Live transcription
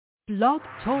Blog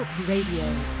Talk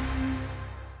Radio.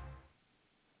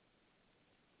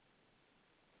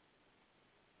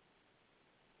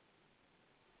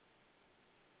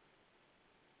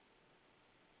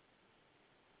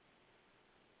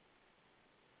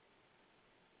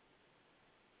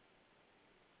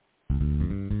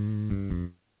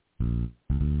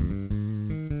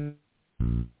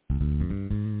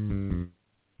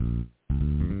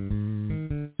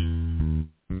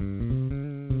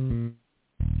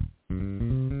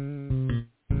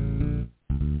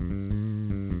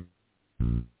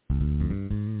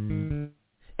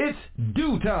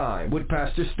 Time with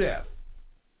Pastor Steph.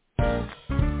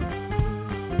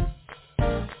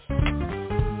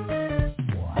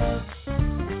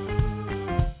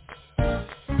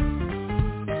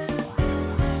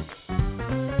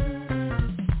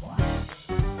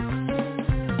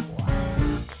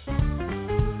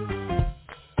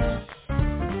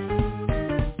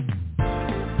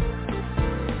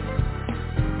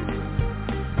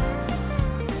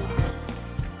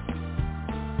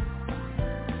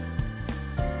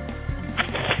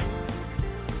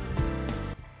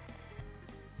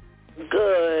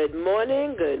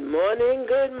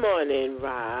 Good morning.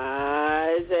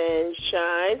 Rise and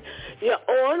shine. You're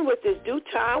on with this Due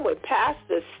Time with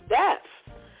Pastor Steph.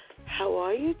 How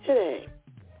are you today?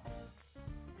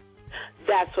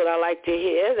 That's what I like to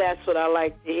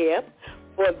hear.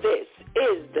 For this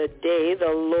is the day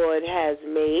the Lord has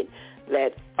made.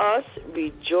 Let us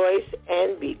rejoice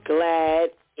and be glad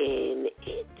in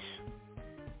it.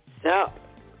 So,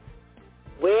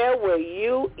 where were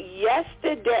you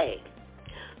yesterday?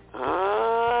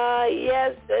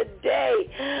 Yesterday,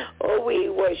 we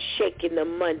were shaking the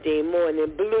Monday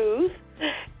morning blues,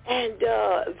 and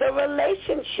the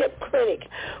relationship clinic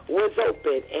was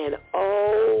open, and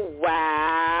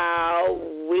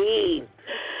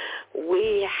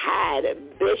we had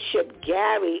Bishop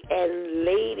Gary and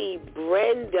Lady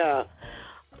Brenda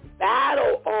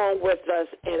battle on with us,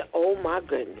 and oh my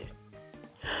goodness,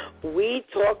 we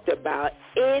talked about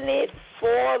in it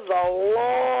for the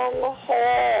long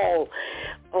haul.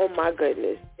 Oh my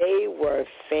goodness, they were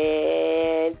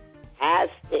fantastic.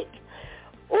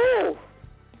 Ooh,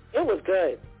 it was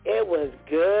good.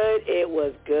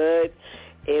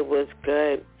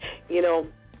 You know,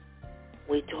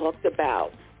 we talked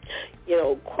about,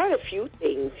 quite a few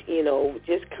things,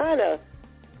 just kind of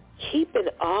keeping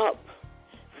up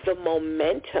the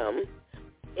momentum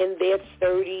in their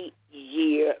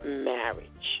 30-year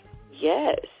marriage.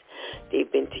 Yes.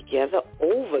 They've been together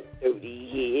over 30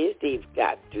 years. They've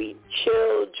got 3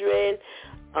 children,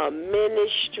 a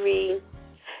ministry,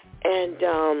 and,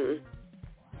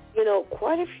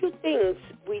 quite a few things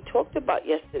we talked about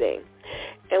yesterday.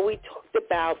 And we talked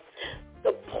about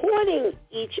supporting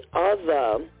each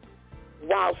other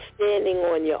while standing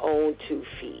on your own 2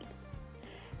 feet.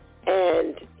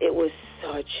 And it was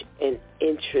such an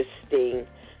interesting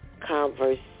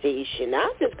conversation.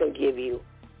 I'm just going to give you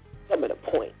some of the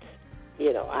points.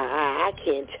 I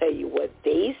can't tell you what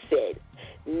they said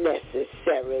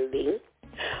necessarily.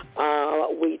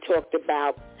 We talked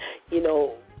about,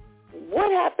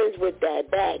 what happens with that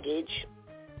baggage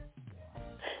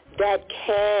that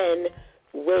can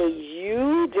weigh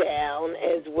you down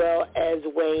as well as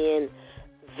weighing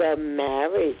the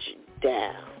marriage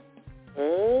down.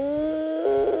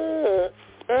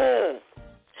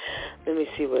 Let me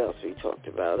see what else we talked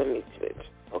about.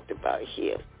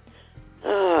 Here.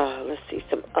 Let's see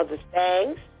some other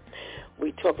things.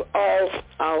 We talked,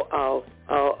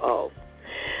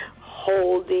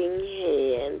 holding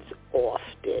hands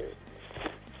often.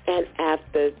 And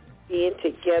after being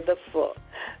together for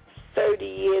 30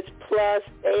 years plus,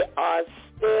 they are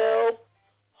still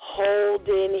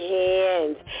holding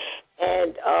hands.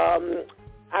 And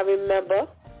I remember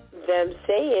them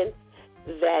saying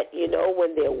that,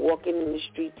 when they're walking in the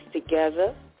streets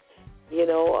together,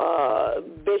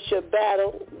 Bishop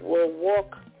Battle will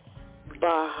walk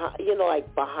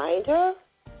behind her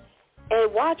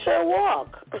and watch her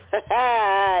walk.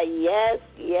 Yes.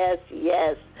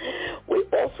 We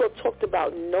also talked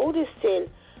about noticing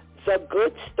the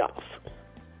good stuff.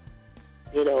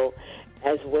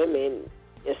 As women,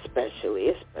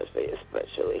 especially,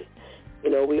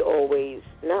 we always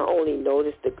not only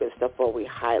notice the good stuff, but we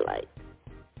highlight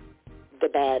the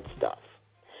bad stuff.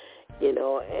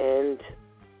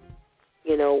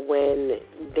 When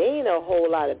there ain't a whole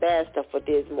lot of bad stuff, but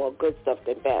there's more good stuff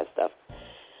than bad stuff,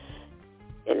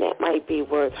 and that might be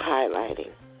worth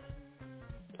highlighting.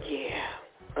 Yeah,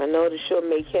 I know this should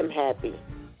make him happy.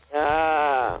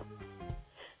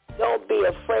 Don't be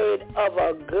afraid of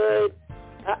a good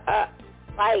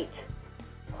fight,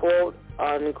 quote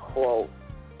unquote.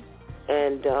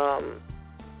 And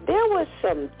there were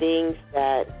some things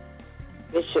that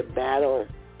Bishop Battle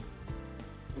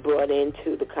brought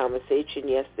into the conversation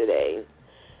yesterday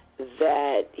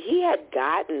that he had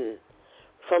gotten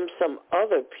from some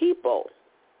other people.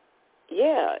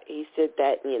 Yeah, he said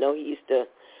that, he used to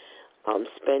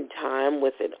spend time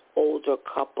with an older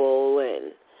couple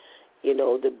and,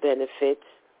 the benefits,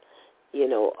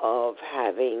 of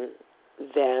having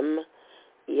them,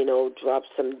 drop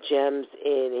some gems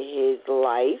in his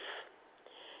life.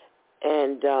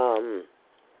 And,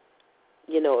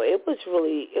 it was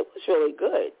really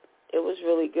good. It was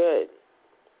really good.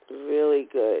 Really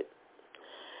good.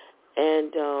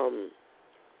 And,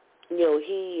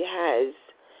 he has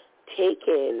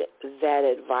taken that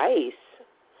advice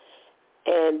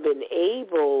and been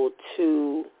able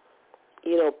to,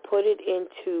 put it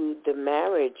into the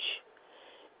marriage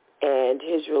and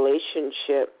his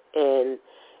relationship and,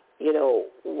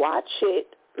 watch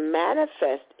it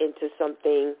manifest into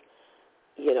something,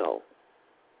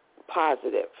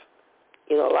 positive.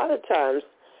 A lot of times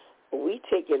we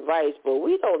take advice, but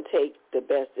we don't take the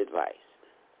best advice.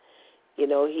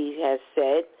 He has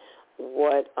said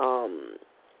what, some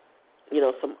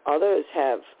others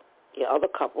have, other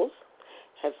couples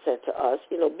have said to us,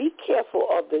 be careful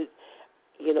of the,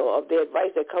 of the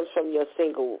advice that comes from your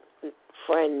single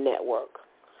friend network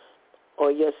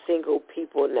or your single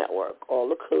people network, all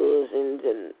the cousins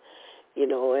and,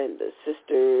 and the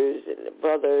sisters and the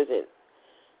brothers. And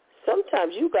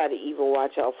sometimes you got to even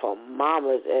watch out for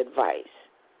mama's advice.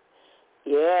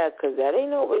 Yeah, because that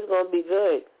ain't always going to be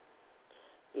good.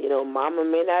 Mama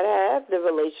may not have the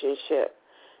relationship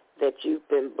that you've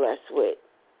been blessed with.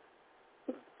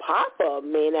 Papa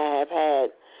may not have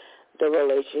had the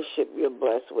relationship you're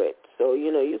blessed with. So,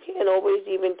 you can't always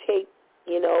even take,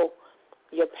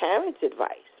 your parents'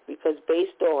 advice because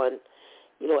based on,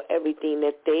 everything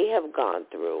that they have gone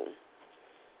through,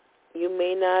 you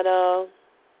may not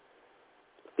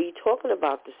be talking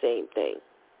about the same thing.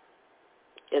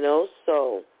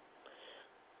 So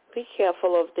be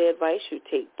careful of the advice you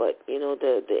take. But,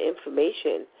 the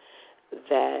information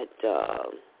that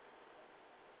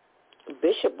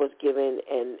Bishop was given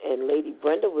and Lady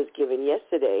Brenda was given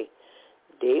yesterday,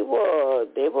 they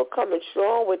were coming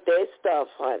strong with their stuff,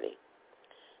 honey.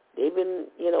 They've been,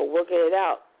 working it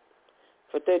out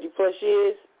for 30-plus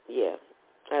years. Yeah,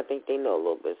 I think they know a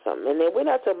little bit something. And then we're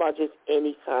not talking about just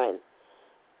any kind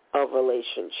of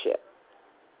relationship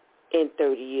in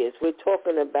 30 years. We're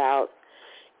talking about,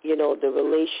 the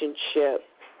relationship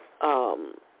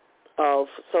of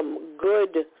some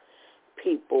good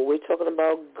people. We're talking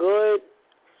about good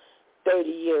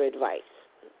 30-year advice.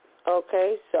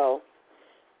 Okay, so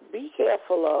be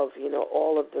careful of,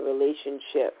 all of the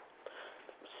relationship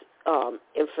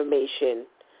information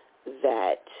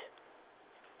that,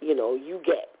 you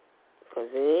get, because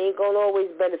it ain't going to always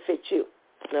benefit you.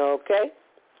 Okay?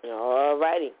 All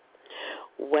righty.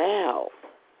 Well,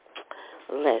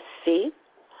 let's see.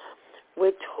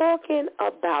 We're talking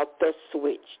about the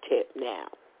switch tip now.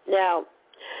 Now,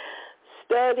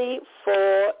 study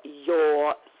for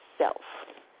yourself.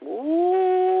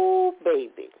 Ooh,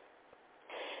 baby.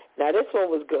 Now, this one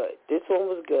was good.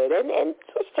 And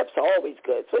switch tips are always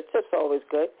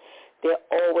good. They're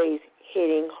always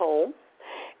hitting home.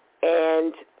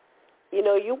 And,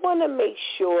 you want to make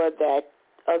sure that,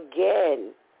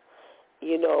 again,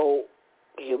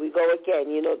 here we go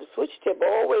again. The switch tip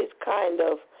always kind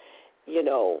of,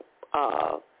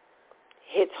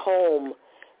 hits home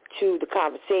to the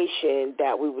conversation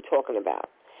that we were talking about.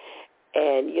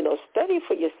 And, study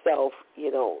for yourself,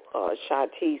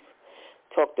 Shantice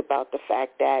talked about the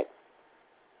fact that,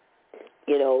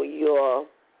 you're,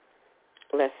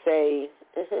 let's say,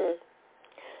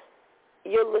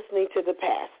 you're listening to the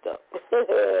pastor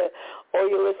or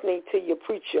you're listening to your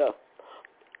preacher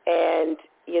and,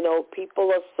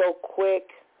 people are so quick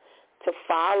to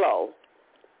follow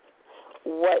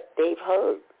what they've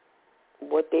heard,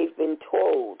 what they've been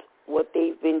told, what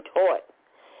they've been taught.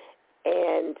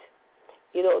 And,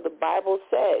 the Bible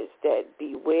says that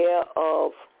beware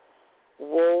of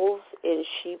wolves in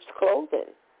sheep's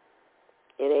clothing.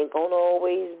 It ain't going to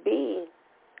always be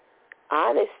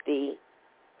honesty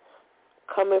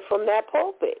coming from that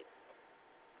pulpit.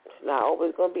 It's not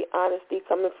always going to be honesty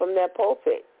coming from that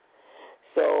pulpit.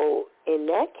 So in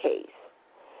that case,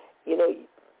 the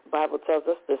Bible tells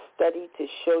us to study to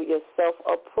show yourself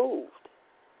approved,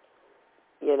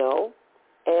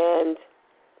 and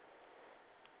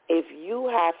if you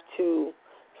have to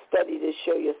study to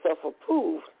show yourself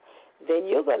approved, then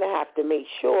you're going to have to make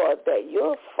sure that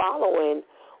you're following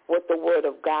what the Word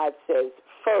of God says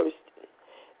first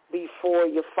before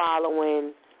you're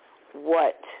following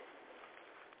what,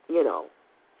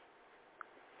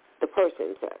 the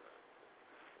person says.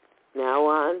 Now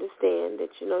I understand that,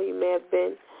 you may have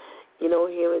been,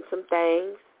 hearing some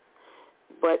things,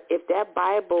 but if that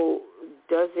Bible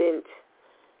doesn't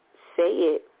say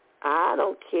it, I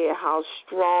don't care how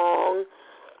strong,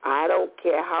 I don't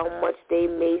care how much they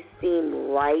may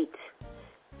seem right,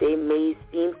 they may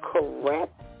seem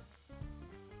correct.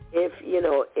 If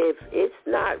it's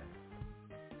not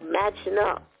matching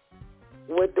up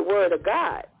with the Word of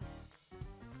God,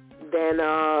 then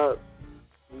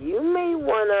you may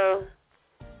want to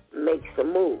make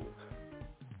some moves.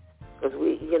 Because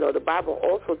the Bible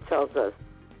also tells us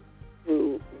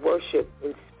to worship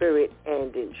in spirit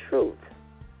and in truth.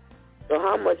 So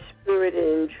how much spirit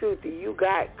and truth do you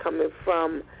got coming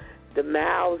from the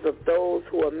mouths of those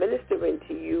who are ministering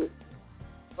to you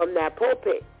from that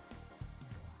pulpit?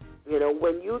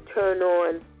 When you turn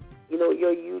on,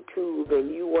 your YouTube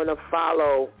and you want to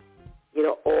follow,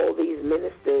 all these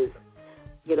ministers,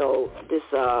 this,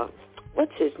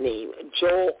 what's his name?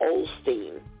 Joel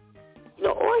Osteen.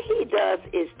 All he does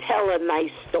is tell a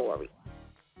nice story.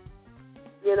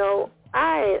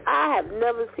 I have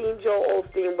never seen Joel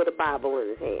Osteen with a Bible in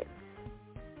his hand.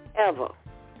 Ever.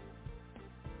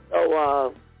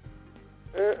 So,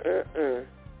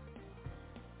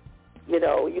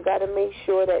 you got to make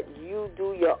sure that you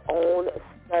do your own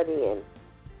studying.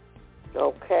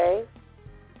 Okay?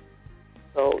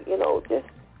 So, just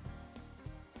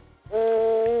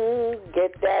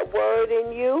get that word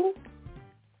in you.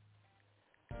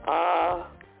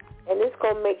 And it's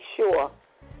going to make sure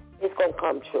it's going to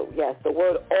come true. Yes, the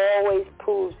word always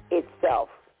proves itself.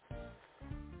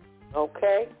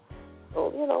 Okay?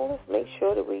 So, let's make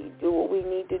sure that we do what we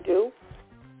need to do.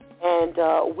 And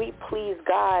we please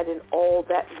God in all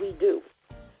that we do.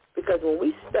 Because when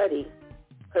we study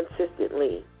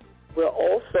consistently, we're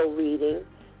also reading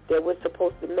that we're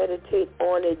supposed to meditate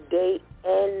on it day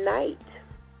and night.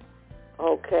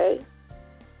 Okay?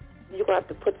 You're going to have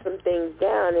to put some things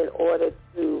down in order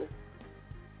to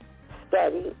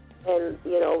study and,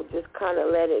 just kind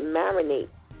of let it marinate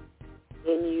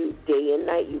in you day and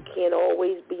night. You can't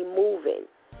always be moving.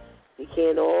 You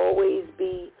can't always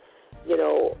be,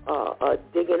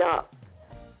 digging up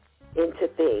into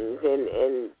things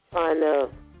and trying to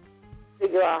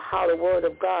figure out how the Word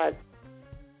of God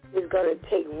is going to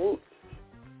take root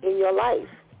in your life.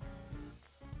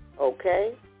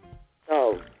 Okay?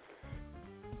 So,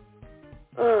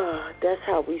 that's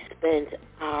how we spend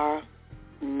our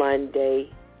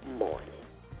Monday morning.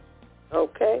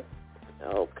 Okay?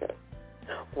 Okay.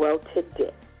 Well,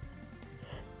 today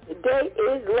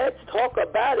is Let's Talk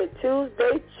About It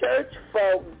Tuesday, Church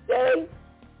Folk Day.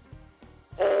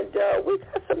 And we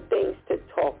got some things to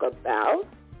talk about.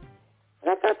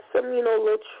 And I got some,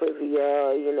 little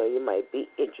trivia, you might be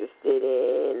interested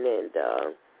in. And,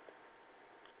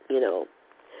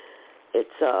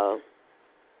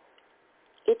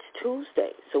 it's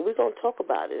Tuesday, so we're going to talk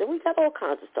about it. And we got all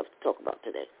kinds of stuff to talk about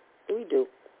today. We do.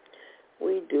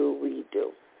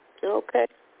 Okay?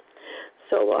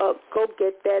 So go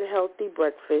get that healthy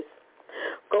breakfast.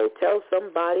 Go tell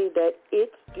somebody that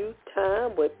it's due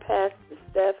time with Pastor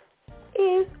Steph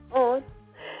is on.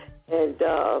 And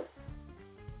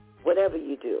whatever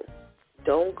you do,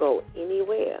 don't go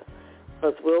anywhere,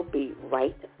 because we'll be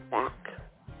right back.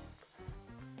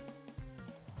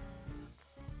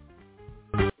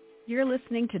 You're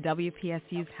listening to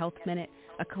WPSU's Health Minute,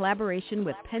 a collaboration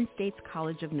with Penn State's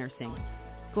College of Nursing.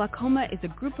 Glaucoma is a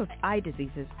group of eye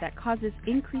diseases that causes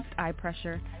increased eye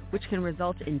pressure, which can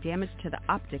result in damage to the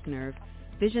optic nerve,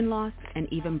 vision loss, and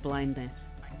even blindness.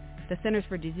 The Centers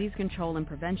for Disease Control and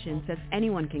Prevention says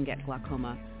anyone can get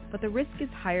glaucoma, but the risk is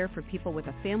higher for people with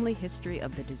a family history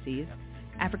of the disease,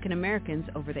 African Americans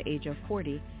over the age of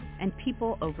 40, and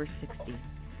people over 60.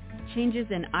 Changes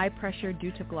in eye pressure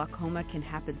due to glaucoma can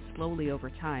happen slowly over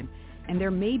time, and there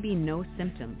may be no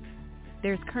symptoms.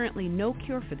 There's currently no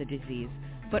cure for the disease,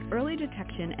 but early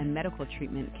detection and medical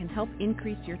treatment can help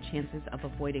increase your chances of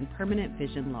avoiding permanent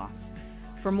vision loss.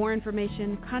 For more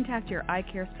information, contact your eye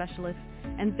care specialist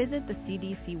and visit the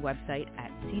CDC website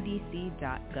at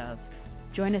cdc.gov.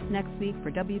 Join us next week for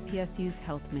WPSU's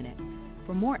Health Minute.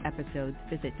 For more episodes,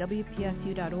 visit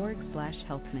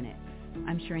wpsu.org/Health Minute.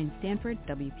 I'm Shireen Stanford,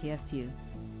 WPSU.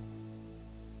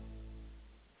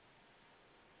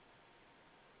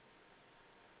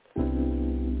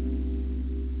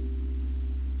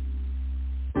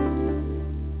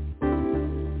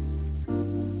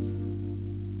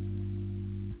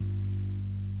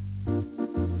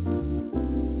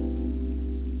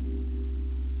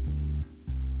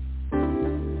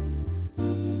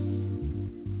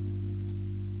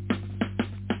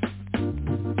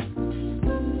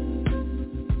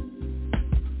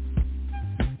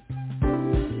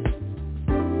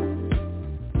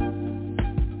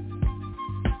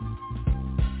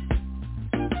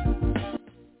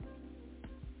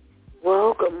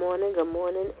 Good morning,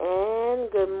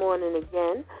 and good morning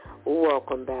again.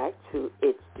 Welcome back to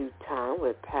It's Due Time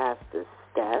with Pastor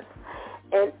Steph.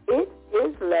 And it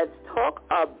is Let's Talk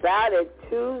About It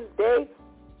Tuesday,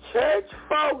 Church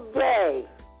Folk Day.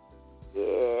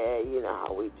 Yeah, you know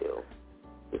how we do.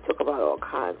 We talk about all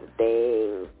kinds of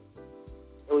things.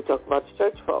 And we talk about the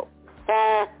church folk.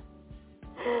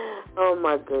 Oh,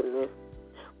 my goodness.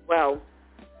 Well,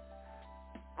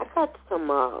 I got some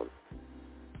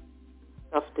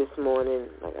stuff this morning,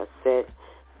 like I said,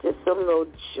 just some little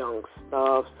junk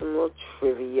stuff, some little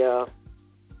trivia,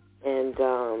 and,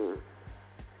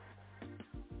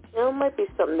 it might be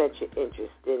something that you're interested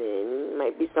in. It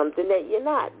might be something that you're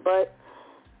not, but,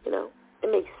 it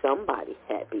makes somebody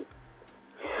happy.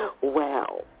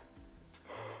 Well,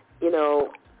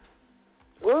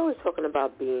 we're always talking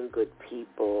about being good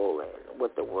people and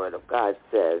what the Word of God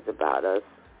says about us,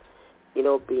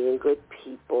 being good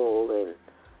people and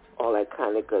all that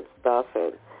kind of good stuff.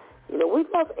 And, we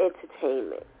love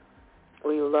entertainment.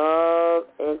 We love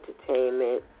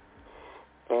entertainment.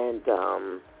 And,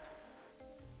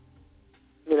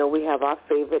 we have our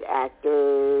favorite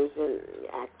actors and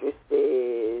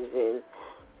actresses and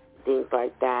things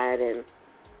like that. And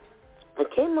I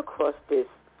came across this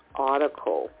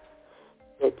article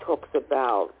that talks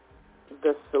about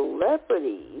the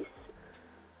celebrities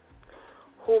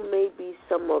who may be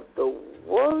some of the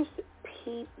worst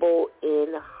people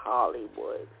in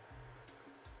Hollywood.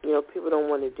 People don't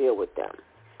want to deal with them.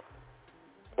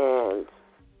 And,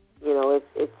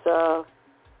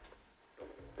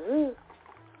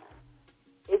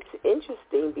 it's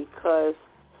interesting because,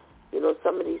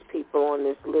 some of these people on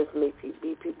this list may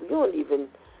be people you don't even,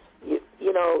 you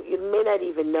may not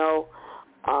even know,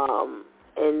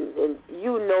 and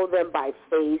you know them by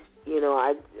face.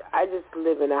 I just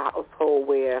live in a household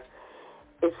where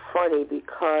it's funny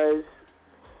because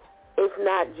it's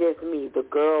not just me. The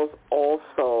girls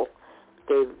also,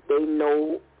 they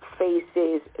know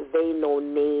faces, they know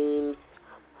names.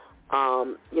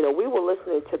 We were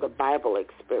listening to the Bible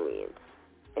Experience,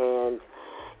 and,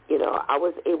 I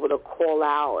was able to call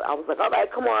out. I was like, all right,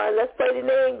 come on, let's play the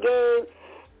name game.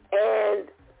 And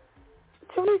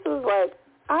Teresa was like,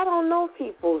 I don't know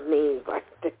people's names like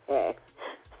that.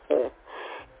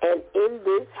 And in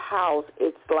this house,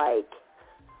 it's like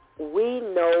we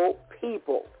know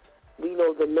people. We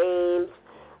know the names.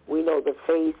 We know the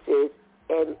faces.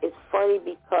 And it's funny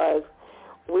because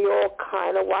we all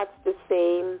kind of watch the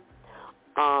same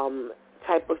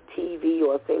type of TV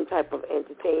or same type of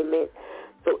entertainment.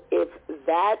 So if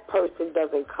that person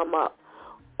doesn't come up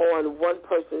on one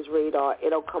person's radar,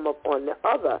 it'll come up on the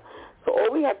other. So all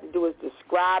we have to do is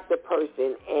describe the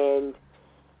person, and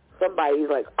somebody's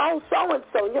like, oh,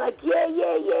 so-and-so. And you're like, yeah.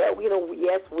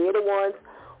 Yes, we're the ones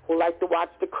who like to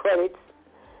watch the credits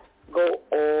go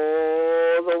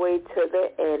all the way to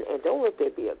the end. And don't let there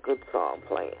be a good song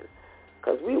playing,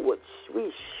 because we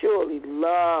surely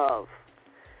love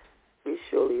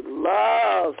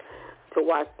to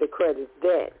watch the credits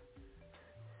then.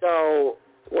 So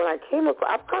when I've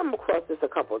come across this a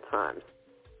couple of times.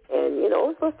 And,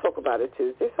 let's talk about it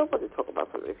Tuesday. So I want to talk about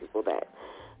some of the people that,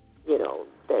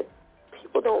 that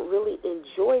people don't really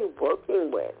enjoy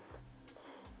working with.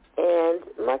 And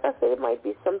like I said, it might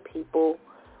be some people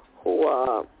who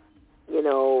are,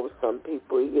 some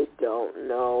people you don't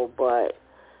know, but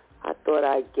I thought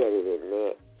I'd get it in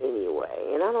there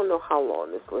anyway. And I don't know how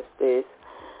long this list is.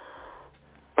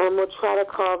 And we'll try to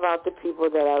carve out the people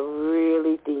that I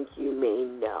really think you may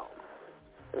know.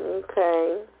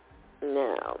 Okay?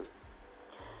 Now,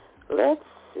 let's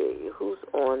see who's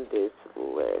on this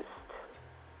list.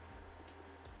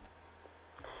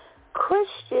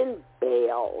 Christian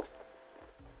Bale.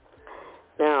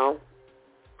 Now,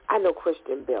 I know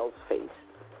Christian Bale's face.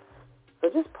 So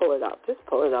just pull it up. Just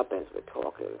pull it up as we're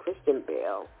talking. Christian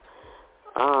Bale.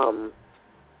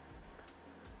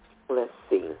 Let's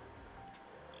see.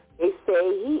 They say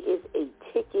he is a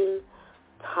ticking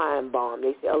time bomb.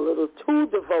 They say a little too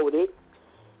devoted.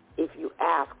 If you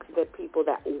ask the people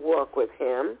that work with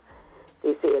him,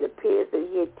 they say it appears that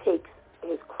he takes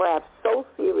his craft so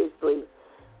seriously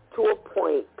to a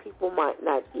point people might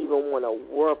not even want to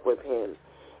work with him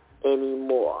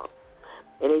anymore.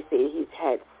 And they say he's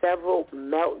had several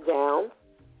meltdowns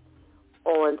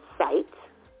on site,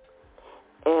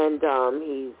 and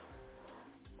he's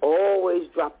always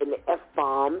dropping the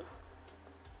F-bombs.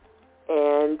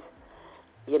 And,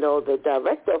 the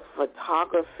director of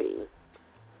photography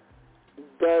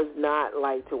does not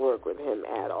like to work with him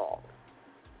at all.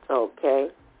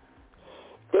 Okay?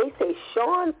 They say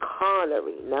Sean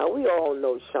Connery. Now, we all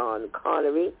know Sean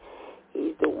Connery.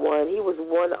 He was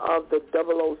one of the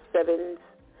 007's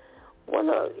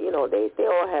they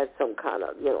all had some kind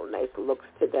of, nice looks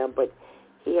to them, but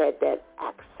he had that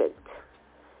accent.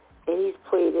 And he's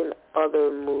played in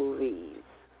other movies.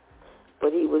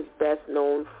 But he was best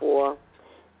known for,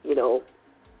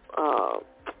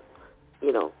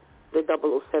 the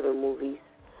 007 movies.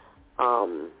 I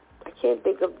can't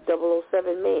think of the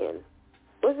 007 man.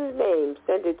 What's his name?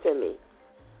 Send it to me.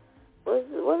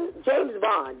 James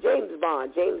Bond.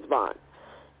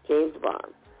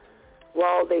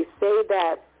 Well, they say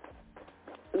that,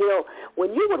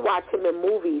 when you would watch him in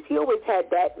movies, he always had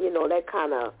that, that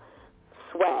kind of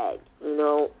swag,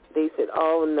 They said,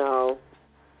 oh, no.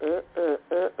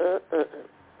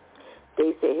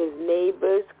 They said his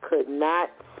neighbors could not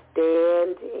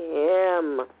stand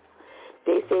him.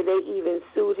 They say they even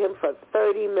sued him for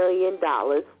 $30 million.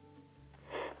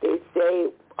 They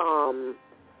say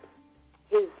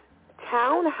his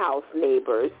townhouse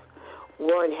neighbors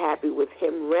weren't happy with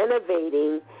him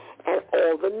renovating and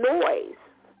all the noise.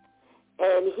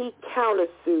 And he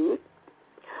countersued,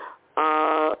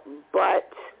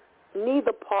 but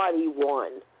neither party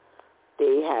won.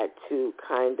 They had to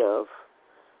kind of,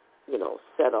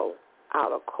 settle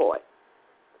out of court.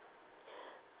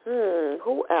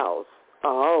 Who else?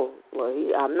 Oh, well,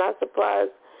 I'm not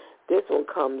surprised this one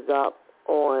comes up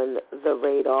on the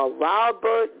radar.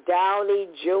 Robert Downey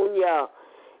Jr.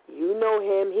 You know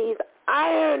him. He's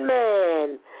Iron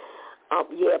Man.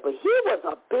 Yeah, but he was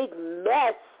a big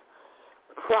mess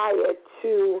prior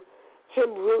to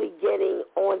him really getting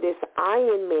on this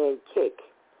Iron Man kick.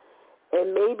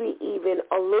 And maybe even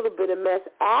a little bit of mess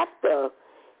after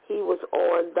he was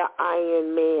on the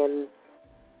Iron Man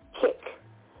kick.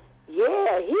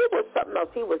 Yeah, he was something else.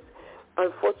 He was,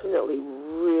 unfortunately,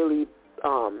 really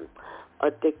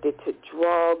addicted to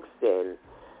drugs, and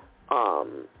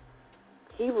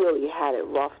he really had it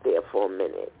rough there for a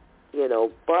minute,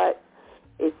 But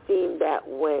it seemed that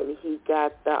when he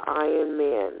got the Iron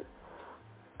Man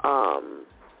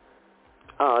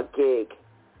gig,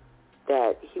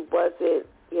 that he wasn't,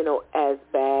 as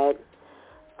bad,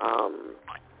 on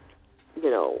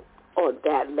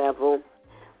that level.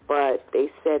 But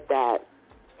they said that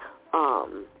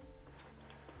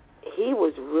he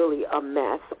was really a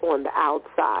mess on the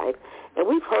outside. And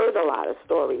we've heard a lot of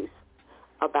stories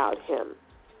about him.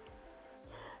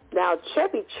 Now,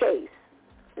 Chevy Chase.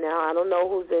 Now, I don't know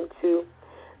who's into,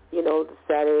 the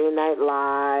Saturday Night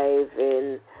Live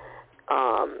and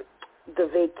the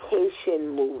vacation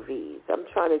movies. I'm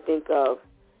trying to think of,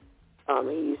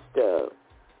 he used to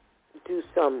do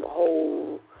some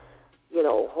whole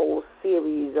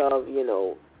series of,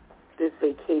 this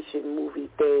vacation movie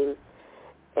thing.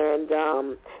 And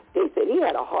they said he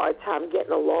had a hard time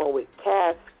getting along with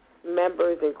cast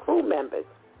members and crew members.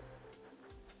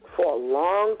 For a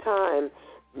long time,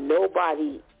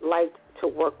 nobody liked to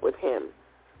work with him.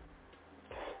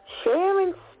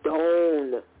 Sharon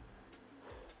Stone.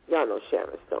 Y'all know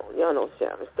Sharon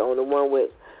Stone, the one who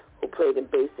played in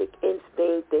Basic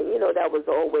Instinct. And, that was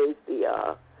always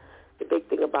the big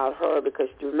thing about her, because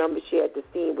you remember she had the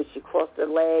scene where she crossed her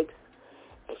legs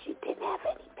and she didn't have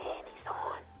any panties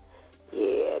on.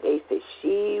 Yeah, they said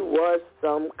she was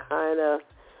some kind of,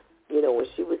 when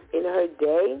she was in her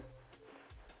day,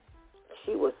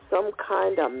 she was some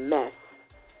kind of mess.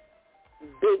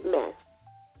 Big mess.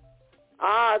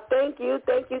 Thank you.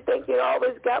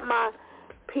 Always got my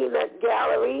peanut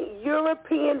gallery.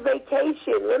 European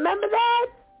vacation. Remember that?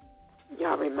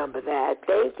 Y'all remember that.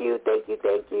 Thank you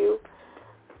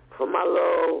for my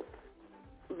little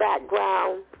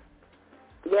background.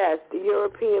 Yes, the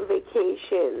European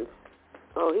vacations.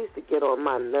 Oh, he used to get on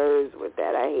my nerves with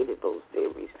that. I hated those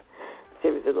series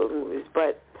of those movies.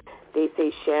 But they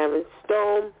say Sharon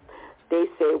Stone, they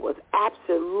say it was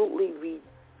absolutely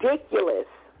ridiculous.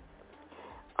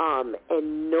 And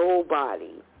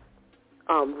nobody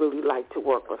really liked to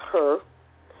work with her.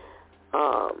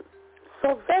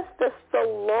 Sylvester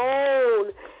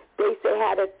Stallone, they say,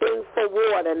 had a thing for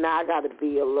water. Now I got to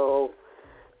be a little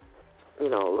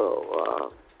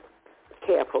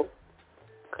careful,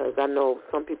 because I know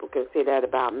some people can say that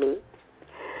about me.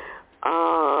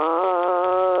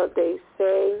 They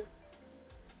say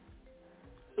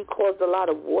he caused a lot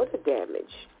of water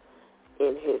damage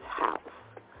in his house.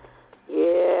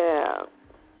 Yeah.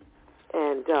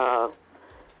 And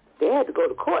they had to go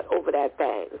to court over that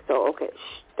thing. So, okay,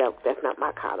 that's not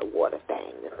my kind of water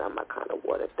thing.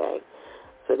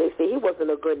 So they say he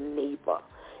wasn't a good neighbor.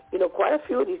 Quite a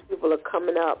few of these people are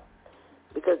coming up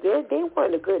because they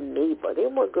weren't a good neighbor. They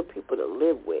weren't good people to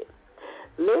live with.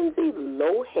 Lindsay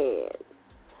Lohan.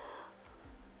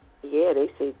 Yeah, they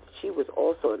say she was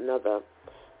also another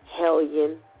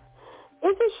hellion.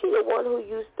 Isn't she the one who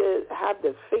used to have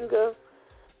the finger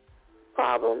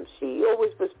problem? She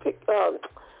always was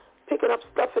picking up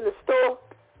stuff in the store.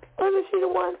 Wasn't she the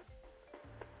one?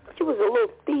 She was a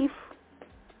little thief.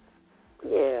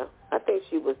 Yeah, I think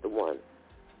she was the one.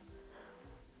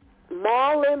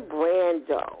 Marlon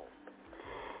Brando.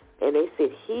 And they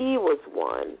said he was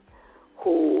one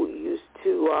who used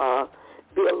to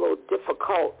be a little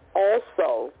difficult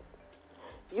also.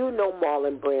 You know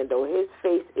Marlon Brando. His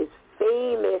face is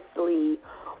famously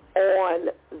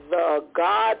on the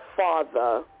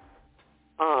Godfather,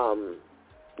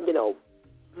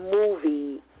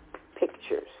 movie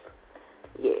pictures.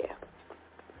 Yeah.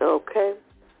 Okay.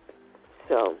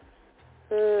 So,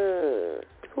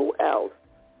 who else?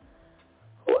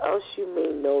 Who else you may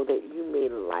know that you may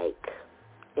like?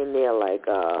 And they're like,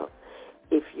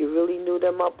 if you really knew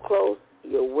them up close,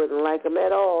 you wouldn't like them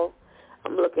at all.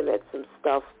 I'm looking at some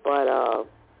stuff, but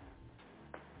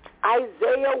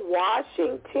Isaiah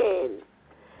Washington,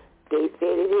 they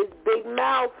said that his big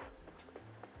mouth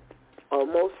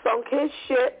almost sunk his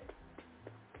ship.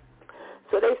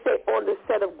 So they say on the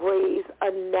set of Grey's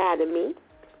Anatomy,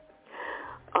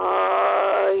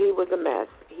 he was a mess.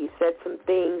 He said some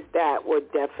things that were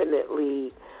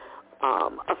definitely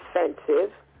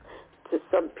offensive to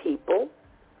some people,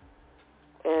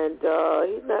 and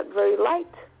he's not very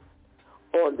liked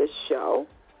on the show.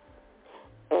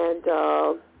 And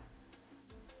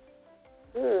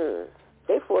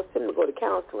they forced him to go to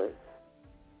counseling.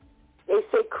 They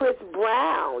say Chris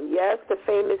Brown, yes, the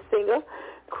famous singer,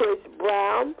 Chris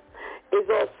Brown, is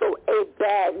also a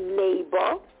bad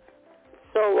neighbor.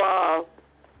 So,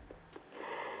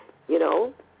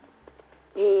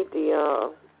 he ain't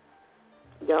the,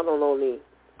 y'all don't only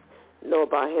know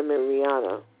about him and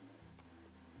Rihanna,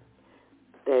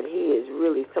 that he is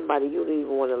really somebody you don't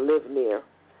even want to live near.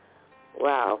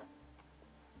 Wow.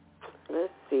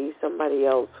 Let's see, somebody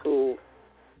else who,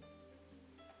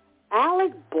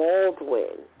 Alec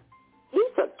Baldwin,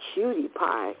 he's a cutie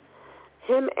pie.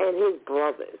 Him and his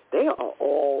brothers, they are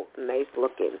all nice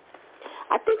looking.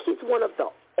 I think he's one of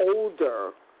the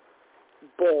older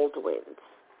Baldwins.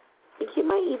 I think he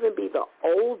might even be the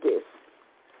oldest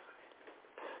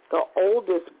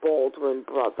Baldwin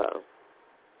brother.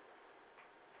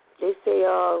 They say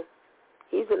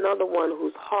he's another one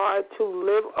who's hard to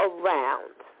live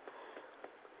around.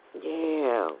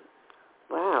 Yeah.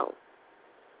 Wow.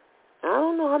 I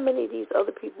don't know how many of these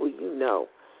other people you know,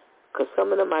 because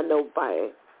some of them I know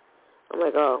by, I'm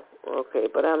like, oh, okay,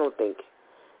 but I don't think,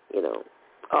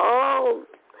 Oh,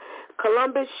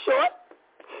 Columbus Short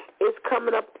is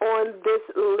coming up on this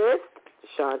list.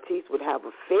 Shantice would have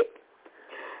a fit.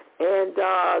 And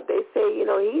they say,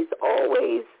 he's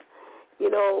always,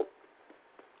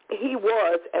 he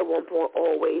was at one point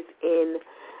always in,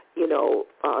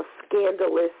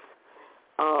 scandalous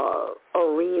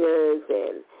arenas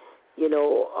and,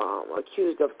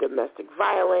 accused of domestic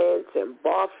violence and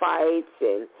bar fights,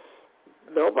 and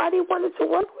nobody wanted to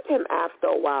work with him after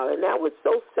a while. And that was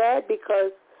so sad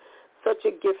because such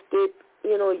a gifted,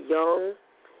 young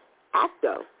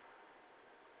actor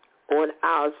on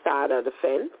our side of the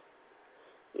fence.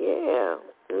 Yeah.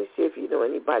 Let me see if you know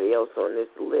anybody else on this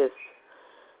list,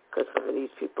 because some of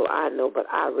these people I know, but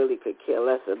I really could care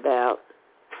less about.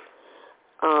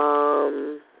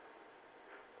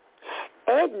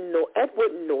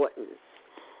 Edward Norton.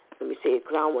 Let me see it,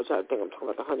 because I don't want y'all to think I'm talking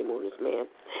about the honeymooners, man.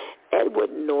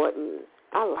 Edward Norton,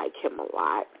 I like him a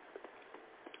lot.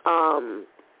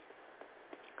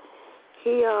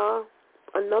 He,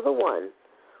 another one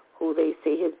who they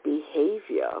say his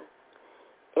behavior,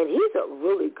 and he's a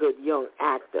really good young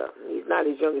actor. He's not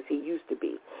as young as he used to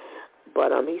be,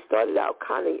 but he started out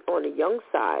kind of on the young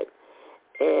side.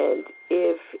 And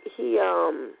if he,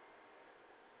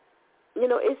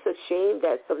 it's a shame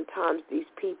that sometimes these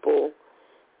people,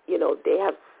 they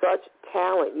have such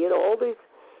talent. All these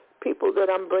people that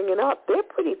I'm bringing up, they're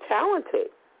pretty talented.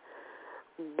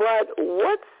 But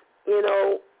what's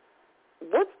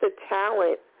the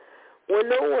talent when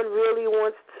no one really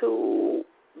wants to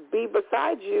be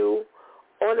beside you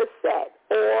on a set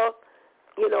or,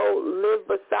 live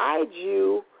beside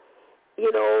you,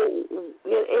 in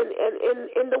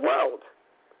the world?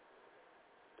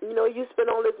 You spend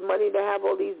all this money to have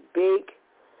all these big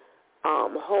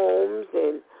homes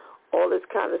and all this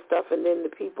kind of stuff, and then the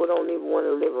people don't even want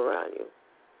to live around you.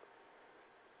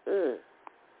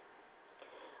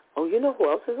 Oh, you know who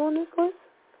else is on this list?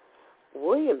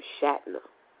 William Shatner.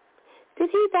 Did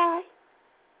he die?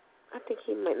 I think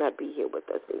he might not be here with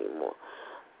us anymore.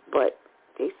 But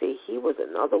they say he was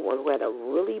another one who had a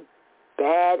really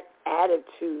bad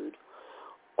attitude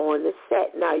on the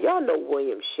set. Now, y'all know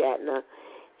William Shatner.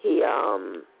 He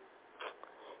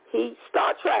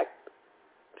Star Trek.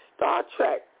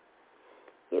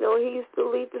 You know, he used to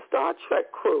lead the Star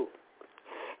Trek crew.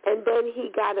 And then he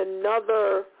got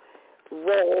another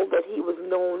role that he was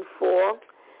known for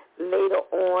later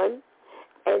on.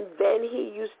 And then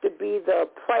he used to be the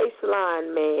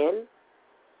Priceline man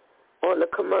on the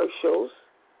commercials.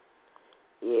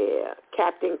 Yeah,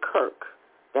 Captain Kirk.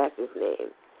 That's his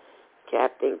name.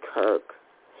 Captain Kirk.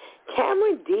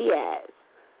 Cameron Diaz.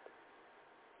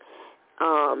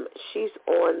 She's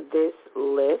on this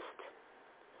list.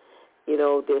 You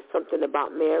know, there's something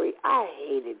about Mary. I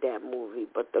hated that movie,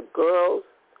 but the girls,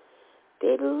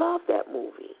 they love that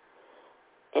movie.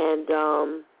 And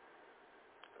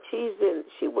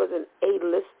she was an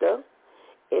A-lister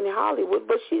in Hollywood,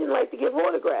 but she didn't like to give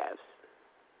autographs.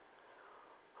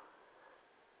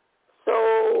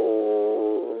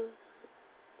 So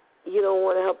you don't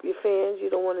want to help your fans? You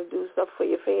don't want to do stuff for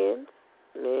your fans?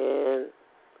 Man,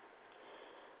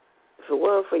 if it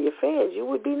weren't for your fans, you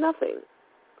would be nothing.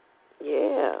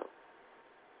 Yeah.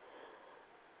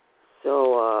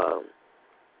 So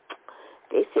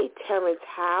they say Terrence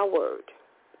Howard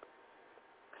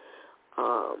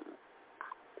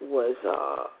was,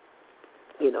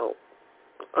 you know,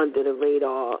 under the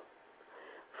radar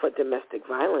for domestic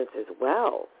violence as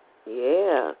well.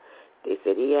 Yeah. They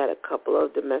said he had a couple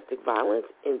of domestic violence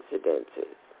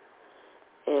incidences.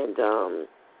 And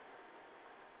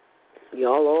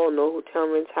y'all all know who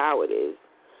Terrence Howard is.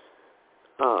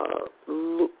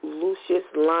 Lucius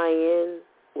Lyon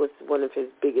was one of his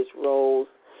biggest roles.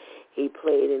 He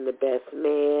played in The Best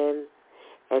Man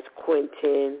as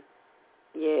Quentin.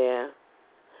 Yeah.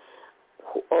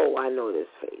 Oh, I know this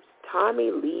face.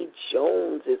 Tommy Lee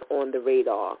Jones is on the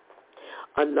radar.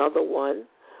 Another one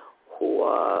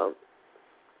who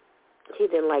he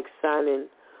didn't like signing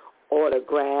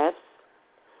autographs,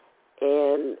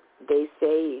 and they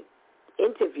say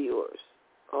interviewers,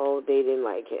 oh, they didn't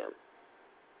like him.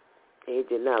 They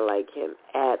did not like him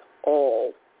at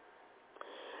all.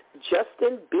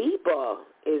 Justin Bieber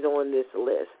is on this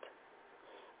list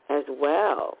as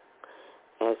well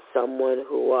as someone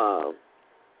who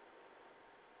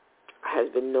has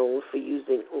been known for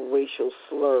using racial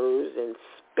slurs and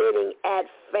spitting at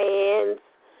fans.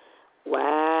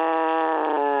 Wow.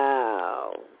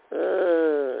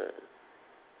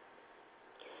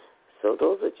 So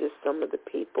those are just some of the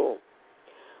people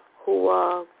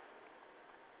who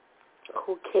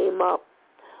came up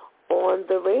on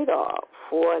the radar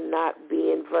for not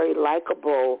being very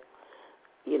likable,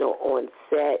 you know, on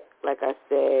set. Like I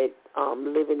said,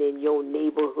 living in your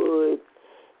neighborhood,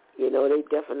 you know, they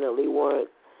definitely weren't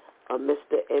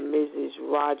Mr. and Mrs.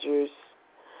 Rogers.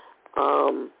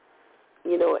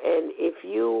 You know, and if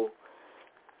you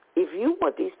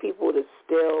want these people to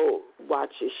still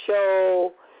watch your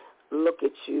show, look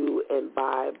at you and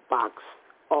buy box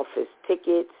office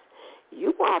tickets,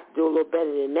 you will have to do a little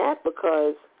better than that,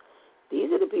 because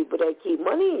these are the people that keep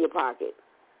money in your pocket.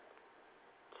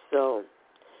 So,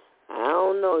 I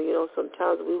don't know, you know,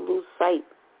 sometimes we lose sight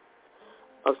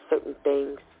of certain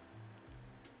things.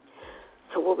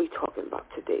 So what are we talking about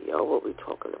today, y'all? What are we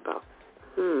talking about?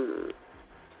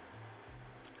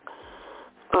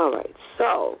 All right,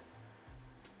 so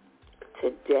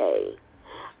today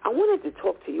I wanted to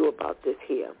talk to you about this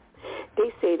here.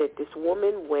 They say that this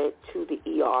woman went to the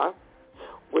ER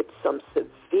with some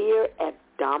severe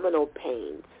abdominal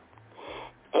pains.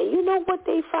 And you know what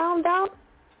they found out?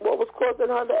 What was causing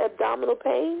her the abdominal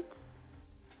pain?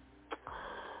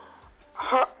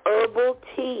 Her herbal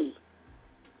tea.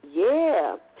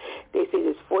 Yeah. They say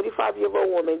this 45-year-old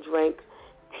woman drank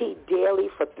tea daily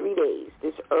for 3 days,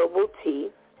 this herbal tea,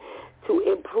 to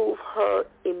improve her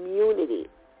immunity.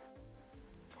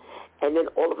 And then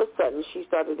all of a sudden she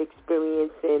started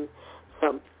experiencing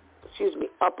some,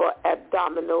 upper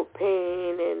abdominal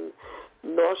pain and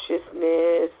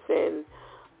nauseousness, and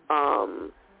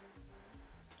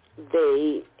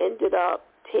they ended up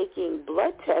taking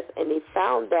blood tests, and they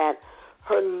found that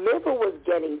her liver was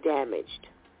getting damaged.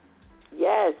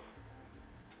 Yes.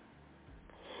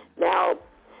 Now,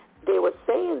 they were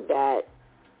saying that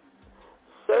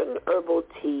certain herbal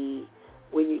tea,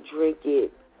 when you drink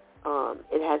it,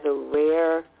 it has a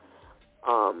rare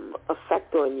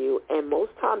effect on you, and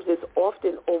most times it's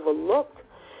often overlooked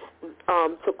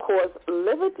to cause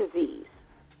liver disease.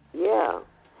 Yeah.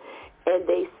 And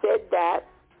they said that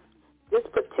this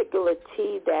particular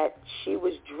tea that she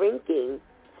was drinking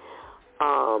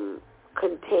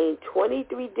contained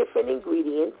 23 different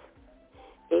ingredients,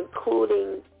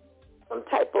 including some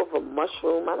type of a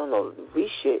mushroom. I don't know,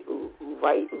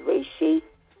 reishi.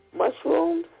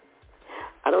 mushrooms.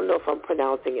 I don't know if I'm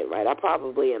pronouncing it right. I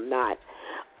probably am not.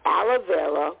 Aloe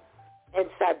vera and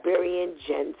Siberian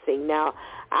ginseng. Now,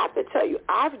 I have to tell you,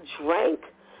 I've drank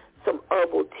some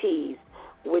herbal teas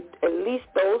with at least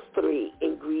those 3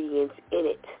 ingredients in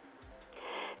it.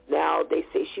 Now, they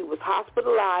say she was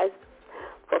hospitalized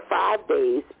for 5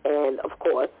 days, and, of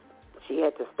course, she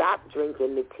had to stop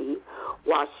drinking the tea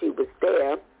while she was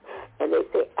there. And they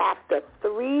say after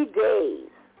 3 days,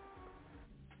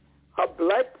 her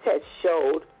blood test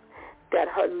showed that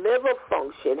her liver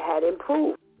function had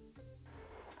improved,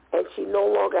 and she no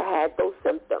longer had those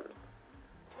symptoms.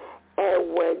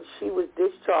 And when she was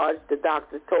discharged, the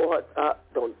doctors told her,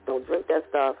 don't drink that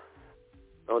stuff.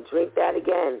 Don't drink that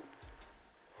again.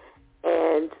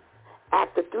 And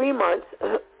after 3 months,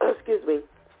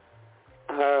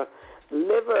 her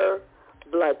liver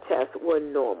blood tests were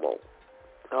normal.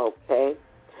 Okay?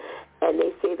 And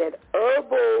they say that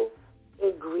herbal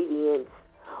ingredients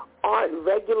aren't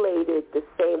regulated the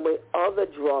same way other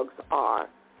drugs are.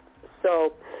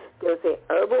 So they'll say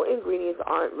herbal ingredients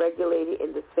aren't regulated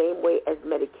in the same way as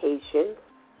medications.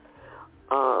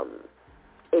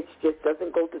 It just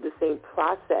doesn't go through the same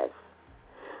process.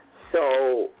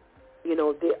 So,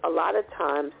 a lot of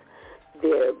times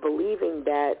they're believing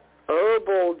that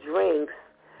herbal drinks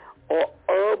or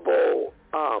herbal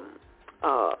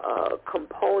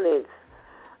components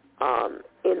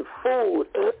in food,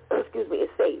 is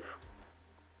safe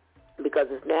because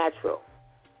it's natural.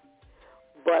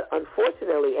 But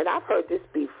unfortunately, and I've heard this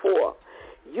before,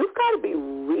 you've got to be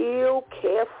real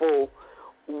careful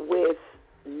with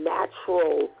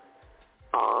natural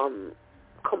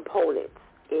components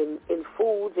in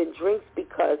foods and drinks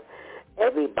because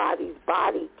everybody's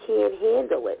body can't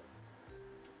handle it.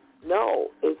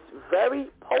 No, it's very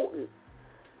potent.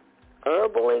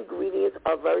 Herbal ingredients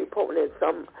are very potent, and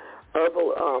some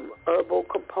herbal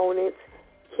components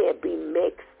can't be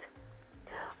mixed.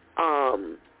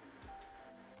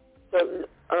 Certain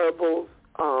herbal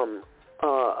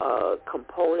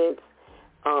components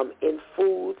in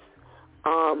foods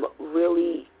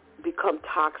really become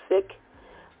toxic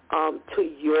to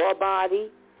your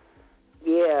body.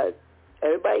 Yeah,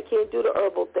 everybody can't do the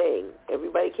herbal thing.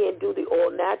 Everybody can't do the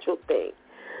all-natural thing.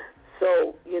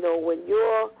 So, when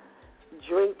you're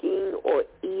drinking or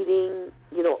eating,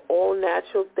 all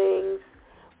natural things,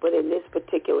 but in this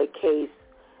particular case,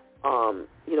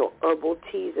 herbal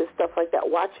teas and stuff like that,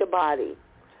 watch your body.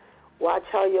 Watch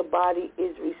how your body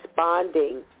is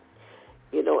responding,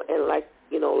 and like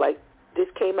this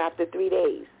came after 3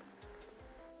 days.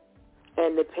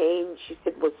 And the pain, she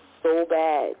said, was so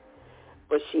bad,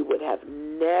 but she would have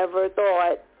never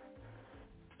thought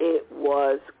it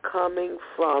was coming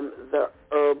from the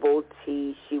herbal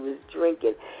tea she was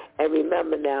drinking. And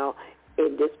remember now,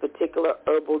 in this particular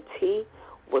herbal tea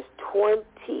was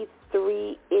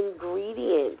 23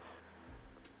 ingredients,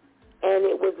 and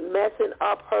it was messing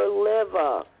up her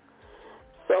liver.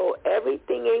 So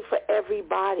everything ain't for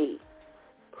everybody.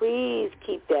 Please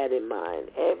keep that in mind.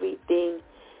 Everything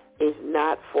is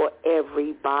not for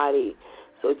everybody.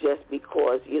 So just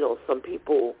because, some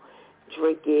people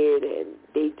drink it and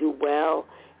they do well,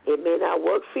 it may not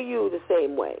work for you the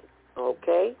same way,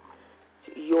 okay?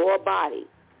 It's your body.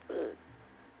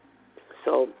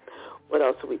 So what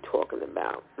else are we talking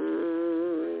about?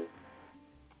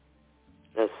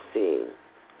 Let's see.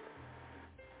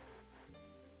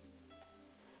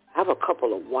 I have a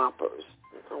couple of whoppers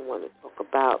I want to talk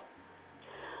about.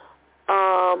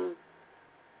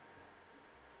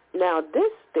 Now,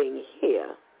 this thing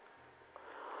here,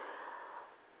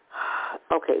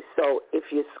 okay, so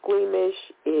if you're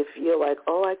squeamish, if you're like,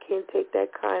 I can't take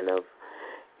that kind of,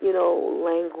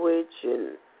 language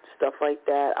and stuff like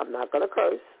that, I'm not going to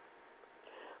curse,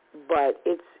 but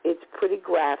it's pretty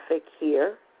graphic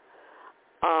here.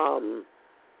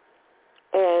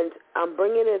 And I'm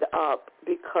bringing it up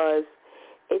because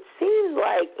it seems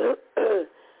like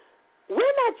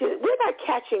we're not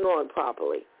catching on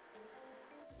properly.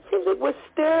 It seems like we're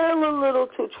still a little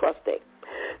too trusting.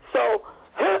 So,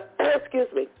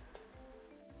 excuse me,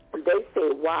 they say,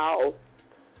 wow,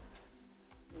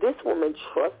 this woman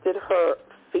trusted her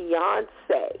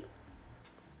fiancé.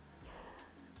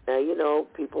 Now,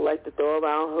 people like to throw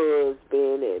around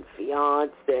husband and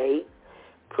fiancé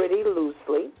pretty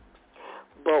loosely.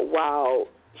 But while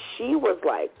she was,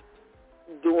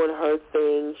 doing her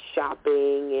thing,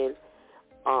 shopping, and,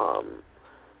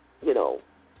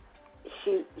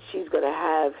 she's going to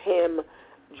have him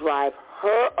drive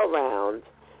her around,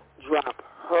 drop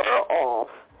her off,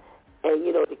 and,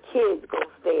 the kids going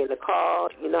to stay in the car.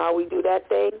 You know how we do that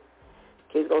thing?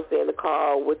 Kids going to stay in the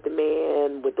car with the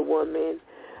man, with the woman.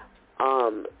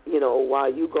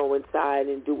 while you go inside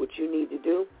and do what you need to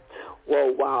do.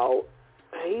 Well, while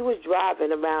he was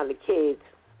driving around the kids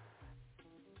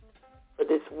for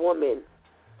this woman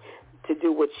to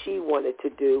do what she wanted to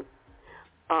do,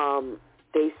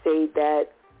 they say that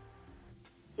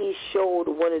he showed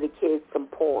one of the kids some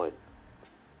porn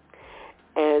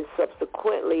and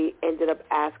subsequently ended up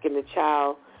asking the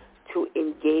child to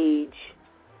engage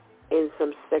in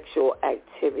some sexual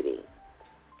activity.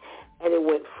 And it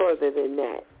went further than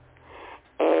that.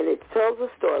 And it tells the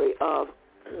story of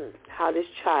how this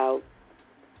child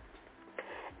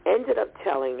ended up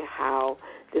telling how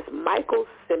this Michael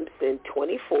Simpson,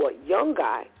 24, young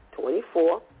guy,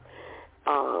 24,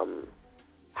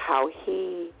 how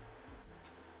he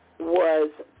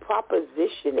was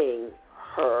propositioning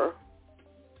her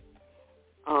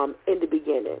in the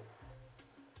beginning.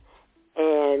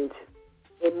 And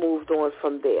it moved on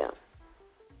from there.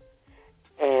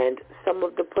 And some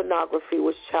of the pornography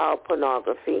was child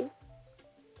pornography.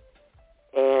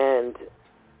 And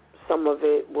some of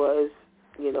it was,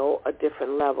 a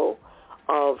different level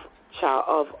of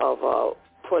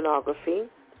pornography.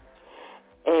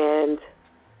 And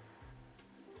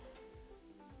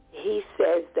he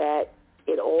says that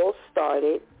it all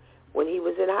started when he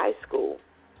was in high school.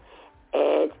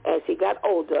 And as he got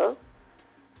older,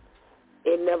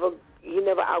 he never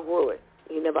outgrew it.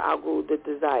 He never outgrew the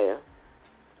desire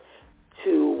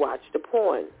to watch the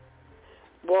porn.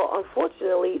 Well,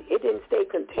 unfortunately, it didn't stay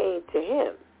contained to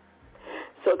him.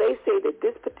 So they say that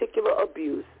this particular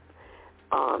abuse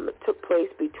took place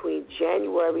between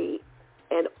January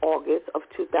and August of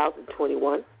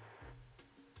 2021.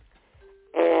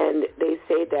 And they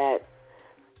say that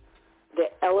the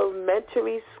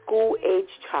elementary school-age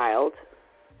child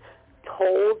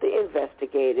told the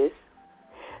investigators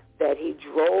that he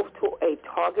drove to a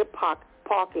Target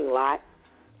parking lot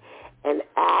and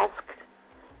asked,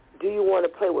 "Do you want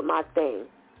to play with my thing?"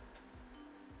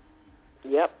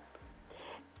 Yep.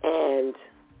 And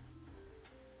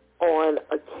on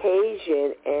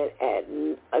occasion and at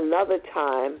another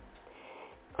time,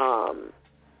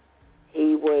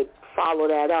 he would follow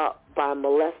that up by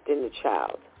molesting the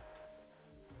child.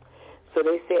 So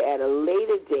they say at a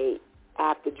later date,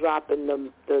 after dropping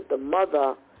the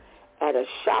mother at a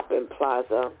shopping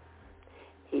plaza,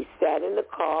 he sat in the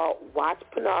car, watched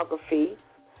pornography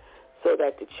so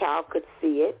that the child could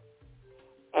see it,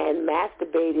 and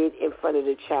masturbated in front of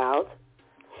the child,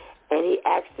 and he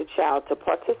asked the child to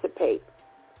participate.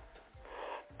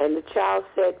 And the child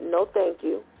said, "No, thank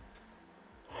you,"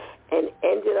 and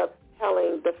ended up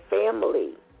telling the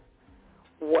family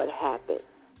what happened.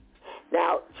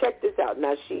 Now, check this out.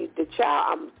 Now, the child,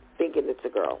 I'm thinking it's a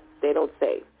girl. They don't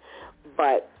say.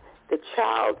 But the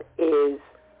child is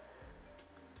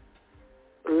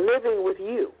living with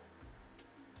you,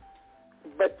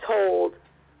 but told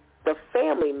the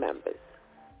family members.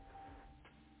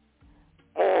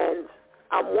 And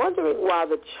I'm wondering why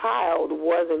the child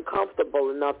wasn't comfortable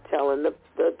enough telling the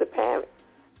parent,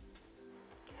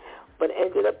 but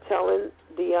ended up telling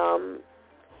the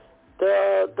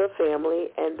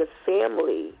family, and the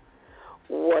family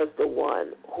was the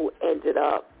one who ended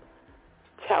up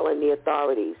telling the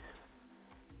authorities.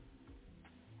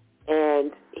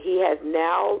 And he has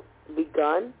now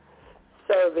begun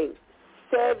serving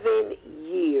 7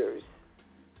 years.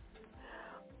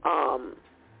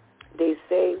 They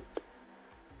say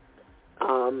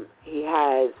he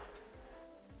has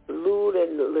lewd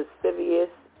and lascivious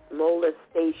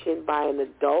molestation by an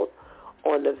adult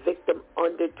on the victim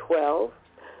under 12,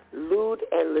 lewd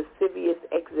and lascivious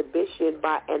exhibition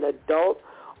by an adult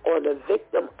on the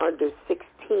victim under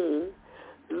 16,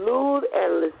 lewd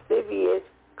and lascivious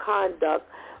conduct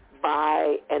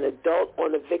by an adult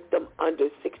on a victim under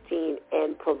 16,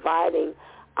 and providing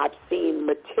obscene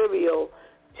material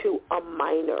to a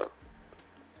minor.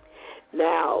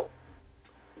 Now,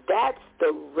 that's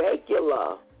the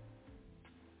regular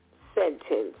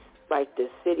sentence, like the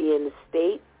city and the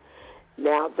state.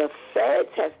 Now, the feds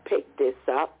have picked this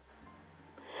up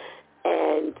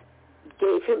and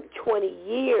gave him 20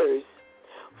 years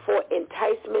for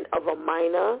enticement of a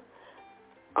minor,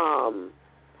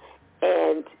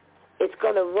 and it's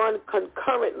going to run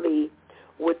concurrently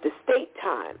with the state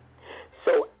time.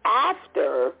 So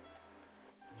after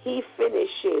he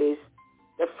finishes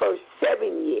the first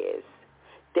 7 years,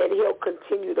 then he'll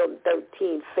continue them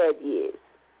 13 fed years.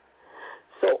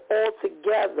 So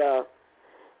altogether,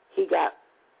 he got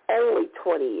only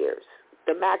 20 years,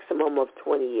 the maximum of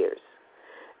 20 years,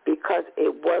 because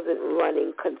it wasn't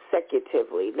running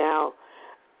consecutively. Now,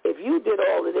 if you did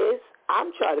all of this,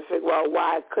 I'm trying to figure out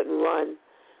why it couldn't run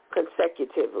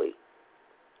consecutively,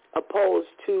 opposed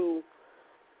to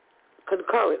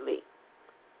concurrently,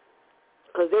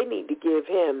 because they need to give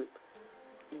him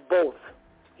both.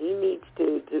 He needs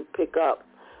to pick up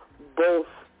both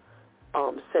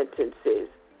sentences,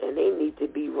 and they need to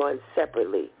be run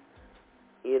separately.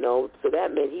 So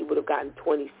that meant he would have gotten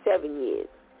 27 years.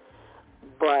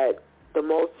 But the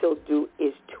most he'll do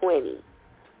is 20.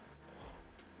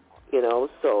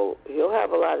 So he'll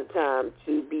have a lot of time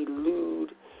to be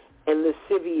lewd and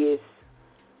lascivious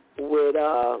with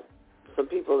some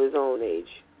people his own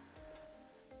age.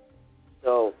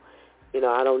 So,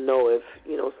 I don't know if,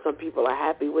 some people are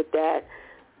happy with that.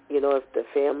 If the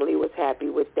family was happy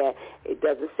with that. It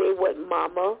doesn't say what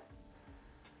Mama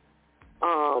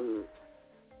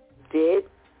did,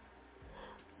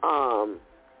 or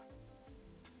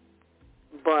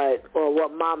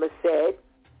what Mama said.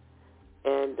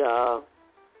 And,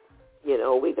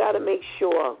 we got to make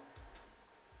sure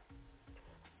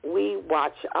we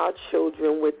watch our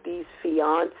children with these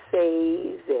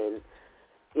fiancés and,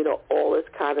 all this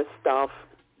kind of stuff.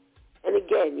 And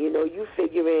again, you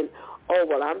figuring, oh,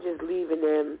 well, I'm just leaving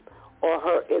them or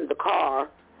her in the car.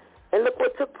 And look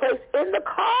what took place in the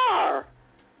car.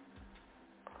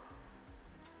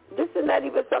 This is not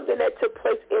even something that took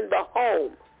place in the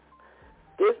home.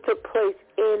 This took place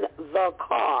in the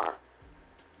car.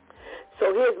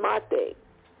 So here's my thing.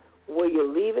 Were you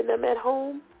leaving them at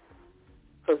home?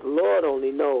 Because Lord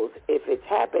only knows if it's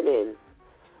happening,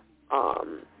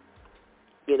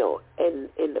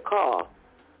 in the car,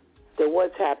 then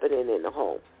what's happening in the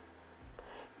home.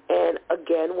 And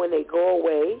again, when they go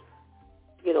away,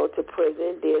 to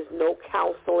prison, there's no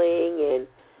counseling and,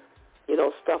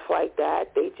 stuff like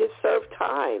that. They just serve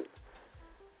time.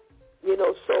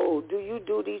 So do you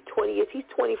do these 20 years? He's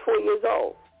 24 years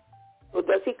old. So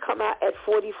does he come out at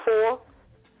 44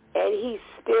 and he's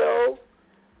still,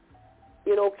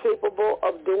 capable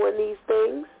of doing these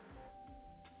things?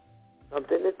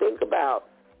 Something to think about.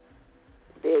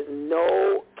 There's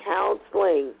no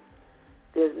counseling.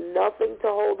 There's nothing to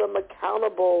hold them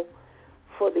accountable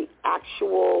for the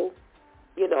actual,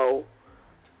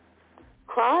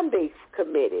 crime they've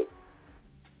committed.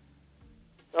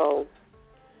 So,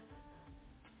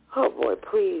 oh boy,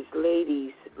 please,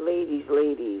 ladies, please,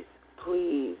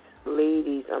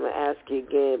 ladies, I'm going to ask you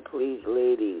again, please,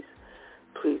 ladies,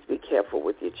 please be careful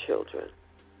with your children.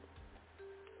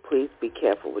 Please be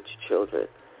careful with your children.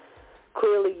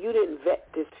 Clearly, you didn't vet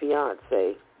this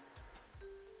fiancé,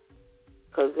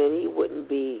 because then he wouldn't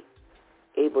be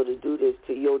able to do this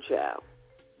to your child.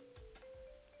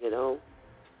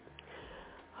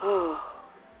 Oh,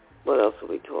 what else are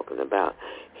we talking about?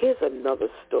 Here's another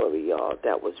story, y'all,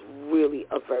 that was really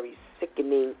a very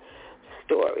sickening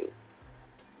story.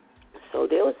 So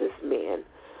there was this man,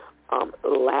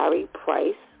 Larry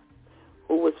Price,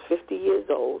 who was 50 years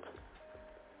old.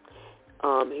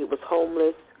 He was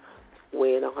homeless,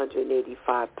 weighing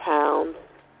 185 pounds.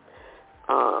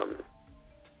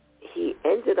 He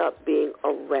ended up being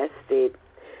arrested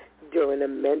during a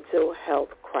mental health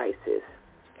crisis.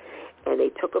 And they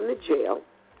took him to jail,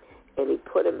 and he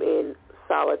put him in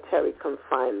solitary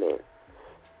confinement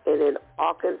in an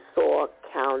Arkansas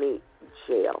County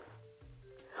jail.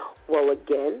 Well,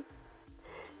 again,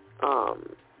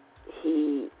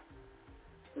 he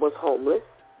was homeless.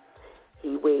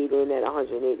 He weighed in at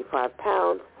 185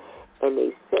 pounds, and they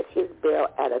set his bail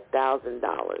at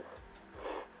 $1,000.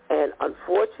 And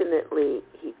unfortunately,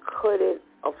 he couldn't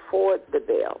afford the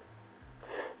bail.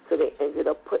 So they ended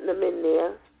up putting him in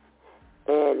there,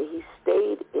 and he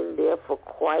stayed in there for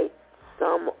quite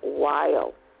some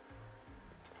while.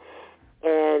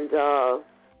 And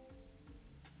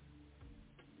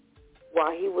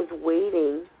while he was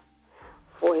waiting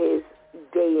for his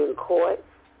day in court,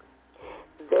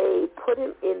 they put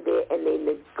him in there and they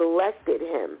neglected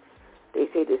him. They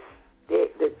say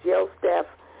the jail staff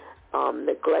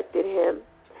neglected him.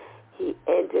 He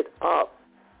ended up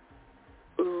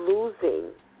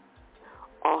losing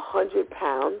 100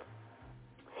 pounds.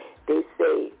 They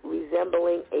say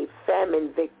resembling a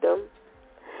famine victim.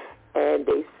 And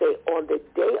they say on the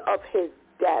day of his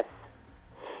death,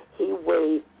 he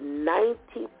weighed 90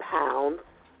 pounds,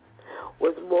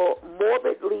 was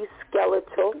morbidly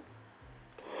skeletal,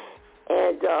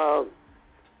 and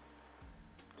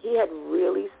he had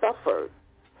really suffered.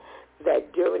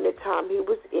 That during the time he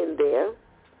was in there,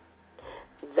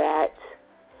 that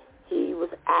he was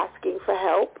asking for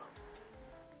help,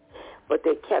 but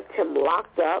they kept him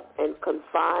locked up and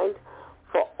confined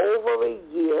for over a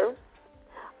year,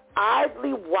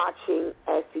 idly watching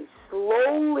as he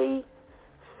slowly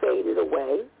faded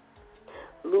away,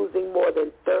 losing more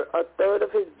than a third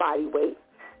of his body weight,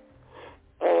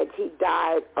 and he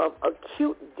died of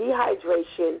acute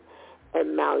dehydration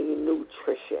and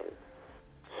malnutrition.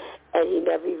 And he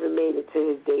never even made it to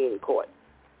his day in court.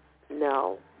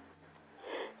 No.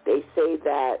 They say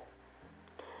that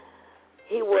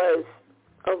he was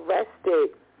arrested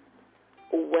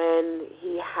when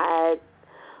he had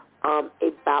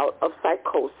a bout of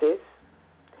psychosis,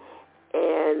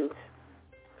 and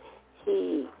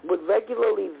he would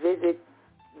regularly visit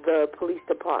the police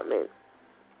department.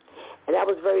 And that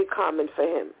was very common for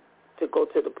him, to go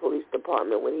to the police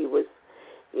department when he was,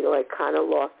 had kind of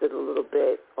lost it a little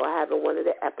bit or having one of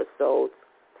the episodes.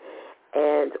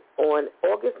 And on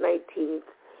August 19th,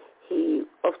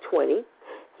 of 20,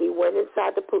 he went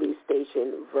inside the police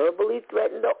station, verbally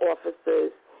threatened the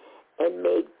officers, and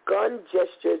made gun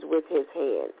gestures with his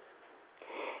hands.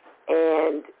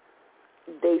 And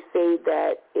they say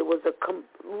that it was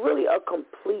really a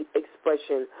complete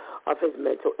expression of his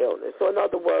mental illness. So in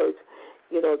other words,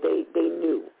 they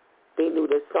knew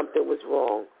that something was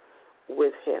wrong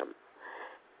with him.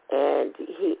 And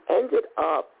he ended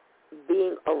up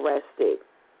being arrested.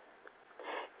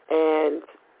 And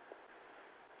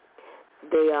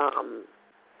they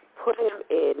put him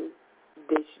in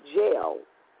this jail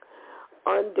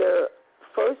under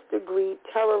first-degree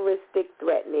terroristic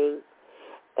threatening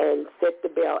and set the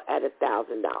bail at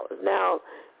 $1,000. Now,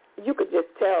 you could just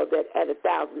tell that at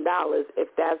 $1,000, if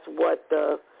that's what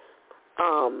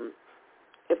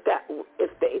if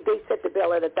they set the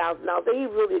bail at $1,000, they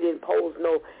really didn't pose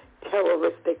no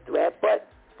terroristic threat, but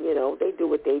they do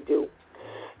what they do.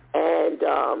 And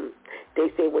they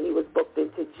say when he was booked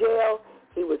into jail,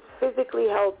 he was physically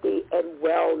healthy and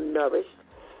well nourished,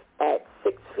 at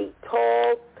 6 feet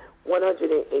tall,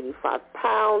 185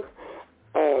 pounds,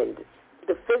 and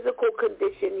the physical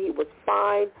condition, he was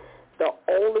fine. The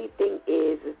only thing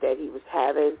is that he was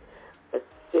having a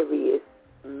serious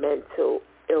mental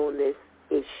illness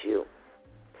issue.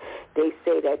 They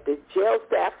say that the jail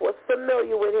staff was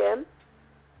familiar with him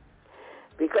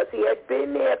because he had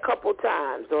been there a couple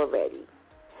times already.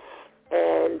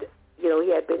 And, he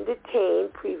had been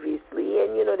detained previously,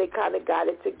 and, they kind of got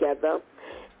it together,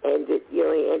 and,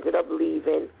 he ended up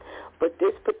leaving. But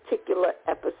this particular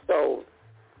episode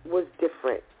was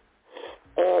different.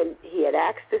 And he had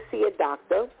asked to see a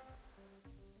doctor,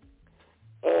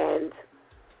 and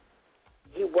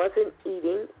he wasn't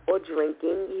eating or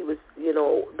drinking. He was,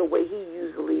 the way he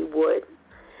usually would.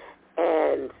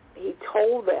 And he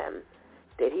told them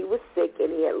that he was sick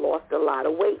and he had lost a lot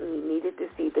of weight and he needed to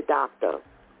see the doctor.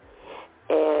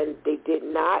 And they did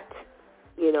not,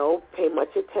 pay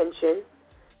much attention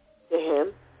to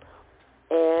him.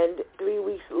 And 3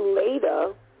 weeks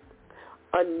later,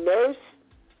 a nurse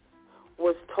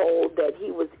was told that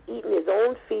he was eating his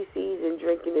own feces and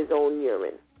drinking his own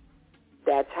urine.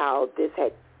 That's how this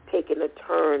had taken a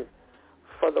turn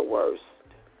for the worst.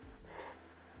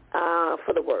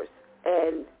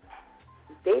 And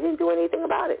they didn't do anything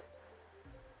about it.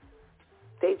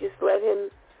 They just let him,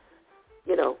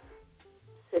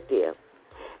 sit there.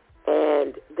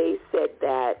 And they said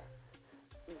that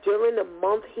during the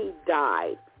month he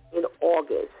died, in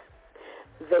August,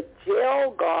 the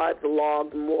jail guards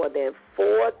logged more than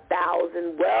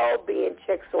 4,000 well-being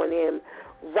checks on him,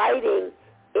 writing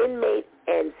inmate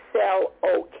and cell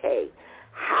okay.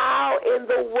 How in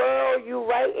the world you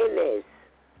writing this?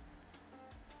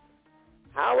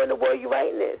 How in the world you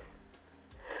writing this?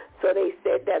 So they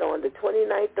said that on the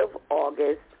 29th of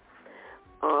August,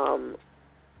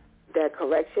 that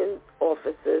correction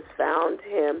officers found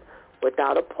him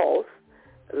without a pulse,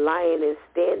 lying in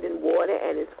standing water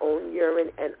and his own urine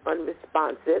and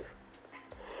unresponsive.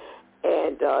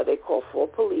 And they called for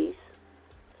police.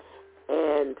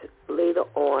 And later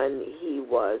on, he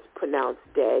was pronounced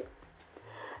dead.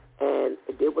 And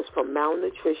it was from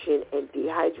malnutrition and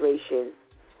dehydration,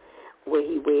 where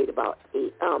he weighed about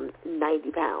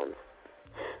 90 pounds.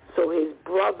 So his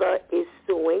brother is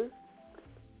suing,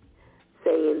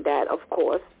 saying that, of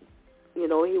course, he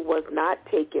was not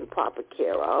taken proper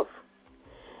care of.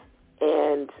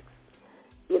 And,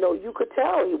 you could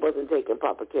tell he wasn't taken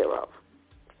proper care of.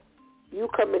 You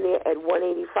come in there at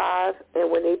 185,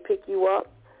 and when they pick you up,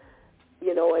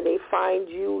 and they find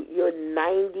you're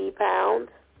 90 pounds.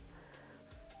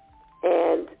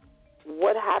 And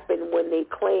what happened when they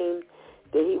claimed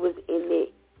that he was in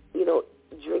there,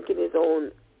 drinking his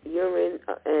own urine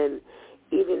and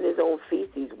eating his own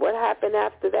feces? What happened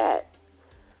after that?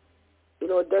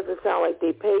 It doesn't sound like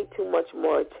they paid too much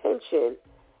more attention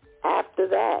after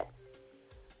that.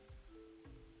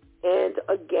 And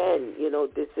again,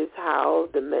 this is how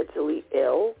the mentally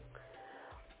ill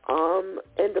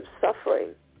end up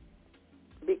suffering.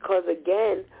 Because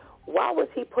again, why was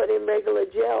he put in regular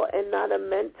jail and not a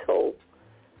mental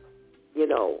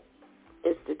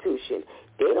institution.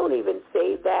 They don't even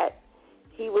say that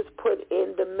he was put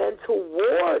in the mental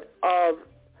ward of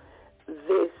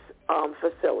this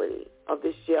facility, of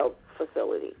this jail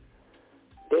facility.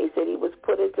 They said he was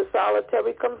put into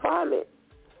solitary confinement.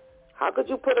 How could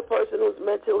you put a person who's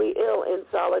mentally ill in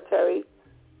solitary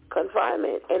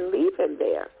confinement and leave him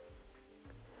there?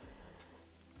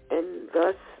 And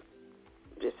thus,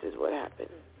 this is what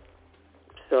happened.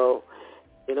 So,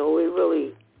 we're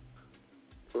really,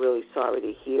 really sorry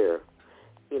to hear,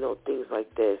 things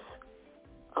like this.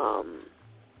 And,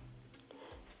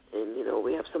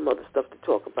 we have some other stuff to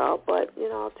talk about, but,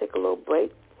 I'll take a little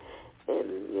break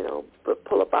and,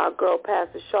 pull up our girl,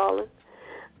 Pastor Charlene.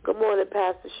 Good morning,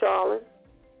 Pastor Charlene.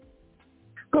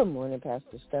 Good morning,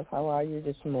 Pastor Steph. How are you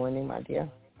this morning, my dear?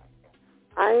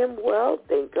 I am well.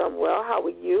 Think I'm well. How are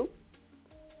you?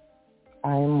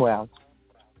 I am well.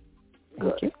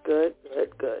 Thank you. Good,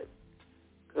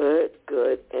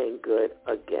 and good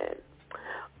again.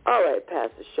 All right,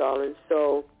 Pastor Charlene.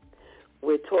 So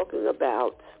we're talking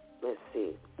about, let's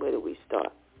see, where do we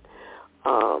start?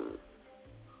 No,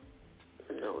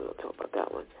 we don't talk about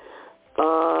that one.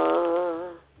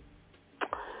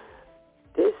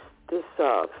 This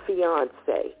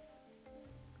fiance,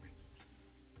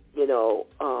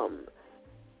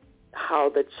 how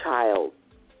the child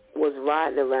was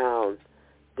riding around.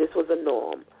 This was a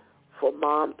norm for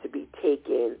mom to be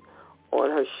taken on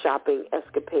her shopping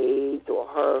escapades or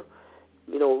her,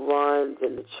 runs,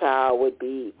 and the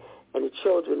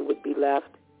children would be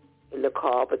left in the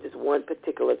car, but this one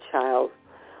particular child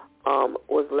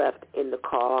was left in the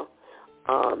car,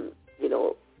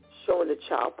 showing the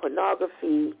child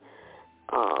pornography,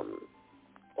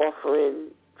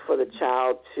 offering for the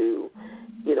child to,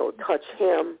 touch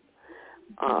him,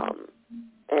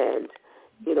 and,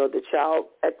 the child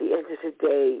at the end of the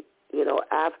day,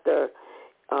 after,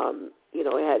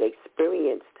 had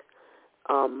experienced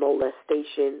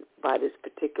molestation by this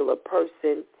particular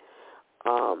person,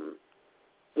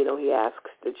 he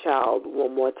asks the child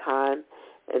one more time,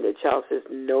 and the child says,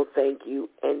 no, thank you,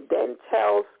 and then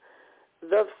tells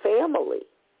the family.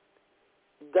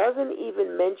 Doesn't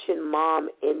even mention mom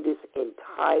in this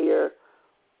entire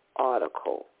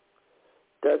article.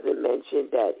 Doesn't mention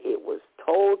that it was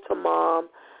told to mom,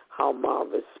 how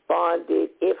mom responded,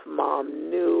 if mom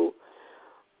knew.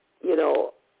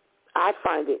 I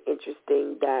find it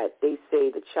interesting that they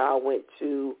say the child went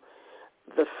to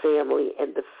the family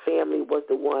and the family was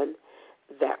the one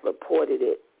that reported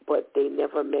it, but they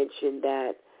never mentioned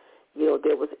that,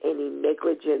 there was any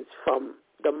negligence from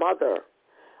the mother.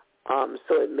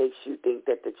 So it makes you think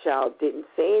that the child didn't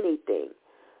say anything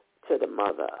to the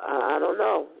mother. I don't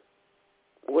know.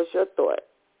 What's your thought?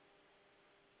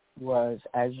 Was,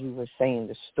 as you were saying,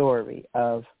 the story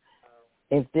of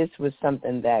if this was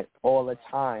something that all the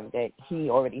time, that he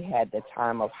already had the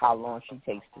time of how long she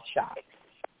takes to shop.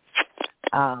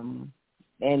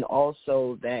 And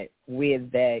also that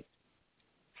with that,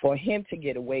 for him to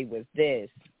get away with this,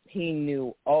 he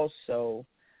knew also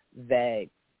that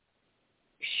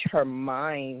her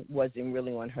mind wasn't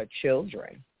really on her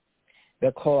children,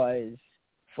 because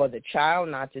for the child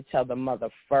not to tell the mother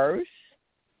first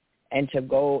and to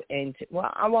go into,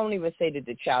 well, I won't even say that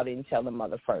the child didn't tell the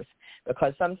mother first,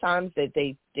 because sometimes that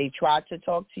they try to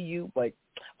talk to you, but,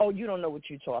 you don't know what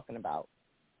you're talking about,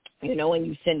 and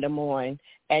you send them on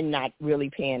and not really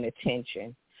paying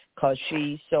attention because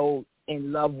she's so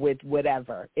in love with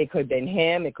whatever. It could have been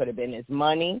him. It could have been his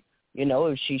money,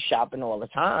 if she's shopping all the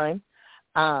time,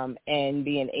 and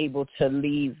being able to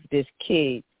leave this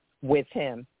kid with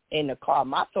him in the car.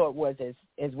 My thought was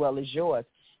as well as yours.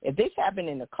 If this happened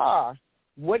in the car,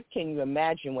 what can you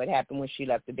imagine what happened when she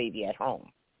left the baby at home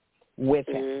with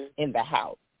him in the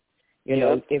house?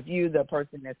 If you're the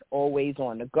person that's always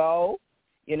on the go,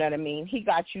 you know what I mean? He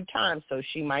got you time, so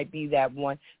she might be that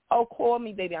one. Oh, call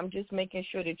me, baby. I'm just making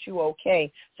sure that you're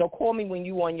okay. So call me when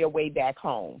you're on your way back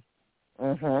home.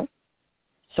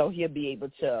 So he'll be able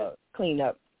to clean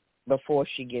up before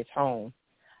she gets home.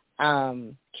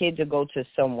 Kids will go to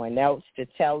someone else to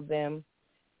tell them.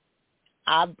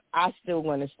 I still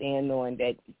want to stand on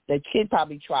that the kid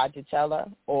probably tried to tell her,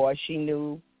 or she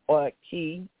knew, or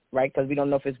he, right, because we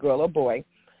don't know if it's girl or boy,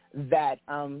 that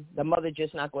the mother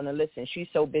just not going to listen. She's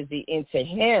so busy into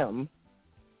him,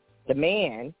 the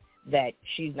man, that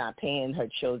she's not paying her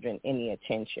children any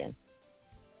attention.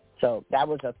 So that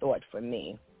was a thought for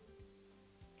me.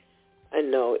 I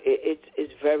know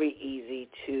it's very easy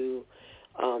to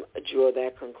draw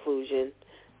that conclusion,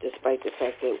 despite the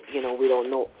fact that we don't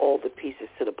know all the pieces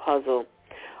to the puzzle.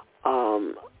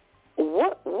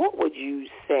 What would you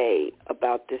say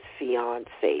about this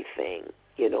fiance thing?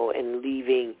 and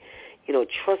leaving,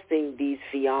 trusting these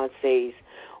fiancés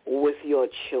with your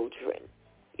children.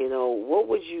 What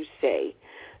would you say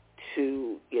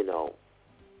to,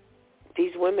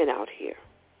 these women out here?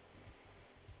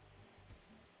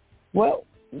 Well,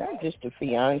 not just the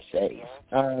fiancés.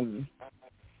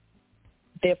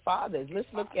 Their fathers. Let's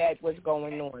look at what's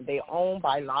going on. Their own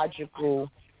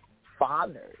biological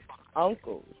fathers,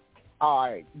 uncles,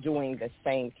 are doing the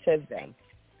same to them.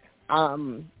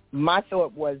 My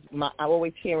thought was, I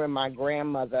always hearing my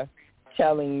grandmother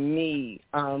telling me,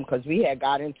 because we had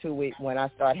got into it when I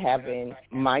started having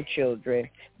my children,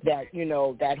 that,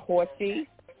 that horsey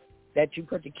that you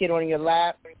put the kid on your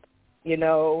lap,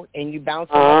 and you bounce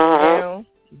him up and down,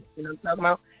 what I'm talking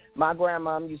about? My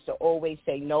grandmom used to always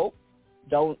say, nope,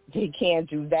 he can't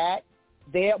do that.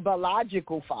 Their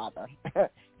biological father,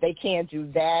 they can't do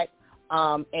that.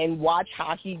 And watch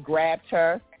how he grabbed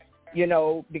her,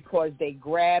 because they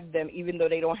grab them even though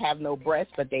they don't have no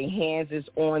breasts, but their hands is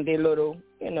on their little,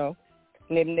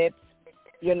 nips,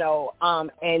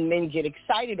 and men get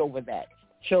excited over that.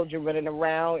 Children running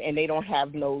around and they don't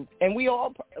have no, and we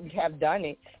all have done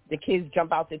it. The kids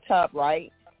jump out the tub,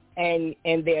 right? And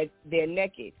they're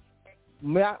naked.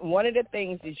 One of the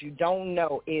things that you don't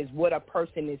know is what a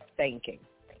person is thinking.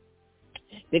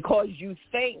 Because you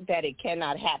think that it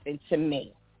cannot happen to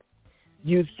me.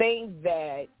 You think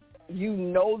that you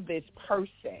know this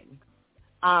person,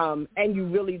 and you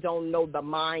really don't know the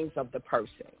minds of the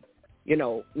person.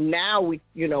 Now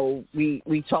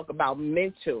we talk about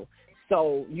mental.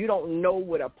 So you don't know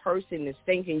what a person is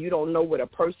thinking. You don't know what a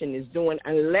person is doing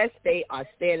unless they are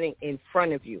standing in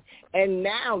front of you. And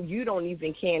now you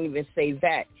can't even say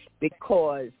that,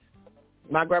 because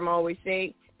my grandma always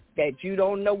say that you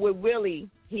don't know what Willie,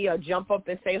 he'll jump up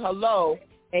and say hello,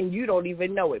 and you don't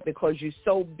even know it because you're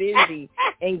so busy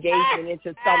engaging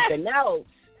into something else,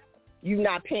 you're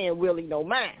not paying Willie no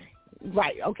mind.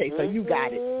 Right, okay, so you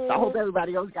got it. So I hope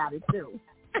everybody else got it too.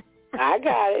 I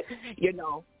got it.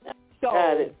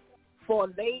 So for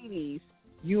ladies,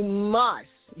 you must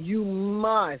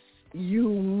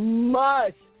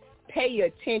pay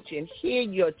attention. Hear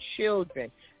your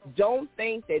children. Don't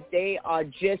think that they are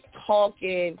just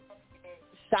talking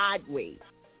sideways.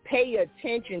 Pay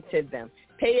attention to them.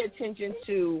 Pay attention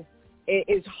to,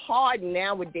 it's hard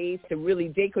nowadays to really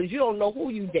date because you don't know who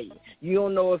you dating. You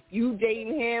don't know if you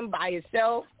dating him by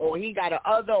yourself or he got a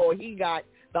other or he got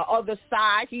the other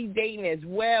side he dating as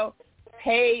well.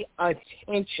 Pay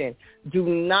attention. Do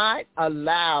not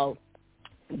allow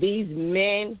these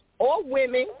men or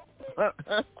women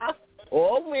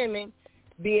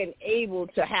being able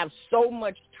to have so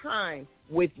much time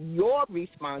with your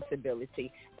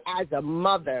responsibility as a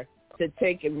mother to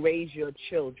take and raise your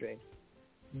children.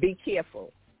 Be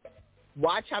careful.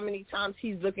 Watch how many times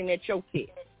he's looking at your kid.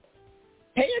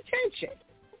 Pay attention.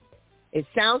 It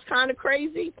sounds kind of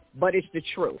crazy, but it's the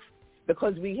truth.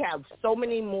 Because we have so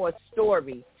many more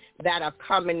stories that are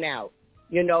coming out,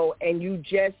 and you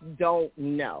just don't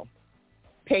know.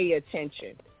 Pay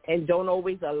attention. And don't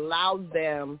always allow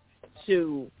them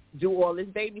to do all this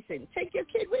babysitting. Take your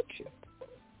kid with you.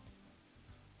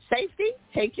 Safety,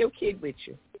 take your kid with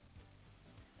you.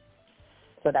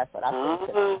 So that's what I think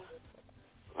today.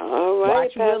 All right,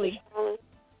 Watch Willie.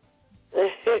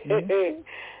 Mm-hmm.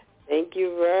 Thank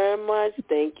you very much.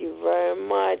 Thank you very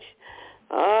much.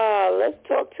 Let's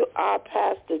talk to our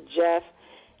Pastor Jeff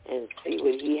and see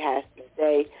what he has to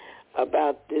say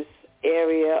about this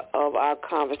area of our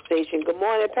conversation. Good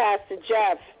morning, Pastor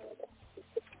Jeff.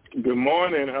 Good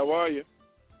morning. How are you?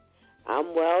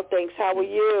 I'm well, thanks. How are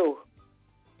you?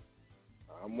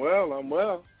 I'm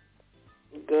well.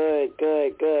 Good.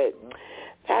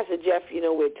 Pastor Jeff,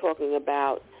 we're talking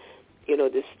about,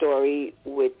 the story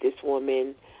with this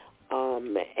woman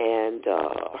and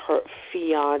her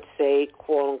fiance,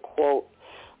 quote unquote,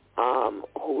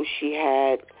 who she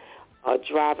had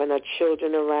driving her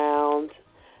children around,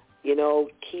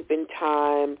 keeping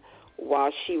time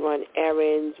while she run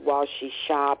errands, while she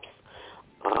shops.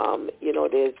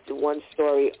 There's one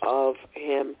story of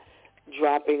him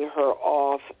dropping her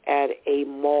off at a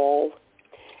mall,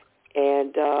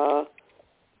 and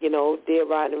they're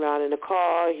riding around in a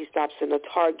car. He stops in a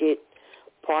Target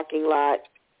parking lot,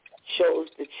 shows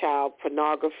the child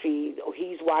pornography.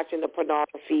 He's watching the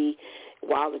pornography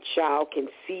while the child can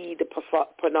see the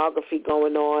pornography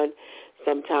going on.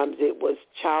 Sometimes it was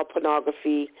child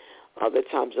pornography. Other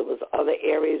times it was other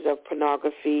areas of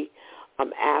pornography.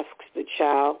 Asks the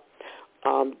child,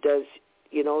 do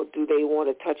they want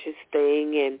to touch his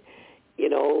thing? And,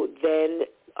 then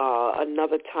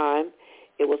another time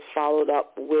it was followed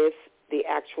up with the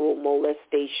actual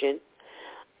molestation.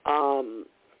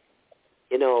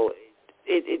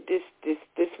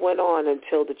 This went on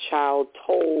until the child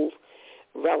told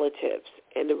relatives,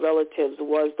 and the relatives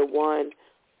was the one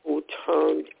who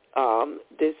turned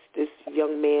this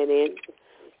young man in.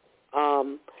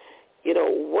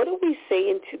 What are we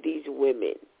saying to these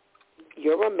women?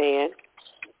 You're a man.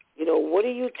 What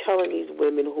are you telling these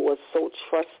women who are so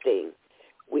trusting?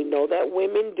 We know that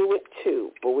women do it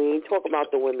too, but we ain't talking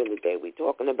about the women today. We're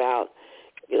talking about,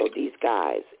 these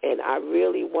guys. And I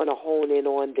really want to hone in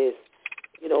on this.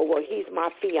 Well, he's my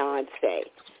fiance,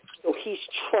 so he's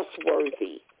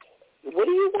trustworthy. What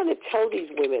do you want to tell these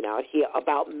women out here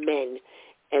about men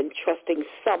and trusting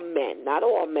some men, not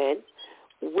all men,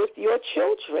 with your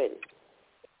children?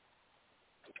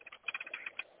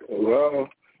 Well,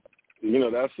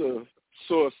 that's a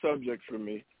sore subject for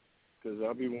me because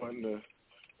I'll be wanting to,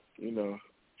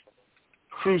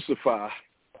 crucify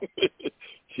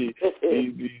these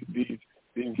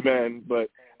men. But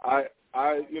I've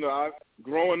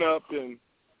growing up and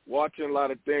watching a lot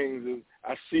of things, and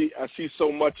I see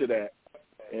so much of that.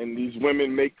 And these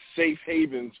women make safe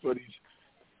havens for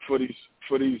these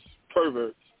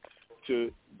perverts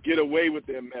to get away with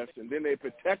their mess, and then they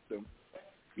protect them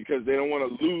because they don't want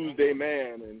to lose their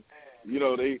man, and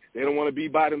they don't want to be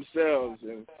by themselves.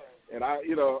 And I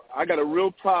got a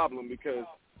real problem because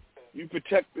you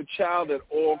protect the child at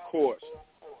all costs.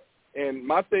 And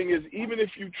my thing is, even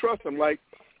if you trust them, like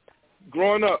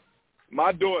growing up,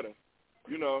 my daughter,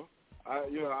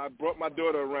 I brought my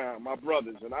daughter around, my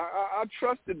brothers, and I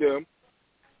trusted them,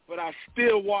 but I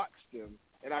still watched them,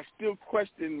 and I still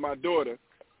questioned my daughter,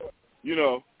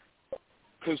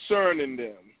 concerning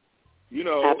them,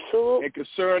 Absolutely. and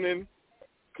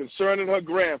concerning her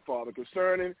grandfather,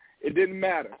 it didn't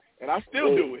matter. And I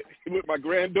still do it with my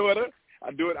granddaughter.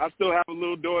 I do it. I still have a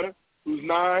little daughter who's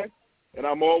 9, and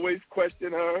I'm always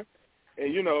questioning her,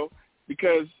 and,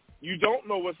 because you don't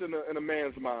know what's in a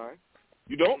man's mind.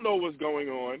 You don't know what's going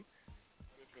on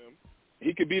with him.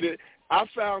 He could be I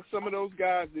found some of those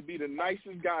guys to be the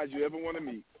nicest guys you ever want to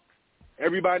meet.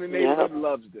 Everybody in the neighborhood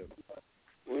loves them.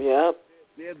 Yep.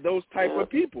 They're those type of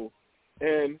people.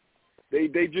 And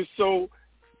they just so,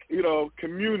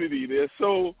 community. They're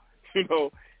so,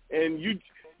 and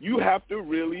you have to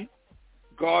really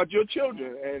guard your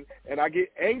children. And I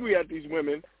get angry at these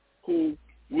women who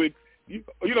would,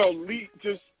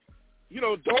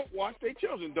 don't watch their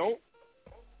children. Don't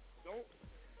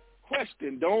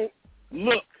question. Don't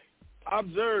look.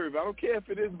 Observe. I don't care if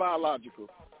it is biological.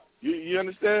 You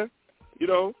understand?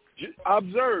 Just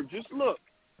observe. Just look.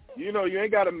 You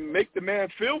ain't got to make the man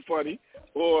feel funny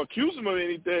or accuse him of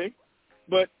anything,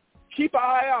 but keep an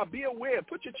eye out. Be aware.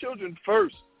 Put your children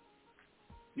first.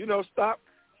 Stop,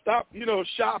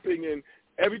 shopping and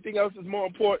everything else is more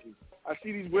important. I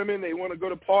see these women, they want to go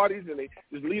to parties and they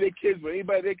just leave their kids with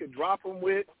anybody they can drop them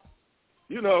with.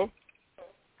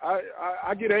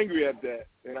 I get angry at that.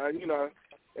 And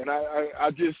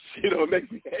I just, it makes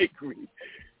me angry.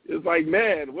 It's like,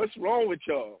 man, what's wrong with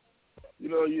y'all?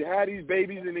 You have these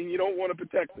babies and then you don't want to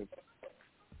protect them.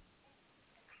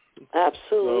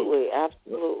 Absolutely.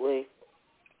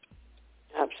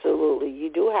 You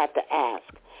do have to ask.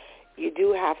 You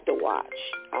do have to watch.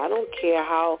 I don't care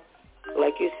how,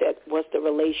 like you said, what's the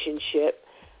relationship,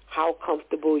 how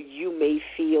comfortable you may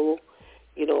feel,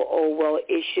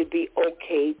 it should be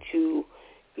okay to,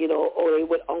 they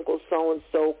with Uncle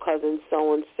so-and-so, cousin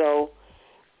so-and-so.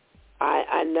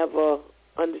 I never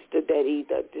understood that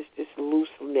either, this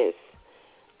looseness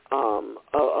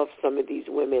of some of these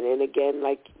women. And again,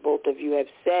 like both of you have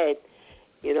said,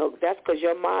 that's because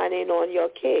your mind ain't on your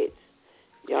kids.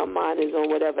 Your mind is on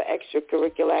whatever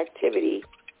extracurricular activity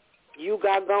you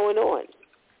got going on.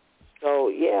 So,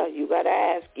 yeah, you got to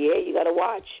ask. Yeah, you got to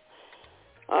watch.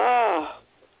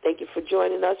 Thank you for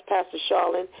joining us, Pastor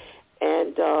Charlene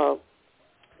and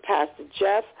Pastor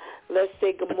Jeff. Let's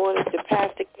say good morning to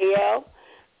Pastor KL.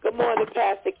 Good morning,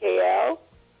 Pastor KL.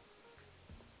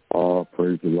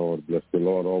 Praise the Lord. Bless the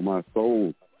Lord, all my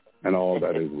soul, and all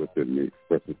that is within me.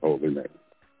 Bless his holy name.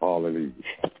 Hallelujah.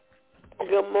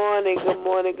 Good morning.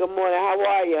 How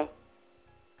are you?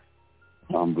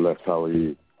 I'm blessed. How are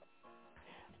you?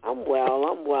 I'm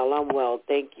well.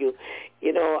 Thank you.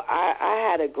 I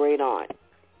had a great aunt,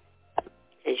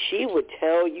 and she would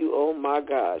tell you, oh, my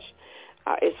gosh.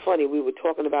 It's funny, we were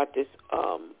talking about this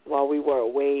while we were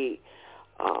away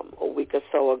a week or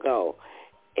so ago,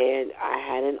 and I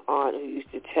had an aunt who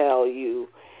used to tell you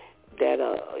that,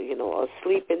 a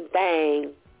sleeping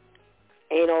thing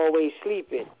ain't always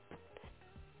sleeping,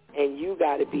 and you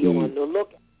got to be on the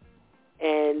look.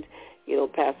 And,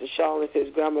 Pastor Charlene says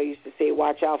grandma used to say,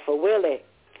 watch out for Willie.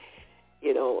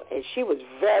 and she was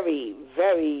very,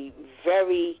 very,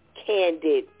 very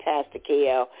candid, Pastor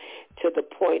KL, to the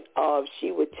point of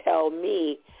she would tell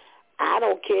me, I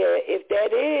don't care if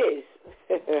that is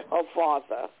her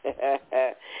father.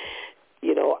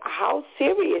 How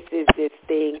serious is this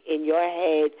thing in your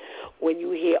head when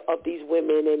you hear of these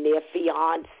women and their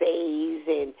fiancés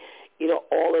and,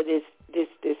 all of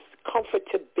this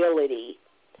comfortability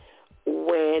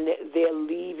when they're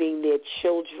leaving their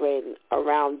children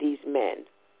around these men?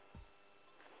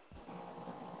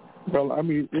 Well, I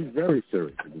mean, it's very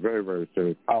serious. It's very, very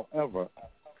serious. However,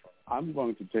 I'm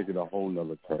going to take it a whole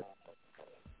nother turn.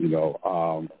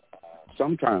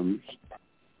 Sometimes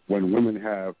when women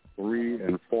have 3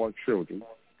 and 4 children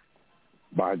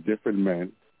by different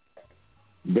men,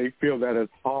 they feel that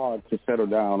it's hard to settle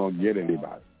down or get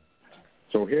anybody.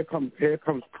 So here comes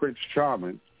Prince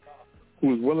Charming,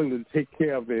 who's willing to take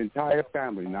care of the entire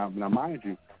family. Now, mind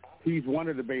you, he's one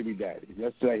of the baby daddies.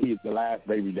 Let's say he's the last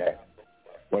baby daddy.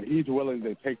 But he's willing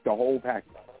to take the whole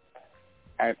package.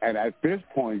 And at this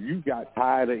point, you got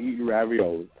tired of eating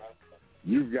ravioli.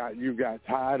 You got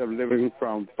tired of living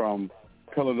from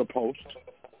pillar to post.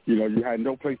 You had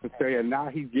no place to stay, and now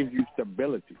he gives you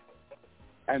stability.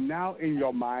 And now in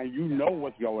your mind, you know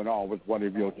what's going on with one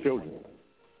of your children.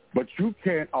 But you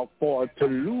can't afford to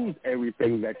lose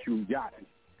everything that you got.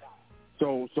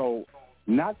 So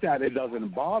not that it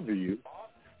doesn't bother you,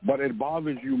 but it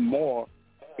bothers you more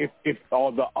if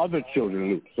all the other children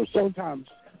lose. So sometimes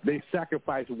they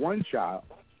sacrifice one child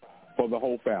for the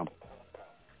whole family.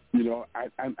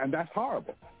 And that's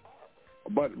horrible.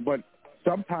 But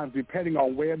sometimes, depending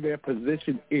on where their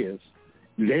position is,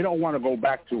 they don't want to go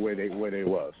back to where they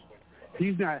was.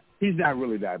 He's not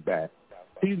really that bad.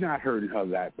 He's not hurting her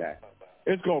that bad.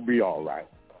 It's gonna be all right.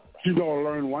 She's gonna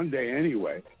learn one day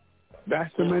anyway.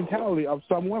 That's the mentality of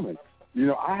some women.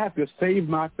 I have to save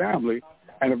my family,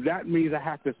 and if that means I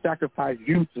have to sacrifice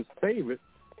you to save it,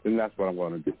 then that's what I'm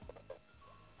going to do.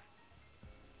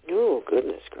 Oh,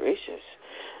 goodness gracious.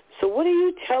 So what are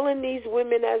you telling these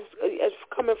women as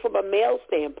coming from a male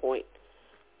standpoint,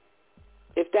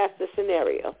 if that's the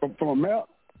scenario? From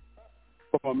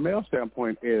a male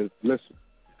standpoint is, listen,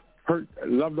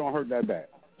 love don't hurt that bad.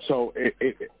 So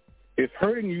it's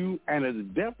hurting you, and it's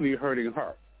definitely hurting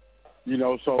her.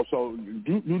 So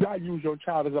do not use your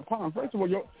child as a pawn. First of all,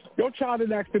 your child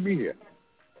didn't ask to be here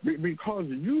because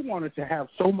you wanted to have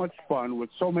so much fun with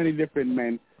so many different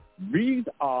men. These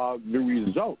are the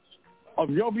results of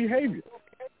your behavior.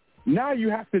 Now you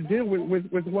have to deal with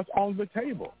what's on the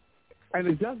table. And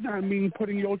it does not mean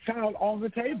putting your child on the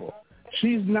table.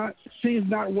 She's not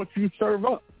what you serve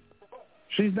up.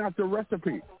 She's not the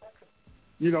recipe.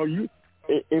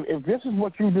 If this is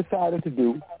what you decided to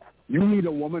do, you need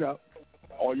a woman up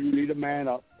or you need a man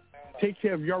up. Take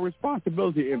care of your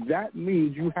responsibility. If that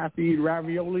means you have to eat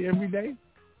ravioli every day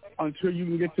until you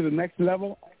can get to the next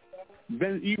level,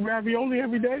 then eat ravioli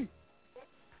every day.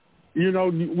 We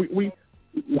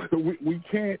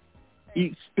can't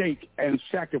eat steak and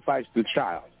sacrifice the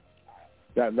child.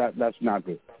 That's not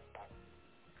good.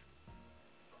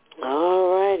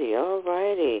 All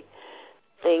righty.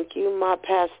 Thank you, my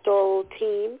pastoral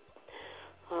team,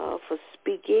 for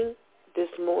speaking this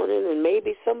morning. And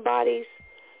maybe somebody's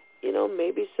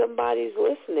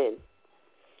listening.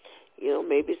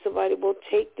 Maybe somebody will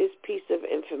take this piece of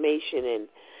information and,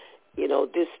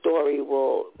 this story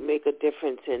will make a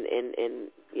difference and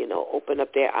open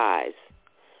up their eyes.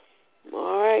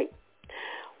 All right.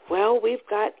 Well, we've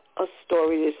got a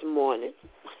story this morning.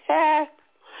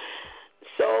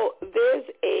 So there's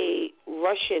a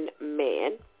Russian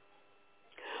man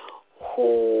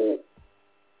who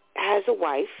has a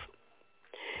wife,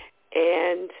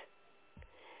 and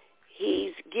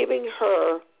he's giving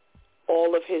her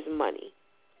all of his money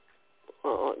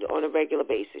on a regular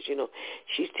basis.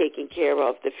 She's taking care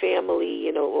of the family.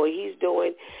 What he's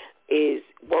doing is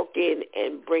working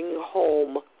and bringing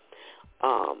home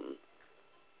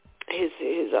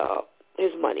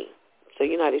his money. So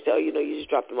how they say, you just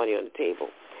drop the money on the table.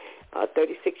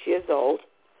 36 years old,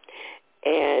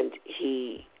 and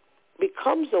he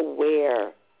becomes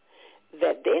aware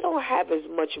that they don't have as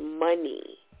much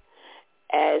money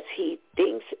as he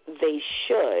thinks they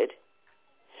should,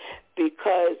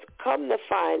 because come to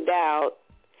find out,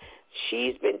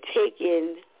 she's been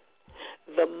taking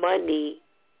the money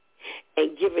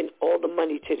and giving all the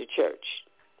money to the church.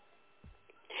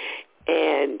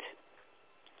 And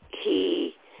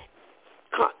he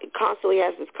constantly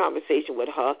has this conversation with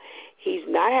her. He's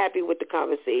not happy with the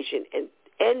conversation and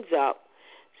ends up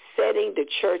setting the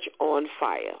church on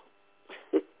fire.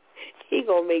 He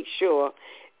gonna make sure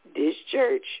this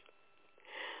church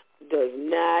does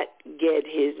not get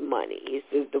his money. He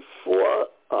says the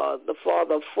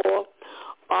father of four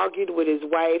argued with his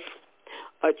wife,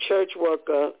 a church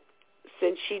worker,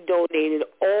 since she donated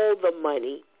all the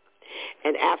money.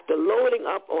 And after loading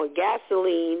up on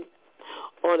gasoline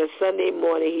on a Sunday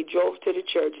morning, he drove to the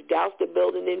church, doused the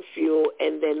building in fuel,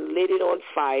 and then lit it on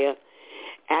fire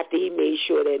after he made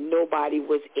sure that nobody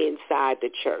was inside the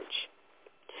church.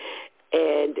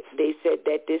 And they said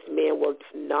that this man worked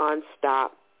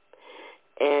nonstop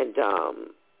and,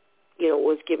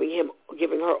 was giving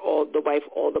the wife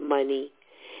all the money,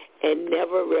 and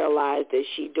never realized that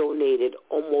she donated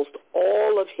almost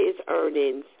all of his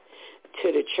earnings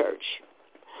to the church.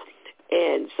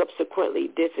 And subsequently,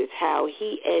 this is how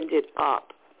he ended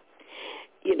up,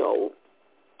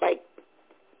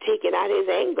 taking out his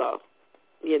anger.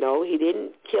 He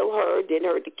didn't kill her, didn't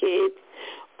hurt the kids,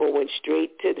 but went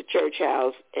straight to the church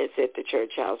house and set the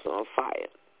church house on fire.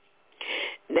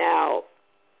 Now,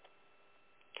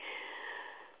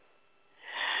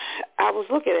 I was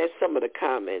looking at some of the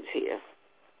comments here.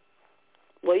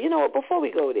 Well, you know what? Before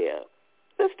we go there,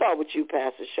 let's start with you,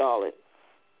 Pastor Charlotte.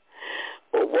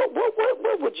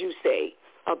 What would you say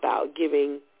about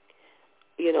giving,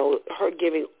 her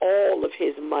giving all of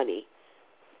his money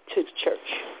to the church?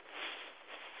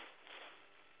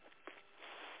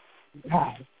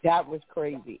 God, that was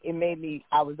crazy. It made me,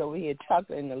 I was over here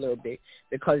chuckling a little bit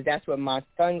because that's what my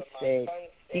son said.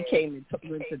 He came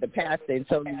and went to the pastor and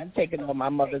told me, "You're taking all my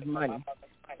mother's money."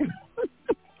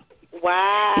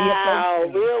 Wow,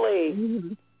 really?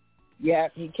 Mm-hmm. Yeah,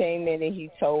 he came in and he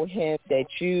told him that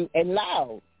and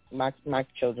loud. My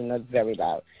children are very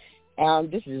loud.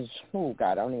 This is, God,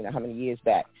 I don't even know how many years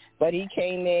back. But he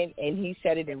came in and he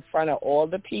said it in front of all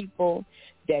the people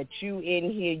that you in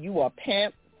here, you are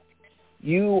pimp.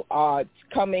 You are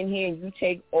come in here and you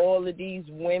take all of these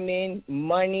women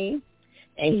money.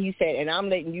 And he said, and I'm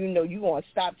letting you know you're going to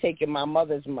stop taking my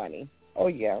mother's money. Oh,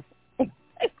 yeah.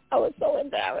 I was so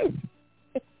embarrassed.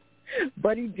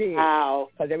 But he did. Wow.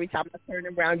 Because every time I turned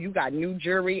around, you got new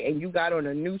jewelry and you got on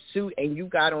a new suit and you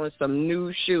got on some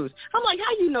new shoes. I'm like,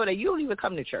 how you know that? You don't even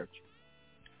come to church.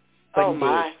 But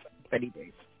my. But he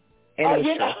did. And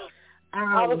it was true.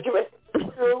 I was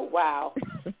giving true. Wow.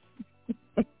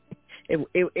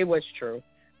 It was true.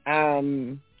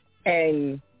 And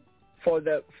for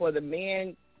the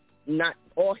man, not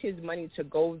all his money to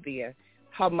go there,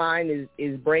 her mind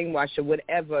is brainwashed or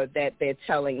whatever that they're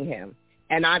telling him.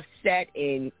 And I've sat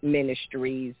in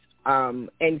ministries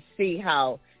and see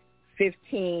how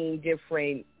 15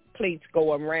 different plates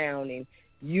go around, and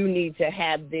you need to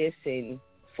have this, and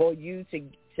for you to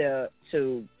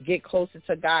get closer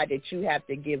to God, that you have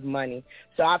to give money.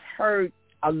 So I've heard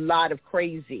a lot of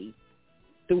crazy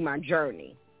through my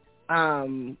journey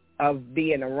of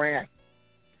being around.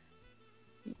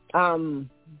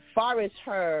 Far as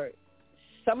her,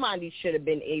 he should have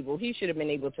been able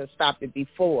to stop it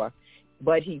before,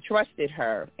 but he trusted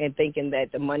her and thinking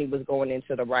that the money was going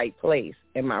into the right place.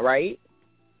 Am I right?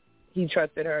 He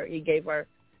trusted her. He gave her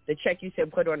the check you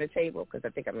said put on the table, because I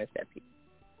think I missed that piece.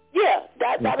 Yeah,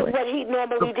 that is what he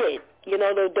normally did.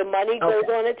 The money goes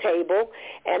on the table,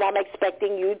 and I'm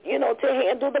expecting you, to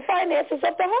handle the finances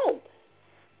of the home.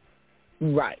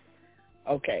 Right.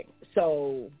 Okay.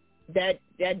 So that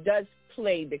does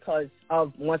play because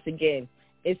of, once again,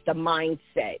 it's the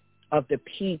mindset of the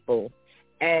people.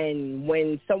 And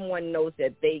when someone knows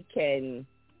that they can,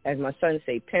 as my son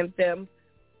say, pimp them,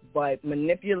 but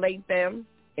manipulate them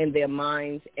in their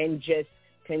minds and just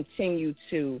continue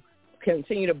to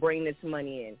bring this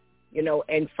money in,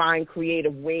 and find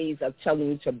creative ways of telling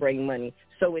you to bring money.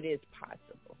 So it is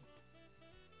possible.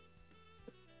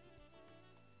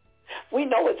 We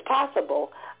know it's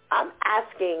possible. I'm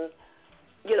asking,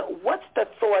 what's the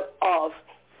thought of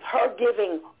her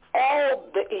giving all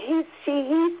the, he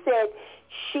said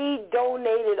she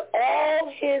donated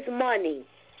all his money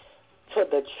to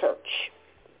the church.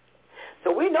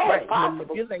 So we know it's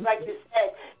possible. Like you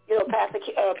said, Pastor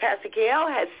KL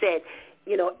has said,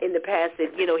 in the past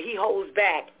that, he holds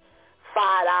back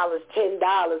 $5, $10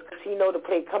 because he know the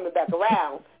plate coming back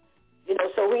around.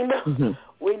 So we know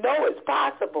we know it's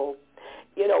possible.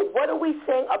 What are we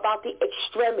saying about the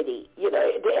extremity?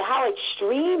 How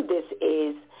extreme this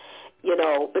is,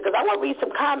 because I want to read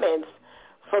some comments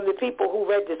from the people who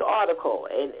read this article.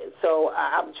 And so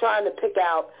I'm trying to pick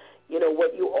out,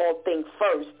 what you all think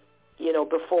first,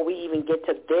 before we even get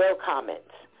to their comments.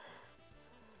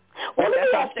 Well,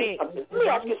 let me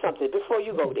ask you something before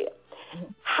you go there.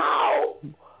 How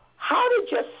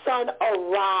did your son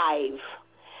arrive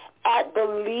at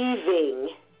believing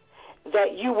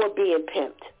that you were being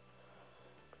pimped?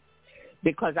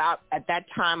 because at that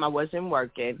time I wasn't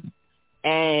working,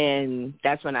 and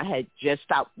that's when I had just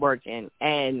stopped working,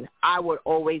 and I would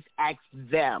always ask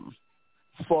them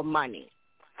for money.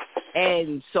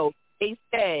 And so they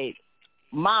said,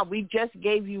 "Ma, we just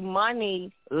gave you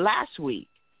money last week,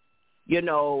 you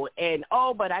know, and,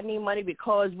 but I need money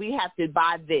because we have to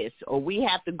buy this, or we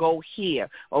have to go here,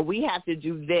 or we have to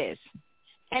do this."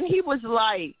 And he was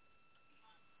like,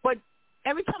 "But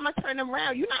every time I turn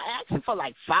around, you're not asking for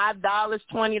like $5,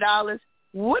 $20.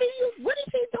 What is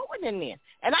he doing in there?"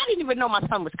 And I didn't even know my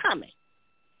son was coming.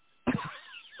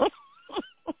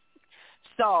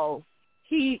 So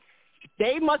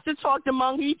they must have talked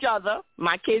among each other,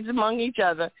 my kids among each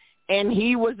other, and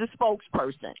he was the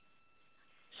spokesperson.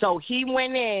 So he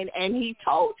went in and he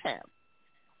told him,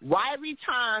 "Why every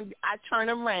time I turn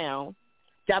around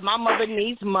that my mother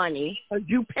needs money,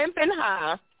 you pimping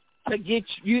her to get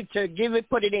you to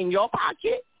put it in your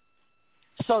pocket?"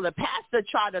 So the pastor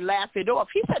tried to laugh it off.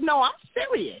 He said, "No, I'm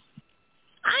serious.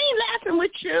 I ain't laughing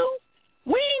with you.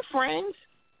 We ain't friends."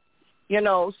 You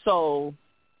know, so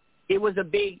it was a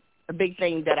big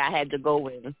thing that I had to go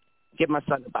and get my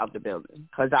son about the building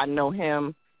because I know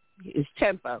him, his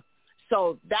temper.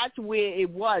 So that's where it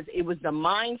was. It was the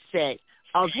mindset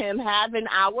of him having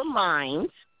our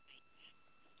minds,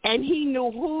 and he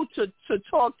knew who to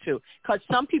talk to, because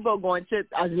some people are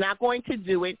not going to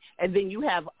do it, and then you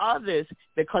have others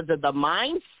because of the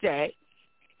mindset,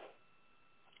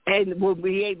 and will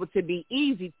be able to be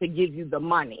easy to give you the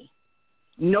money,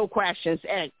 no questions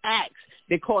asked,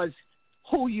 because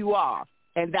who you are,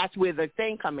 and that's where the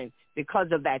thing comes in.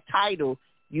 Because of that title,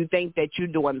 you think that you're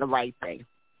doing the right thing.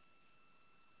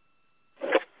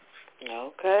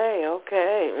 Okay.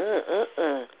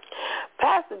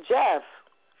 Pastor Jeff,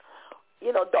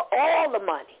 you know, all the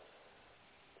money.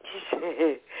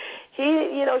 She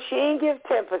didn't give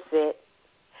 10%.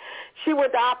 She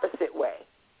went the opposite way.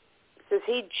 Says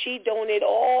she donated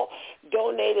all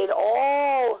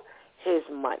his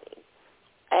money,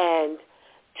 and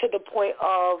to the point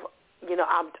of, you know,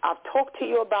 I've talked to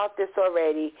you about this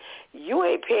already. You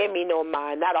ain't paying me no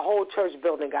mind. Now the whole church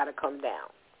building got to come down.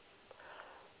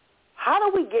 How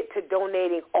do we get to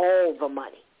donating all the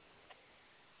money?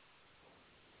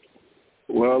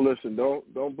 Well, listen,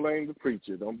 don't blame the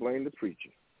preacher. Don't blame the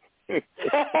preacher.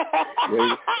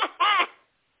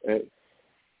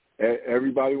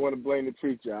 Everybody want to blame the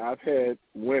preacher. I've had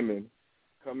women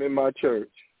come in my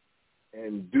church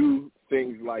and do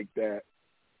things like that.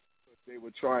 They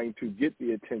were trying to get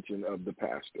the attention of the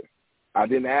pastor. I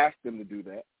didn't ask them to do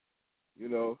that. You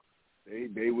know,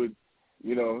 they would,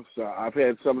 you know, so I've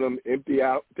had some of them empty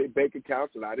out their bank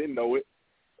accounts, and I didn't know it.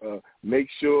 Make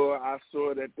sure I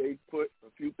saw that they put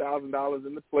a few $1,000s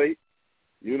in the plate,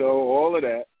 you know, all of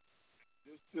that,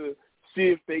 just to see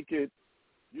if they could,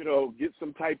 you know, get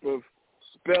some type of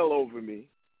spell over me,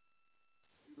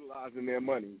 utilizing their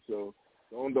money. So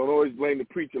don't always blame the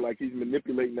preacher like he's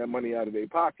manipulating that money out of their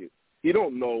pocket. He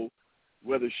don't know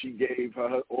whether she gave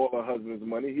all her husband's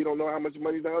money. He don't know how much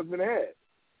money the husband had.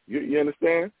 You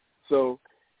understand? So,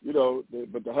 you know,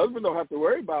 but the husband don't have to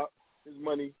worry about his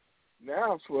money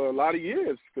now for a lot of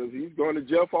years because he's going to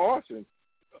jail for arson.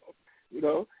 You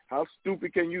know, how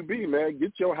stupid can you be, man?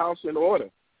 Get your house in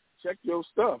order. Check your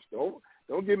stuff. Don't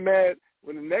get mad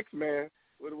when the next man,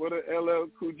 what LL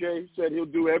Cool J said, he'll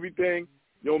do everything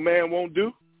your man won't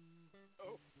do.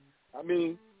 I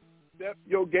mean, step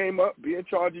your game up, be in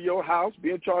charge of your house,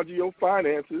 be in charge of your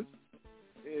finances,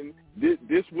 and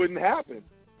this wouldn't happen.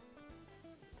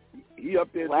 He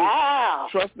up there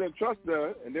just trust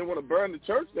her, and then want to burn the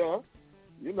church down.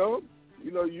 You know,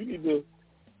 you need to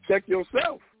check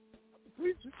yourself.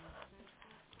 Preacher.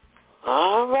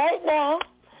 All right now.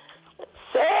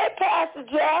 Say it, Pastor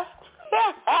Jeff.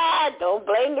 Don't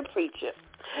blame the preacher.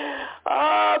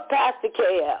 Oh, Pastor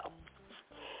KL.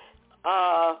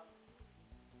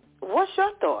 What's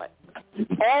your thought?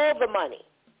 All the money.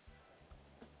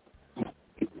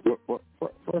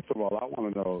 First of all, I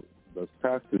want to know, does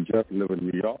Pastor Jeff live in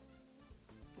New York?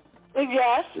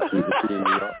 Yes. Is he in New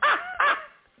York?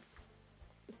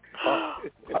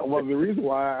 Well, the reason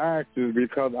why I asked is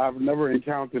because I've never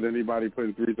encountered anybody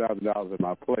putting $3,000 in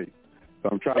my plate. So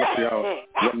I'm trying to figure out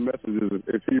what messages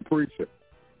is he preaching.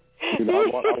 You know,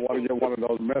 I want to get one of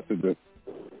those messages.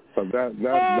 So that is.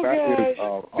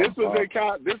 This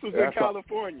was in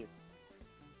California.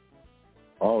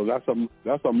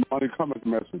 That's a money coming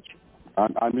message.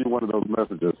 I need one of those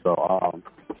messages. So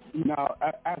now,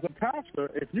 as a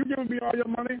pastor, if you give me all your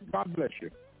money, God bless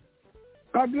you.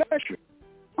 God bless you.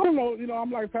 I don't know. You know,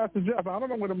 I'm like Pastor Jeff. I don't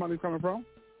know where the money's coming from.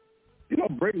 You know,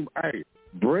 bring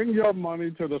your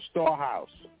money to the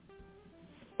storehouse.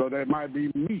 So there might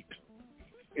be meat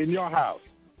in your house.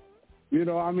 You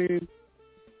know, I mean,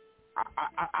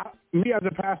 me as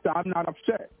a pastor, I'm not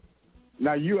upset.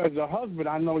 Now, you as a husband,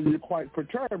 I know you're quite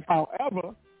perturbed.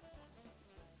 However,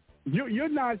 you're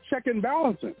not checking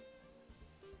balancing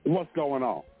what's going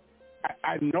on.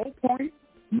 At no point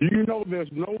do you know there's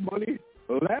no money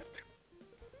left.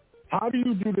 How do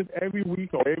you do this every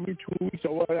week or every 2 weeks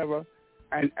or whatever,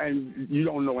 and you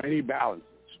don't know any balances?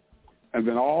 And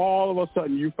then all of a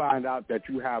sudden you find out that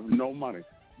you have no money.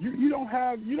 You don't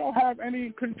have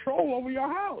any control over your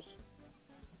house.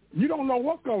 You don't know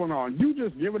what's going on. You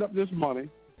just giving up this money,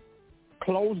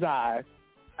 closed eyes,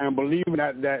 and believing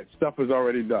that stuff is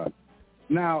already done.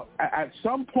 Now, at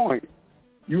some point,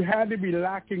 you had to be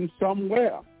lacking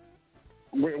somewhere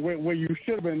where you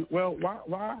should have been. Well,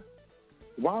 why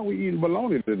are we eating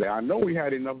bologna today? I know we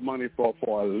had enough money for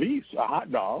at least a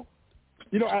hot dog.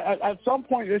 You know, at some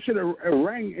point, it should have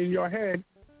rang in your head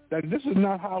that this is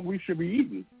not how we should be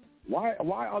eating. Why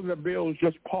are the bills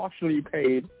just partially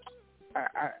paid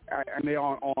and they're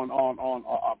on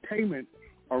a payment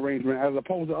arrangement as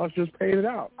opposed to us just paying it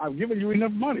out? I've given you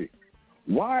enough money.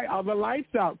 Why are the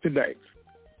lights out today?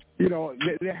 You know,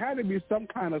 there had to be some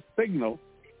kind of signal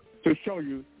to show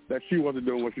you that she wasn't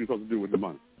doing what she was supposed to do with the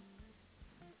money.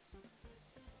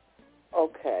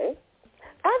 Okay.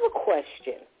 I have a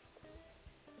question.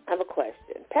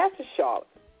 Pastor Charlotte,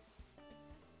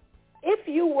 if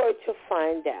you were to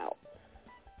find out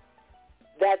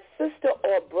that sister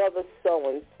or brother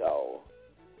so-and-so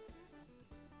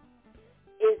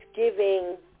is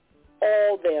giving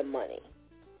all their money,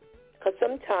 because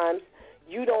sometimes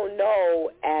you don't know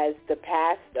as the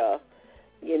pastor,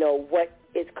 you know, what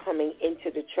is coming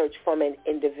into the church from an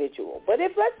individual. But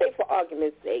if, let's say, for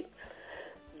argument's sake,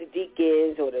 the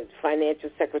deacons or the financial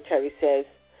secretary says,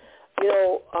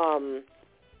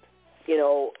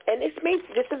 and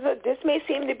this may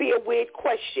seem to be a weird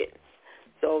question,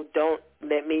 so don't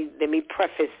let me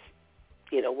preface,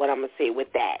 what I'm gonna say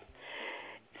with that.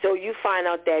 So you find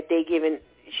out that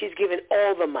she's giving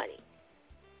all the money,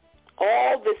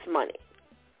 all this money.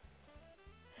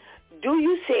 Do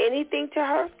you say anything to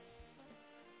her?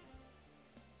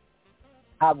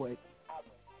 I would,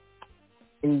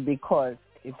 and because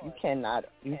if you can't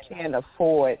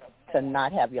afford to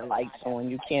not have your lights on,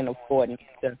 you can't afford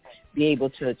to be able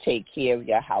to take care of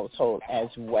your household as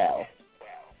well.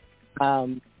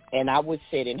 And I would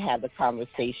sit and have the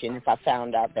conversation if I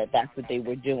found out that that's what they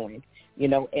were doing,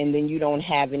 and then you don't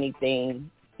have anything,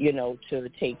 to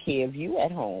take care of you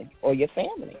at home or your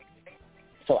family.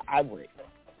 So I would.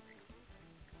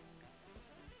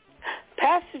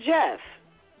 Pastor Jeff,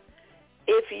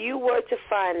 if you were to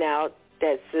find out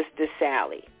that Sister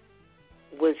Sally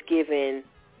was given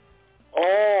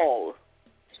all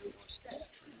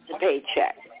the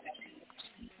paycheck,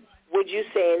 would you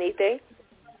say anything?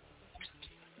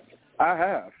 I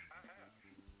have.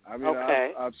 I mean,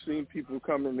 okay. I've seen people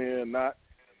come in there and not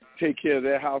take care of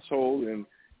their household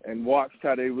and watched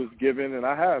how they was given, and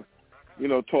I have,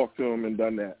 talked to them and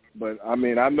done that. But, I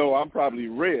mean, I know I'm probably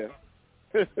rare,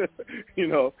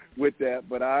 with that,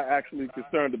 but I actually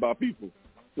concerned about people.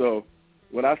 So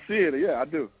when I see it, yeah, I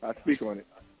do. I speak on it.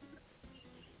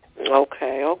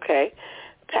 Okay.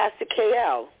 Pastor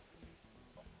KL,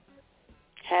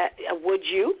 would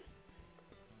you?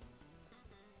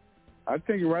 I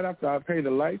think right after I pay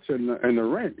the lights and the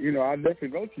rent, I definitely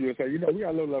go to you and say, we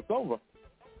got a little left over.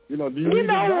 Do you need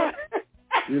that?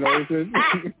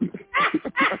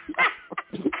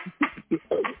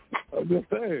 I'm just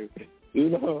saying,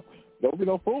 don't be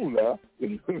no fool now.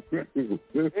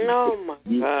 Oh, my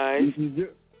gosh.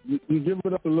 You give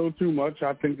it up a little too much.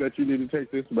 I think that you need to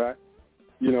take this back,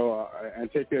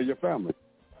 and take care of your family.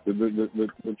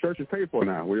 The church is paid for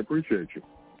now. We appreciate you.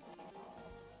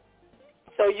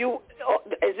 So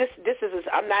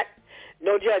I'm not,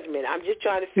 no judgment. I'm just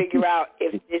trying to figure out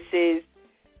if this is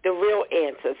the real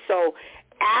answer. So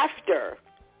after,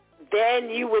 then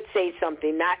you would say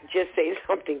something, not just say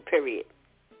something, period.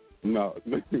 No.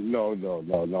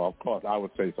 Of course, I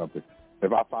would say something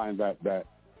if I find that,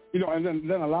 and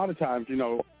then a lot of times,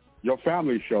 your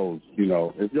family shows,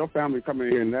 if your family coming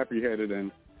in here nappy-headed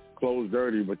and clothes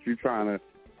dirty, but you trying to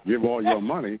give all your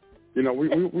money, we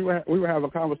would have a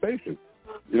conversation.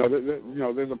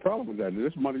 There's a problem with that.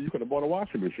 This money, you could have bought a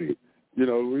washing machine.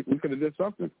 We could have did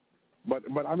something. But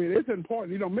I mean, it's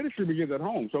important. Ministry begins at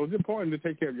home, so it's important to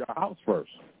take care of your house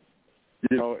first.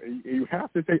 You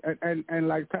have to take, and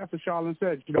like Pastor Charlene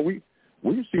said,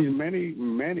 we've seen many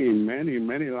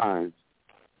lines,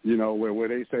 where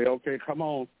they say, okay, come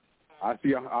on, I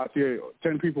see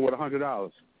 10 people with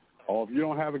 $100. Or if you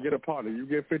don't have it, get a partner. You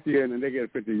get 50 in and they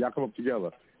get 50. Y'all come up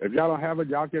together. If y'all don't have it,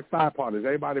 y'all get 5 partners.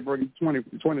 Everybody bring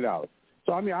 $20.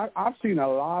 So, I mean, I've seen a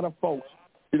lot of folks,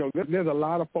 you know, there's a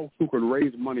lot of folks who can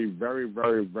raise money very,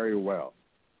 very, very well,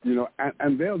 you know,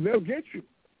 and they'll get you.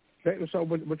 So,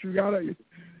 but you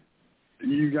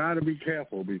gotta be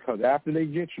careful, because after they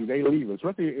get you, they leave.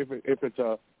 Especially if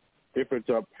it's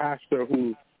a pastor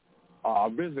who's a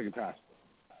visiting pastor.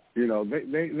 You know,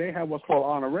 they have what's called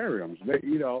honorariums.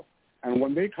 You know, and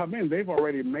when they come in, they've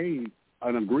already made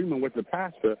an agreement with the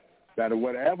pastor that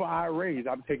whatever I raise,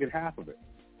 I'm taking half of it.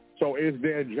 So it's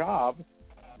their job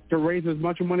to raise as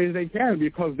much money as they can,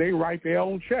 because they write their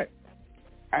own check.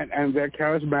 And they're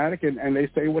charismatic, and they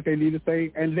say what they need to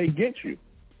say, and they get you.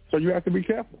 So you have to be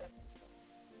careful.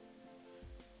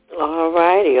 All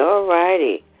righty.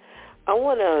 I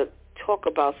want to talk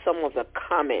about some of the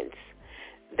comments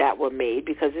that were made,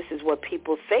 because this is what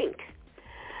people think.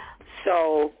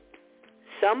 So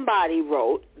somebody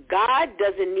wrote, God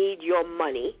doesn't need your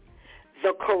money.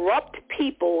 The corrupt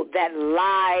people that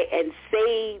lie and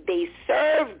say they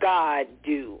serve God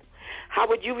do. How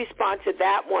would you respond to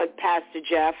that one, Pastor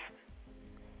Jeff?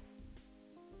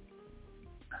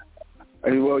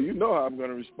 Well, you know how I'm going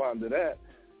to respond to that.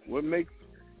 What makes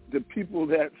the people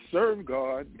that serve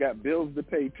God got bills to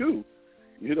pay too?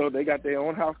 You know, they got their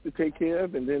own house to take care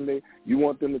of, and then you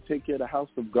want them to take care of the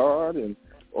house of God and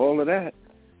all of that.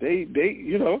 They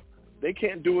you know, they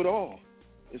can't do it all.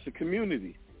 It's a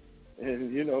community.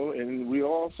 And, you know, and we're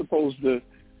all supposed to,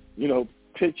 you know,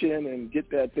 pitch in and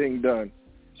get that thing done.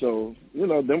 So, you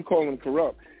know, them calling them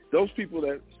corrupt. Those people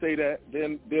that say that,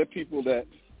 then they're people that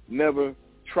never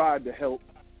tried to help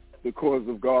the cause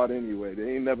of God anyway.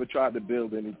 They ain't never tried to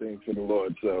build anything for the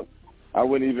Lord. So I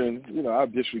wouldn't even, you know, I'll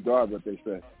disregard what they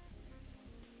say.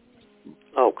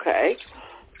 Okay.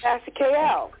 Pastor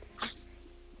KL.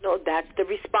 No, that's the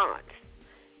response.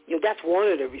 You know, that's one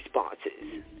of the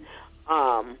responses.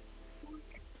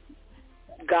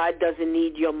 God doesn't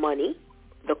need your money.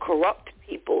 The corrupt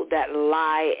people that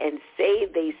lie and say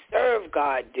they serve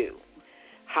God do.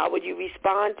 How would you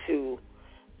respond to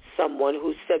someone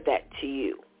who said that to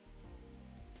you?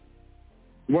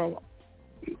 Well,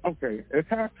 okay, it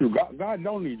has to. God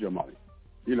don't need your money.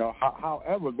 You know,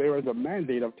 however, there is a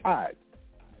mandate of tithes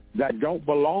that don't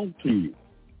belong to you.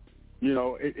 You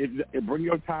know, it bring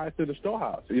your tithes to the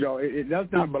storehouse. You know, it does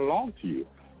not belong to you.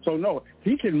 So, no,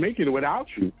 he can make it without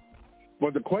you.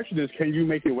 But the question is, can you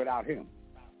make it without him?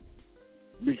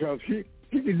 Because he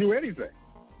can do anything.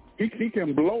 He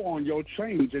can blow on your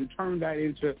change and turn that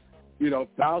into, you know,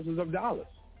 thousands of dollars.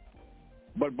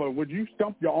 But would you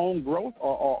stump your own growth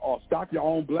or stop your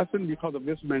own blessing because of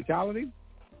this mentality?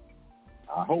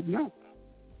 I hope not.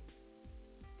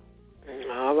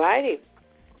 All righty.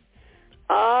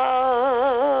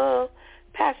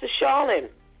 Pastor Charlene,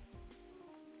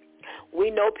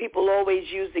 we know people always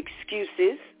use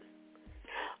excuses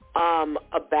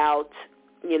about,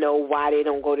 you know, why they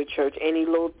don't go to church. Any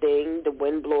little thing, the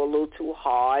wind blow a little too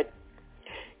hard,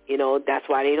 you know, that's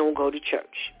why they don't go to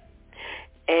church.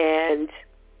 And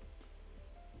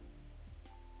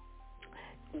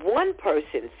one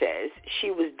person says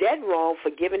she was dead wrong for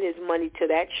giving his money to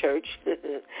that church.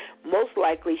 Most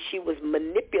likely she was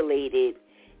manipulated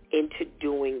into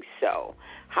doing so.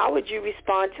 How would you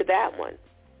respond to that one?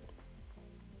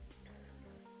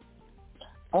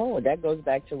 Oh, that goes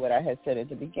back to what I had said at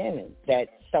the beginning,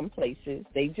 that some places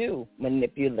they do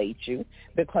manipulate you,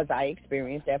 because I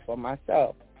experienced that for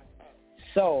myself.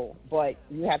 So, but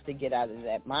you have to get out of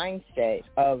that mindset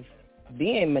of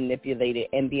being manipulated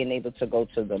and being able to go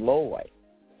to the Lord.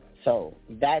 So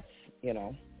that's, you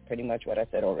know, pretty much what I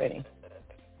said already.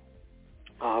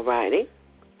 All righty.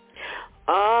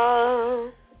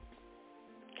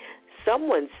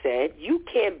 Someone said you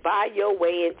can't buy your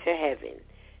way into heaven,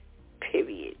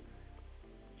 period.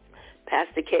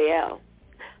 Pastor KL,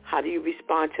 how do you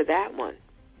respond to that one?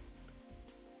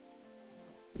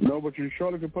 No, but you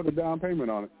surely can put a down payment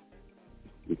on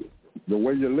it. The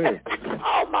way you live.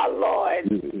 Oh, my Lord.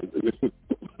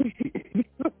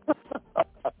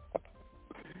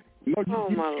 No,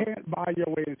 you can't buy your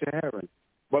way into heaven.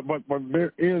 But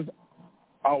there is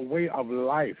a way of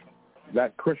life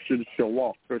that Christians should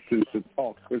walk, Christians should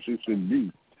talk, Christians should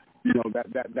be, you know,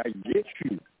 that gets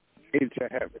you into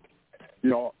heaven. You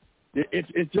know,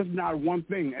 it's just not one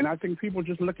thing. And I think people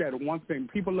just look at one thing.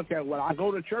 People look at, well, I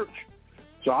go to church,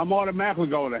 so I'm automatically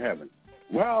going to heaven.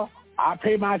 Well, I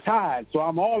pay my tithes, so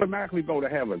I'm automatically going to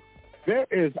heaven. There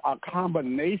is a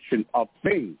combination of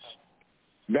things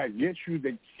that gets you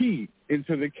the key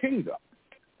into the kingdom.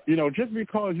 You know, just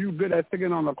because you're good at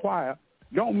singing on the choir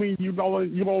don't mean you're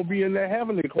going to be in the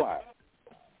heavenly choir.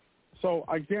 So,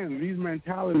 again, these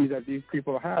mentalities that these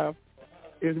people have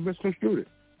is misconstrued.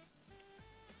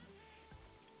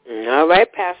 All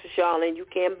right, Pastor Charlene, you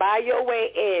can't buy your way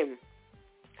in.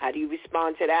 How do you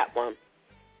respond to that one?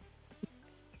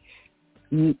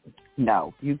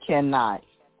 No, you cannot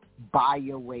buy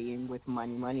your way in with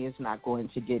money. Money is not going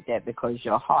to get that because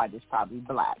your heart is probably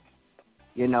black.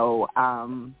 You know,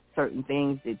 certain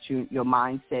things that your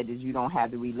mindset is you don't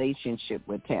have the relationship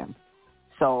with him.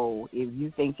 So if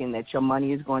you're thinking that your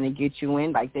money is going to get you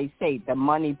in, like they say, the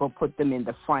money will put them in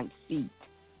the front seat.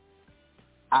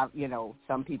 You know,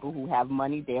 some people who have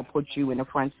money, they'll put you in the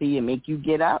front seat and make you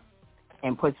get up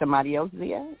and put somebody else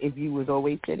there if you was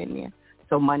always sitting there.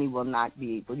 So money will not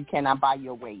be able. You cannot buy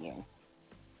your way in.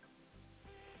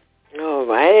 All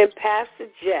right. And Pastor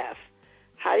Jeff,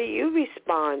 how do you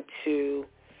respond to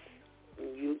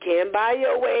you can't buy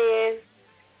your way in?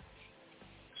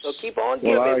 So keep on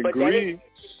giving. Well, I but agree.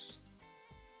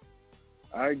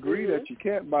 I agree that you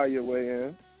can't buy your way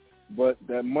in, but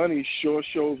that money sure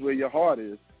shows where your heart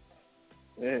is.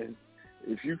 And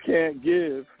if you can't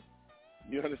give,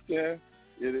 you understand,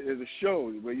 it is a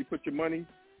show. Where you put your money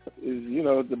is, you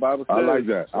know, the Bible says. I like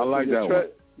that. I like that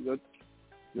one.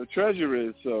 Your treasure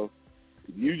is. So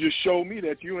you just show me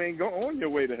that you ain't on your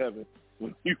way to heaven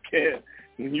when you can't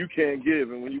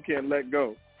give and when you can't let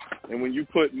go. And when you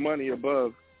put money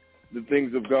above the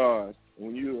things of God,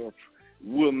 when you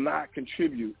will not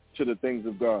contribute to the things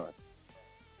of God.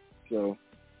 So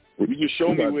you just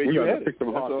show me where you're headed. Fix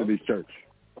some hearts in this church.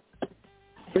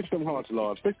 Fix some hearts,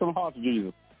 Lord. Fix some hearts,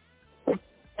 Jesus. All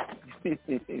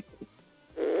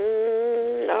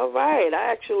right.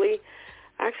 I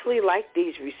actually like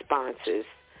these responses,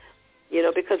 you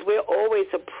know, because we're always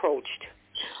approached,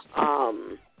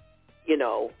 you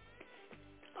know,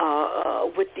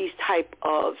 with these type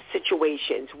of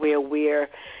situations where we're,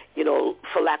 you know,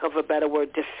 for lack of a better word,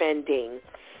 defending,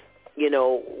 you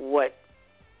know,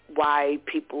 why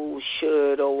people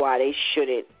should or why they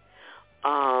shouldn't,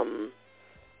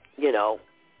 you know,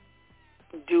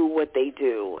 do what they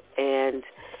do. And,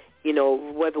 you know,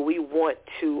 whether we want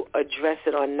to address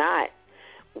it or not,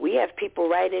 we have people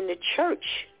right in the church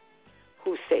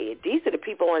who say it. These are the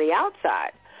people on the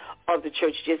outside of the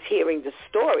church just hearing the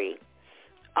story,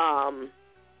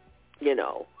 you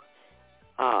know,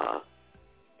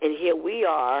 and here we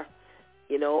are,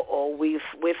 you know, or we're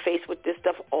faced with this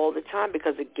stuff all the time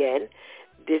because, again,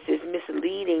 this is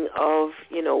misleading of,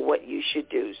 you know, what you should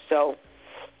do. So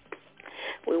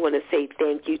we want to say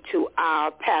thank you to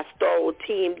our pastoral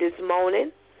team this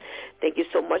morning. Thank you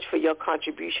so much for your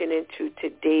contribution into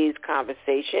today's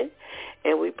conversation,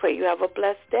 and we pray you have a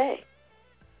blessed day.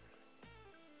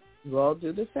 You all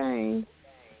do the same.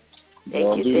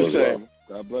 Thank you.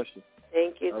 God bless you.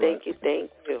 Thank you, All thank right.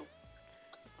 you.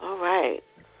 All right.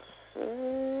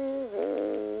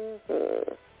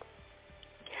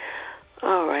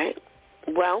 All right.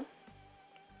 Well,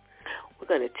 we're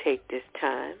going to take this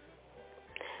time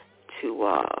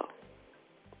to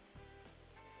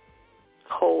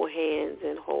hold hands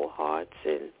and hold hearts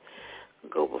and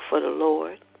go before the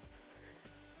Lord.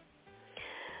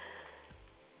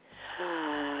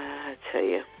 I tell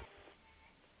you,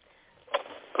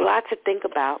 a lot to think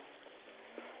about.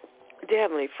 Dear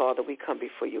Heavenly Father, we come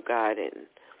before you, God, and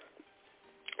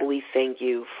we thank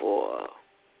you for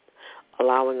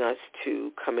allowing us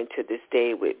to come into this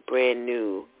day with brand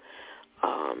new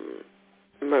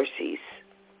mercies,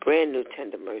 brand new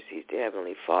tender mercies, dear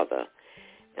Heavenly Father.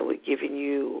 And we're giving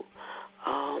you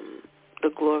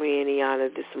the glory and the honor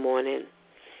this morning,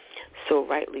 so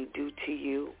rightly due to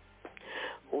you.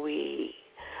 We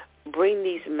bring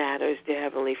these matters, dear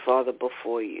Heavenly Father,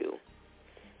 before you.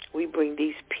 We bring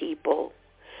these people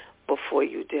before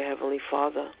you, dear Heavenly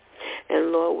Father.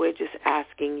 And, Lord, we're just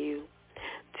asking you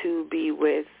to be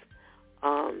with,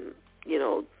 you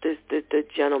know, the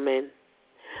gentleman,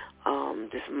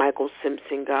 this Michael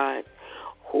Simpson, God,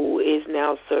 who is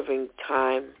now serving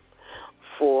time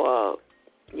for,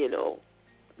 you know,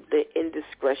 the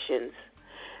indiscretions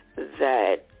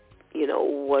that, you know,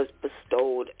 was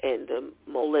bestowed and the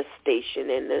molestation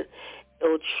and the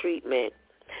ill treatment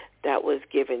that was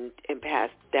given and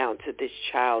passed down to this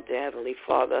child, the Heavenly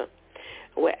Father.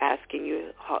 We're asking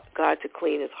you, God, to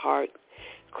clean his heart,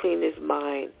 clean his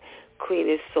mind, clean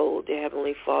his soul, dear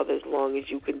Heavenly Father, as long as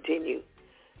you continue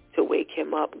to wake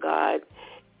him up, God.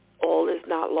 All is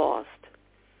not lost.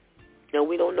 Now,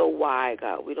 we don't know why,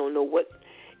 God. We don't know what,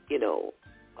 you know,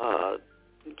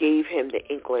 gave him the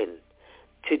inkling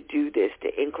to do this, the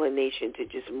inclination to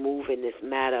just move in this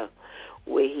matter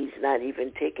where he's not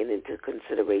even taking into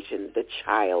consideration the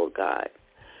child, God.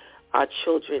 Our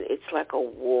children, it's like a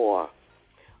war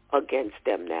against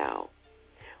them now,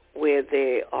 where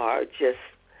they are just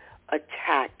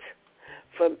attacked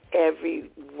from every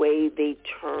way they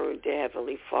turn to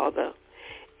Heavenly Father.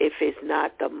 If it's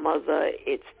not the mother,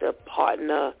 it's the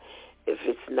partner. If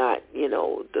it's not,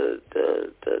 the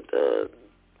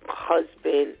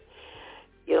husband,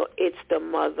 it's the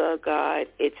mother, God.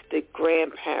 It's the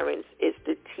grandparents. It's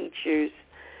the teachers.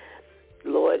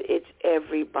 Lord, it's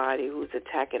everybody who's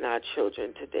attacking our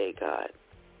children today, God.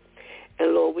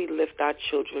 And, Lord, we lift our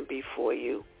children before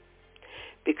you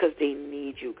because they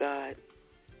need you, God.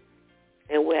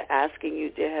 And we're asking you,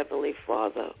 dear Heavenly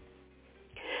Father,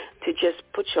 to just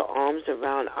put your arms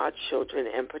around our children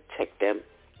and protect them.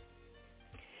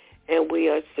 And we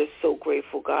are just so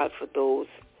grateful, God, for those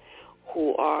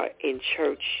who are in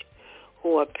church,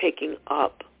 who are picking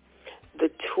up the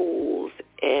tools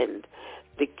and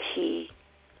the key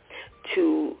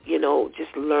to,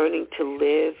 just learning to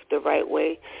live the right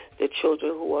way, the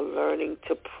children who are learning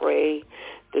to pray,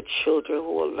 the children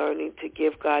who are learning to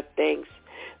give God thanks,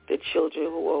 the children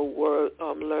who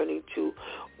are learning to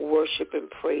worship and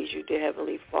praise you, dear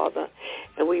Heavenly Father.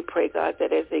 And we pray, God,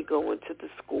 that as they go into the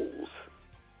schools,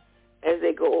 as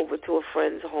they go over to a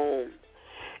friend's home,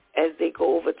 as they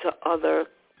go over to other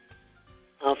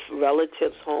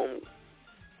relatives' homes,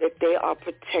 that they are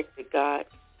protected, God,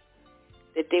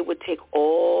 that they would take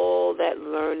all that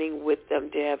learning with them,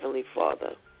 dear Heavenly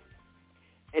Father,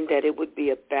 and that it would be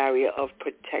a barrier of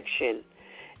protection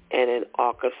and an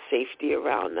ark of safety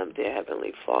around them, dear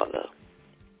Heavenly Father.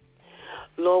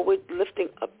 Lord, we're lifting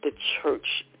up the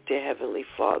church, dear Heavenly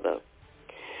Father.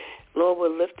 Lord,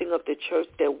 we're lifting up the church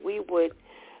that we would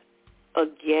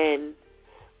again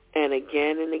and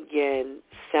again and again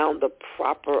sound the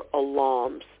proper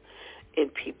alarms in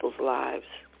people's lives.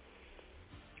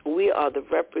 We are the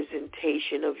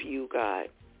representation of you, God,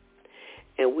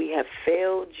 and we have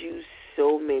failed you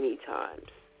so many times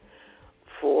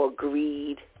for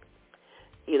greed,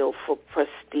 for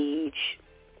prestige.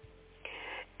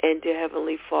 And dear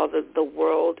Heavenly Father, the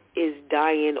world is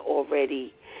dying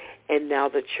already, and now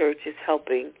the church is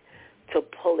helping to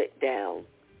pull it down.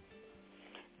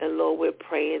 And Lord, we're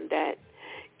praying that,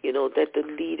 that the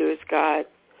leaders, God,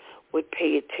 would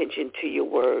pay attention to your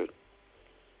word,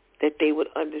 that they would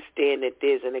understand that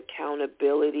there's an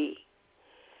accountability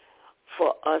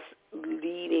for us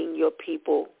leading your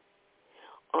people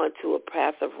onto a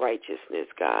path of righteousness,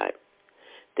 God,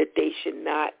 that they should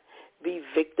not be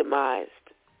victimized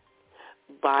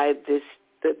by the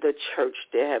church,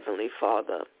 dear Heavenly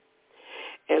Father.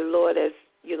 And Lord, as,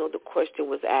 the question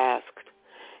was asked,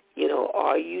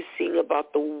 are you seeing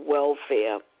about the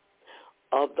welfare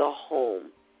of the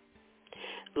home?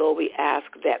 Lord, we ask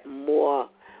that more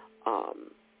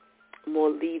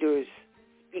leaders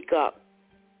speak up,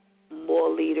 more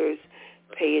leaders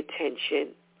pay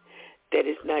attention, that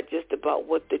it's not just about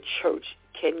what the church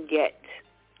can get,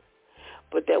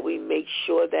 but that we make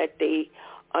sure that they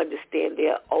understand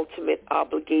their ultimate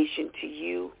obligation to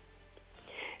you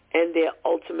and their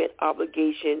ultimate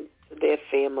obligation to their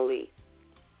family,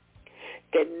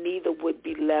 that neither would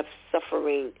be left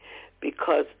suffering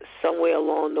because somewhere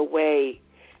along the way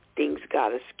things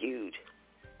got skewed.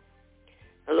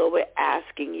 And Lord, we're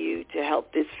asking you to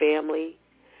help this family,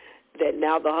 that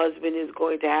now the husband is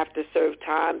going to have to serve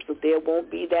time, so there won't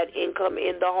be that income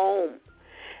in the home.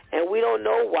 And we don't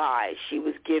know why she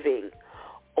was giving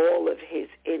all of his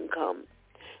income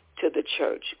to the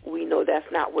church. We know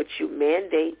that's not what you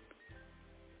mandate.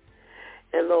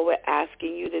 And Lord, we're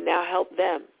asking you to now help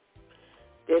them,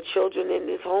 their children in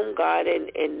this home, God,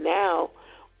 and now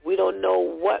we don't know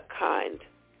what kind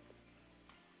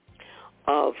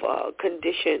of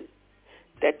condition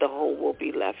that the home will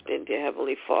be left in, dear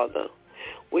Heavenly Father.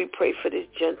 We pray for this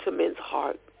gentleman's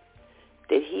heart,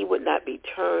 that he would not be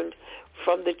turned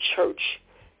from the church,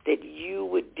 that you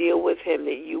would deal with him,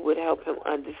 that you would help him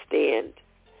understand,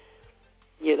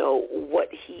 what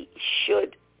he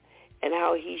should and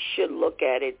how he should look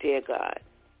at it, dear God.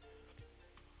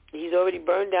 He's already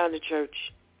burned down the church,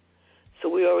 so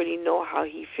we already know how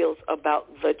he feels about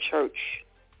the church.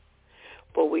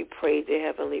 But we pray, dear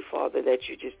Heavenly Father, that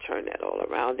you just turn that all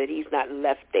around, that he's not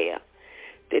left there,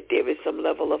 that there is some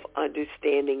level of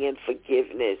understanding and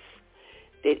forgiveness,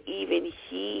 that even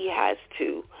he has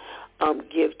to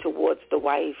give towards the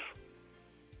wife.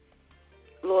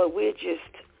 Lord, we're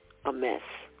just a mess.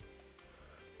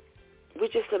 We're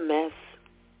just a mess.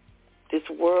 This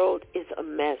world is a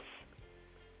mess.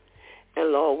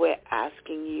 And Lord, we're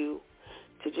asking you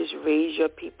to just raise your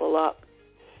people up,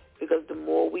 because the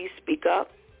more we speak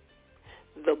up,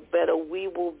 the better we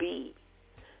will be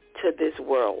to this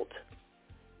world.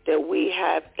 that we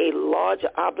have a larger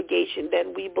obligation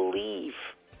than we believe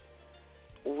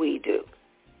we do.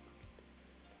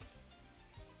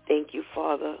 Thank you,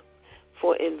 Father,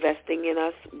 for investing in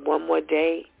us one more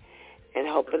day and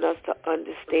helping us to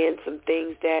understand some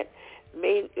things that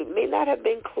may not have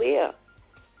been clear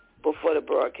before the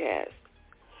broadcast.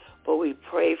 But we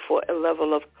pray for a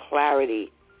level of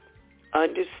clarity,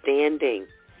 understanding,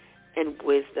 and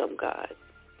wisdom, God,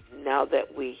 now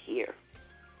that we're here.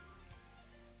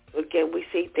 Again, we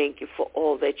say thank you for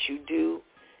all that you do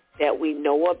that we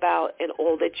know about and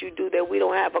all that you do that we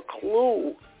don't have a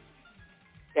clue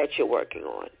that you're working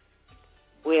on.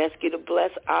 We ask you to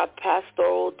bless our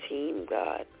pastoral team,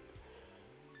 God,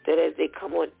 that as they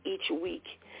come on each week,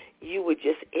 you would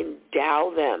just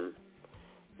endow them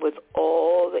with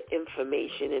all the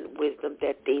information and wisdom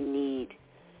that they need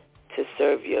to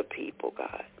serve your people,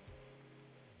 God.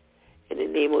 In the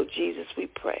name of Jesus we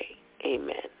pray.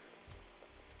 Amen.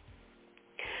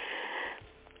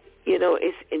 You know,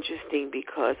 it's interesting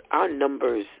because our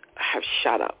numbers have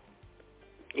shot up.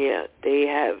 Yeah, they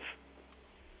have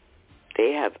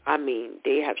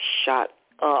shot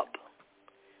up.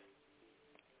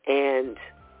 And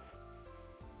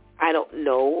I don't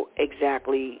know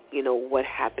exactly, what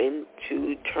happened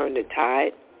to turn the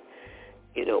tide,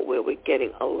 where we're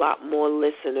getting a lot more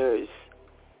listeners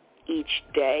each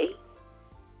day.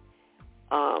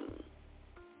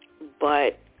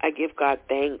 But I give God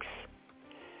thanks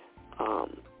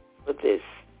for this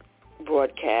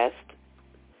broadcast,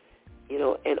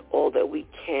 and all that we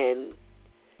can,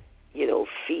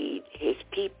 feed his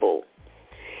people.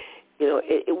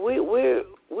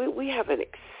 We have an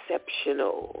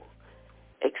exceptional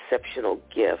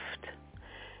gift,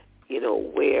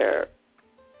 where,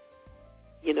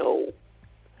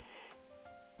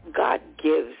 God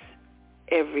gives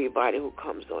everybody who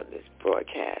comes on this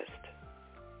broadcast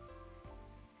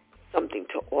something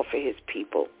to offer his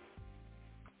people.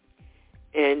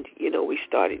 And, we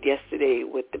started yesterday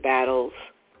with the battles,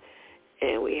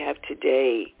 and we have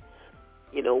today,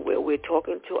 where we're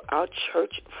talking to our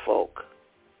church folk.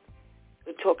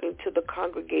 We're talking to the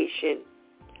congregation.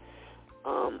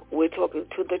 We're talking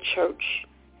to the church,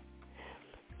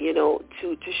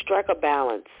 to strike a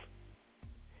balance.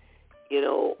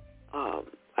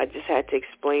 I just had to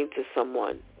explain to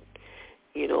someone,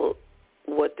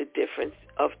 what the difference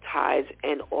of tithes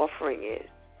and offering is.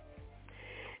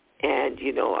 And,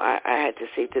 I had to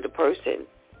say to the person,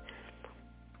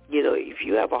 if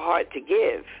you have a heart to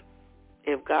give,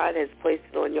 if God has placed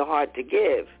it on your heart to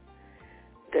give,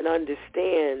 then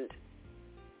understand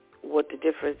what the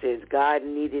difference is. God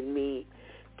needed me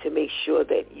to make sure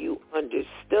that you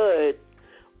understood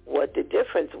what the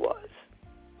difference was,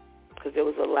 because there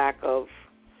was a lack of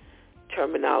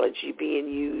terminology being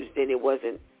used and it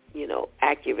wasn't,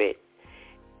 accurate.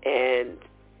 And,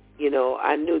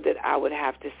 I knew that I would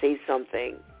have to say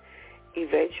something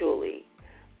eventually,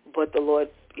 but the Lord,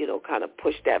 kind of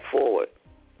pushed that forward.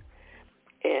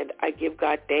 And I give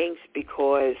God thanks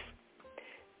because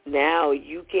now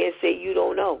you can't say you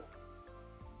don't know.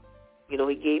 He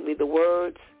gave me the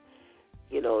words,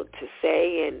 to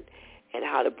say and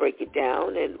how to break it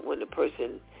down. And when the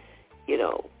person,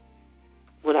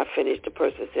 when I finished, the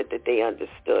person said that they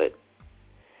understood.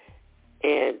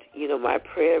 And, my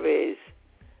prayer is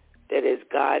that as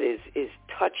God is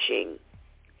touching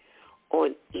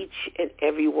on each and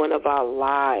every one of our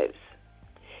lives,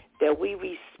 that we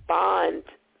respond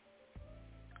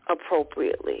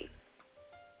appropriately,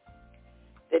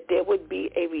 that there would be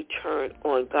a return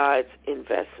on God's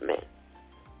investment.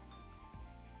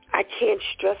 I can't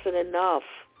stress it enough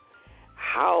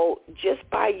how just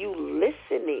by you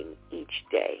listening each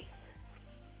day,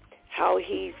 how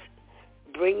he's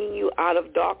bringing you out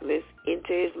of darkness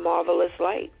into his marvelous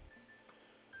light.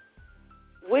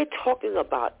 We're talking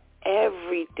about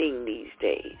everything these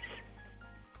days.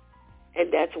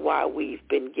 And that's why we've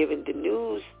been given the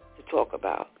news to talk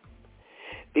about.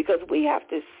 Because we have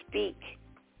to speak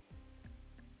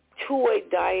to a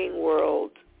dying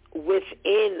world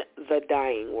within the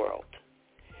dying world.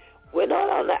 We're not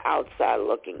on the outside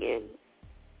looking in.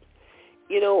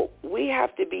 We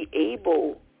have to be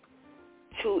able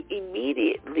to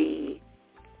immediately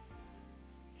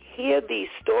hear these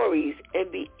stories and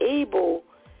be able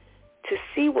to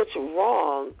see what's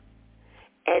wrong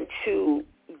and to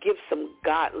give some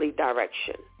godly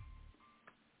direction.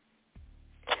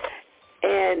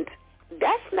 And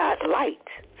that's not light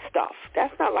stuff.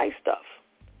 That's not light stuff.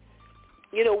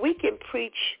 We can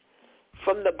preach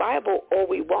from the Bible all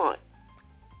we want.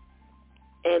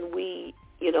 And we,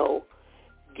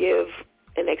 give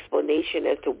an explanation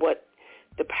as to what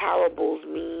the parables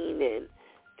mean and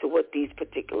to what these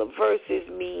particular verses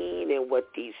mean and what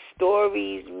these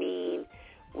stories mean.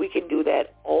 We can do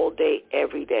that all day,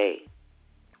 every day.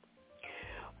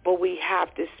 But we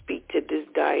have to speak to this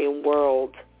dying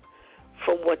world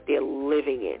from what they're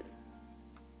living in.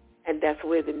 And that's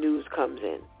where the news comes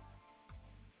in.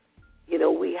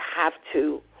 We have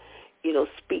to,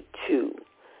 speak to,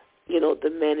 the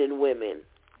men and women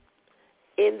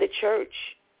in the church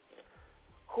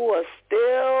who are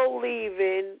still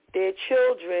leaving their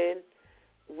children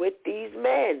with these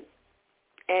men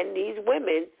and these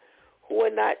women who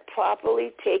are not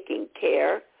properly taking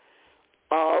care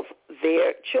of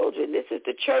their children. This is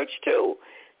the church too.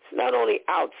 It's not only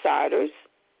outsiders.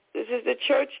 This is the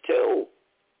church too.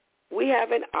 We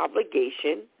have an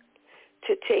obligation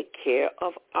to take care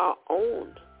of our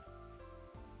own.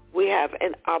 We have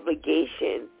an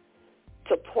obligation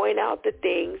to point out the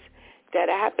things that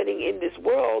are happening in this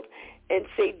world and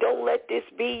say, don't let this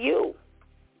be you.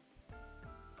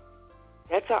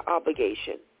 That's our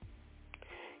obligation.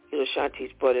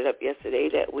 Shanti's brought it up yesterday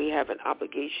that we have an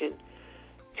obligation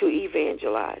to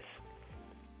evangelize.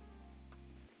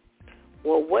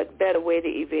 Well, what better way to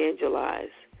evangelize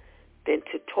than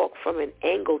to talk from an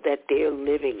angle that they're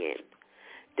living in?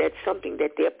 That's something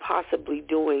that they're possibly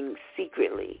doing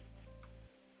secretly.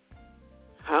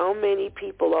 How many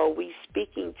people are we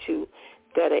speaking to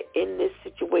that are in this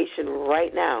situation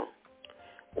right now?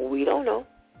 We don't know.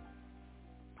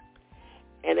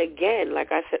 And again,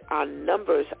 like I said, our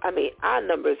numbers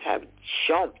have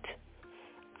jumped.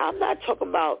 I'm not talking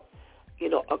about,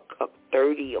 a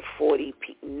 30 or 40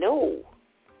 people. No.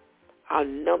 Our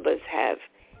numbers have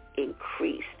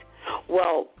increased.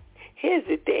 Well, here's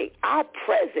the thing. Our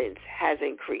presence has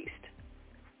increased.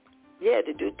 Yeah,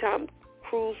 the Due Time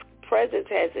Cruise presence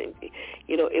has,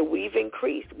 we've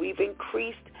increased. We've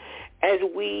increased as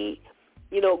we,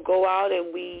 go out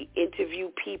and we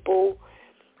interview people,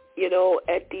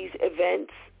 at these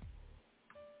events.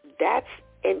 That's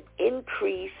an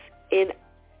increase in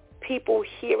people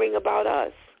hearing about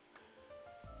us.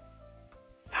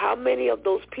 How many of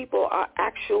those people are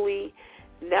actually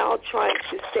now trying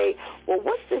to say, well,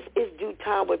 what's this Is Due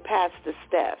Time with Pastor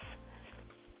Steph?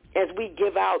 As we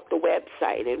give out the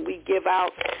website and we give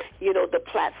out, the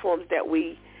platforms that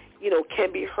we,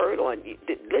 can be heard on.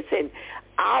 Listen,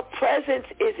 our presence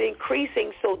is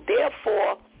increasing, so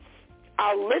therefore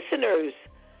our listeners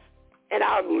and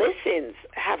our listens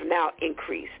have now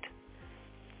increased.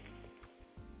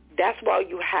 That's why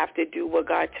you have to do what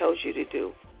God tells you to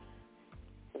do.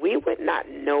 We would not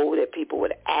know that people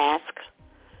would ask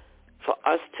for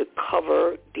us to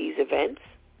cover these events,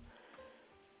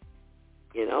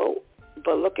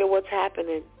 but look at what's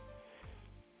happening.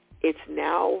 It's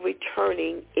now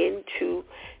returning into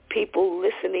people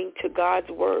listening to God's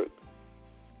word.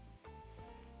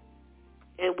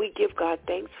 And we give God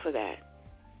thanks for that.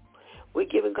 We're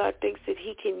giving God thanks that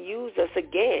he can use us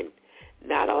again,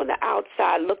 not on the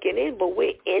outside looking in, but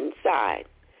we're inside.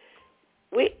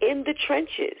 We're in the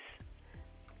trenches,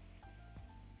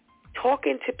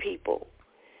 talking to people,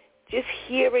 just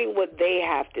hearing what they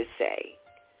have to say,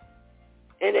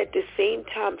 and at the same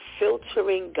time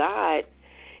filtering God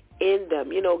in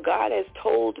them. God has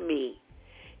told me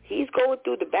he's going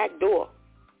through the back door.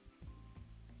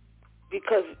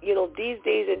 Because, these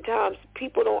days and times,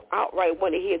 people don't outright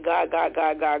want to hear God, God,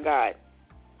 God, God, God.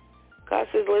 God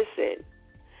says, listen,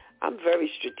 I'm very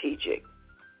strategic.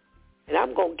 And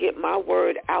I'm going to get my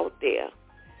word out there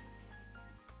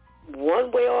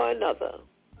one way or another.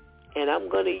 And I'm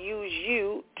going to use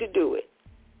you to do it.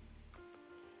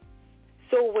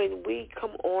 So when we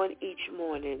come on each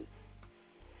morning,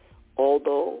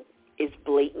 although it's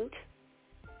blatant,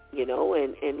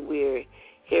 and we're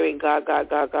hearing God, God,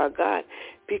 God, God, God,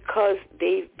 because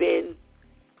they've been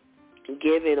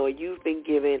given, or you've been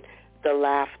given, the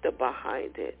laughter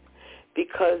behind it,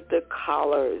 because the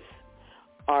collars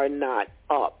are not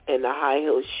up and the high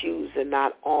heel shoes are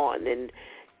not on, and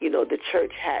the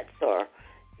church hats are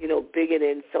bigger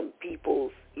than some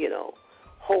people's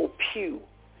whole pew.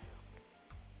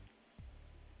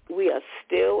 We are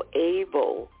still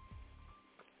able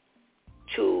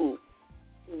to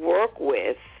work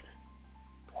with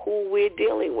who we're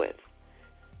dealing with.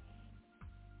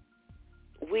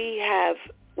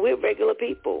 We're regular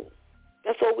people.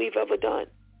 That's all we've ever done.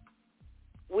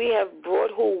 We have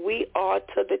brought who we are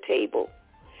to the table.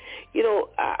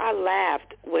 I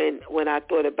laughed when I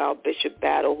thought about Bishop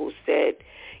Battle, who said,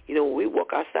 when we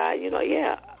walk outside,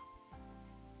 yeah,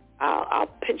 I'll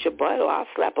pinch a butt or I'll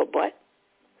slap a butt.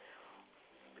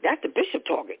 That's the bishop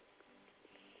talking.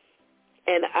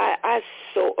 And I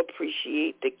so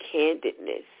appreciate the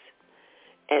candidness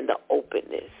and the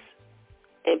openness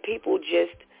and people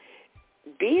just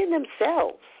being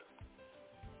themselves.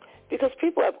 Because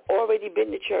people have already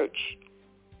been to church.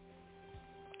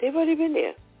 They've already been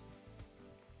there.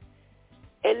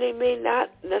 And they may not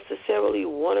necessarily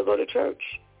want to go to church.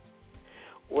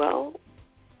 Well,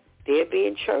 they're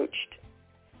being churched.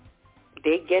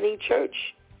 They're getting church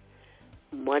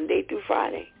Monday through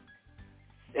Friday,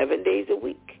 7 days a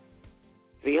week,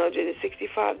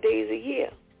 365 days a year.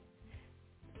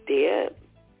 They're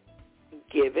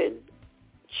given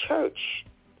church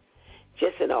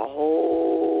just in a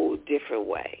whole different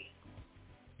way.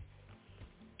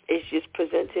 It's just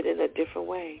presented in a different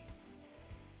way.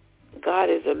 God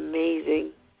is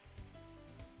amazing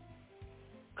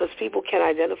because people can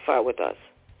identify with us.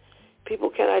 People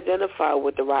can identify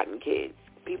with the rotten kids.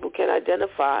 People can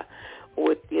identify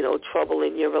with, trouble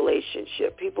in your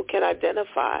relationship. People can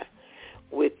identify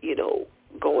with,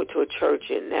 going to a church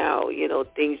and now,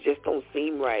 things just don't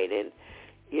seem right and,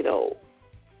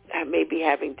 maybe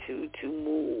having to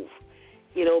move.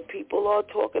 People are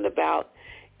talking about,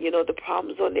 the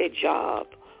problems on their job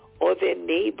or their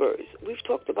neighbors. We've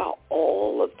talked about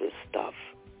all of this stuff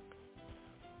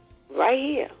right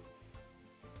here.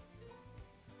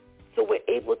 So we're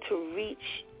able to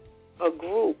reach a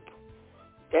group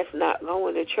that's not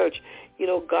going to church.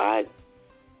 God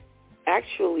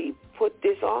actually put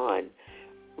this on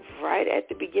right at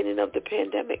the beginning of the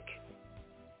pandemic.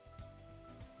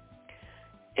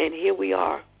 And here we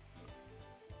are,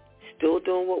 still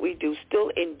doing what we do, still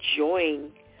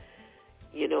enjoying,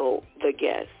 the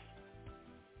guests.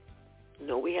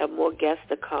 We have more guests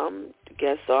to come. The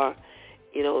guests are,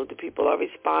 the people are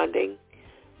responding.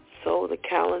 So the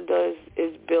calendar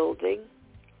is building.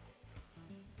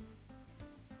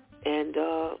 And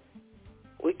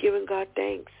we're giving God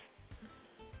thanks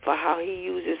for how he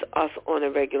uses us on a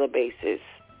regular basis,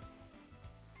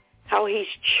 how he's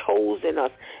chosen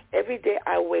us. Every day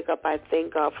I wake up, I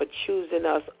thank God for choosing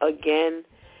us again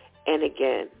and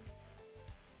again.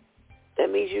 That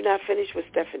means you're not finished with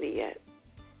Stephanie yet.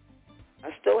 I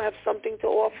still have something to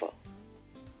offer.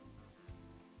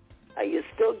 Are you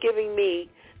still giving me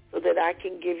so that I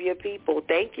can give your people?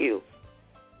 Thank you.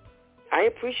 I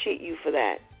appreciate you for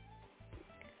that.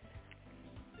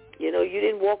 You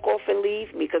didn't walk off and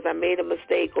leave me because I made a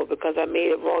mistake or because I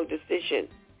made a wrong decision.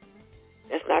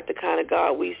 That's not the kind of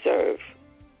God we serve.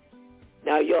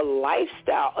 Now, your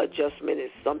lifestyle adjustment is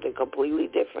something completely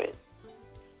different.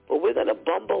 But we're going to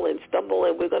bumble and stumble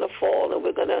and we're going to fall and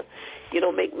we're going to,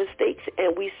 make mistakes.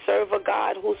 And we serve a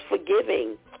God who's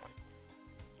forgiving.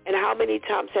 And how many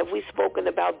times have we spoken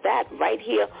about that right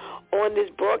here on this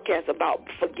broadcast, about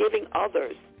forgiving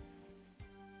others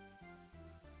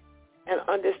and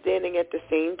understanding at the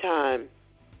same time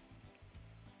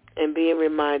and being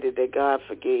reminded that God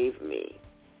forgave me.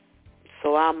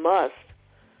 So I must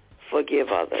forgive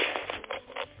others.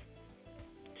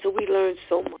 So we learn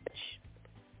so much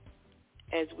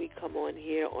as we come on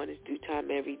here on His Due Time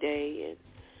every day. And,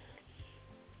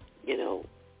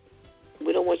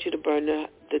 we don't want you to burn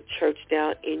the church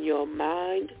down in your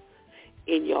mind,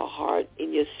 in your heart,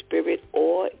 in your spirit,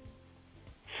 or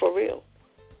for real.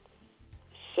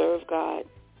 Serve God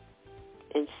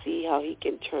and see how he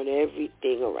can turn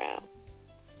everything around.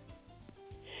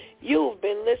 You've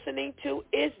been listening to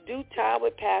It's Due Time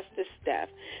with Pastor Steph.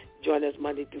 Join us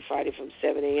Monday through Friday from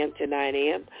 7 a.m. to 9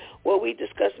 a.m. where we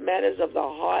discuss matters of the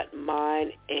heart,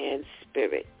 mind, and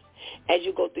spirit. As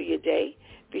you go through your day,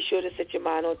 be sure to set your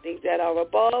mind on things that are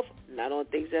above, not on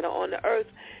things that are on the earth.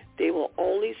 They will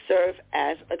only serve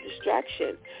as a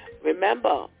distraction.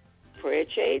 Remember, prayer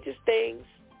changes things.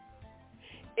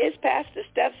 It's Pastor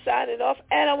Steph signing off,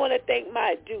 and I want to thank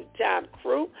my Due Time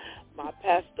crew, my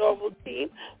pastoral team,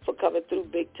 for coming through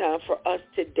big time for us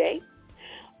today.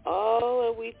 Oh,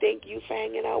 and we thank you for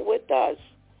hanging out with us.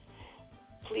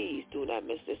 Please do not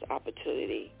miss this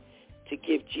opportunity to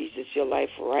give Jesus your life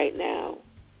right now,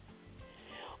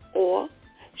 or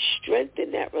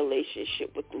strengthen that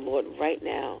relationship with the Lord right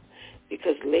now,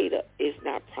 because later is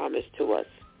not promised to us.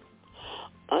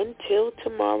 Until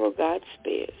tomorrow, God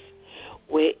spares,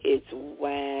 where it's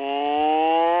Wow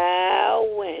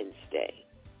Wednesday,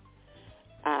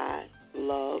 I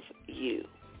love you.